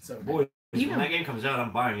 So boy, when that game comes out,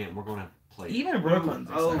 I'm buying it and we're going to play it. Even Brooklyn's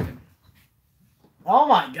excited. Oh,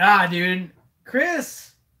 my God, dude.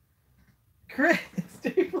 Chris,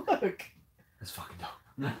 dude, look. That's fucking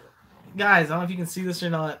dope. Guys, I don't know if you can see this or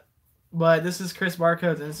not, but this is Chris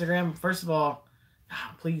Barcode's Instagram. First of all,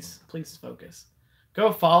 please focus.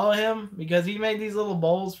 Go follow him because he made these little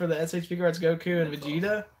bowls for the SH Figure Arts Goku and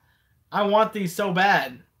Vegeta. I want these so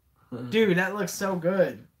bad. Dude, that looks so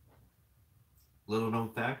good. Little known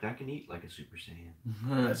fact, I can eat like a Super Saiyan.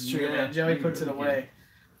 That's true, man. Joey puts it away.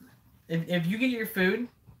 If you get your food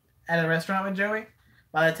at a restaurant with Joey,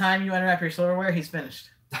 by the time you unwrap your silverware, he's finished.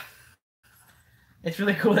 It's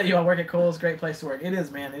really cool that you all work at Kohl's. Great place to work. It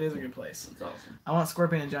is, man. It is a good place. It's awesome. I want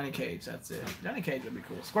Scorpion and Johnny Cage. That's it. Johnny Cage would be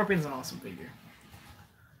cool. Scorpion's an awesome figure.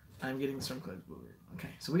 I'm getting the Storm Cloak Blu-ray. Okay,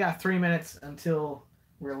 so we got 3 minutes until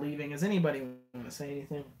we're leaving. Does anybody want to say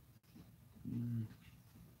anything?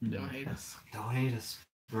 Don't hate us. Don't hate us,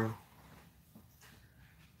 bro.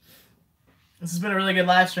 This has been a really good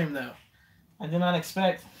live stream, though. I did not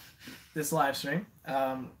expect this live stream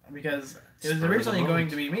because it was originally going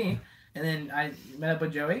to be me, and then I met up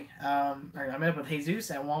with Joey. I met up with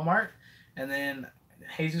Jesus at Walmart, and then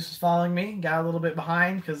Jesus was following me, got a little bit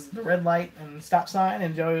behind because the red light and stop sign,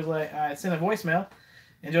 and Joey was like, I sent a voicemail,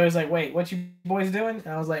 and Joey was like, wait, what you boys doing? And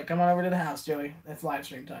I was like, come on over to the house, Joey. It's live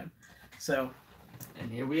stream time. So,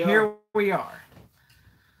 and here we are. Here we are.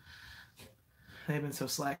 They've been so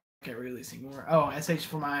slack at releasing more. Oh, SH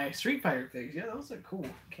for my Street Fighter things. Yeah, those are cool.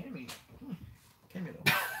 Cammy. Cammy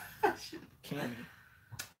though. Cammy.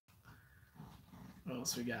 What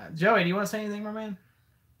else we got? Joey, do you want to say anything, my man?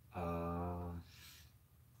 No.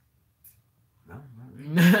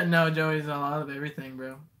 No, Joey's on a lot of everything,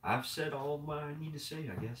 bro. I've said all I need to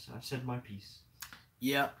say, I guess. I've said my piece.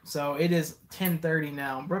 Yep. So it is 10:30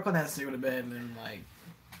 now. Brooklyn has to go to bed in like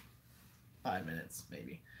 5 minutes,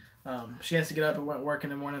 maybe. She has to get up and work in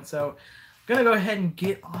the morning. So I'm gonna go ahead and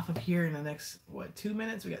get off of here in the next 2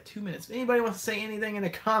 minutes. We got 2 minutes. If anybody wants to say anything in the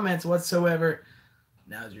comments whatsoever,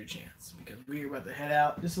 now's your chance because we're about to head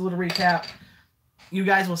out. Just a little recap. You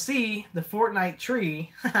guys will see the Fortnite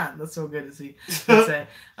tree. That's so good to see.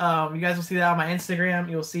 You guys will see that on my Instagram.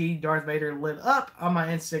 You'll see Darth Vader lit up on my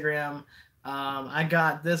Instagram. I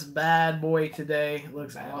got this bad boy today. It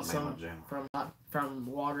looks awesome from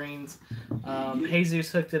Walgreens.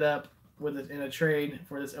 Jesus hooked it up in a trade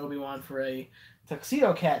for this Obi-Wan for a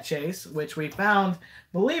Tuxedo Cat chase, which we found,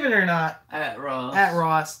 believe it or not, at Ross. At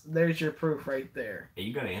Ross. There's your proof right there. Hey,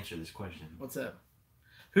 you gotta answer this question. What's up?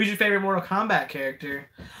 Who's your favorite Mortal Kombat character?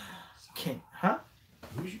 Huh?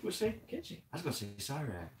 Who was you gonna say? Kenshi. I was gonna say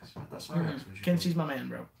Cyrax. I thought Cyrax was your Kenshi's my man,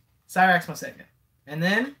 bro. Cyrax my second. And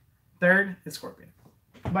then third is Scorpion.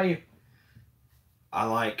 How about you? I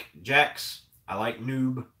like Jax, I like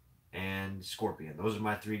Noob, and Scorpion. Those are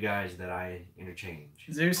my three guys that I interchange.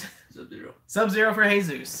 Zeus? Sub-Zero. Sub-Zero for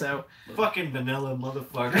Jesus, so. Fucking vanilla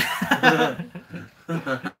motherfucker.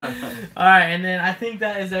 Alright, and then I think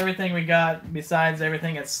that is everything we got besides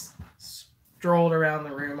everything that's strolled around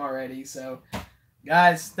the room already. So,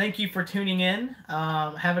 guys, thank you for tuning in.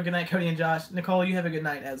 Have a good night, Cody and Josh. Nicole, you have a good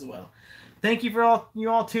night as well. Thank you for you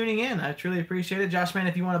all tuning in. I truly appreciate it. Josh, man,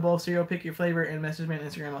 if you want a bowl of cereal, pick your flavor and message me on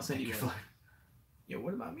Instagram. I'll send you one. Yo,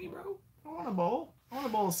 what about me, bro? I want a bowl. I want a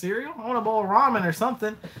bowl of cereal. I want a bowl of ramen or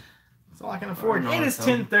something. That's all I can afford. It is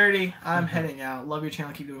 10:30. I'm heading out. Love your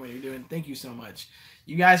channel. Keep doing what you're doing. Thank you so much.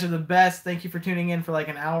 You guys are the best. Thank you for tuning in for like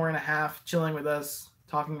an hour and a half, chilling with us,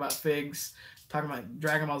 talking about figs, talking about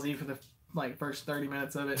Dragon Ball Z for the first 30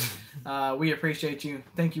 minutes of it. We appreciate you.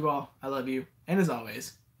 Thank you all. I love you. And as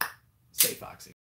always, stay Foxy.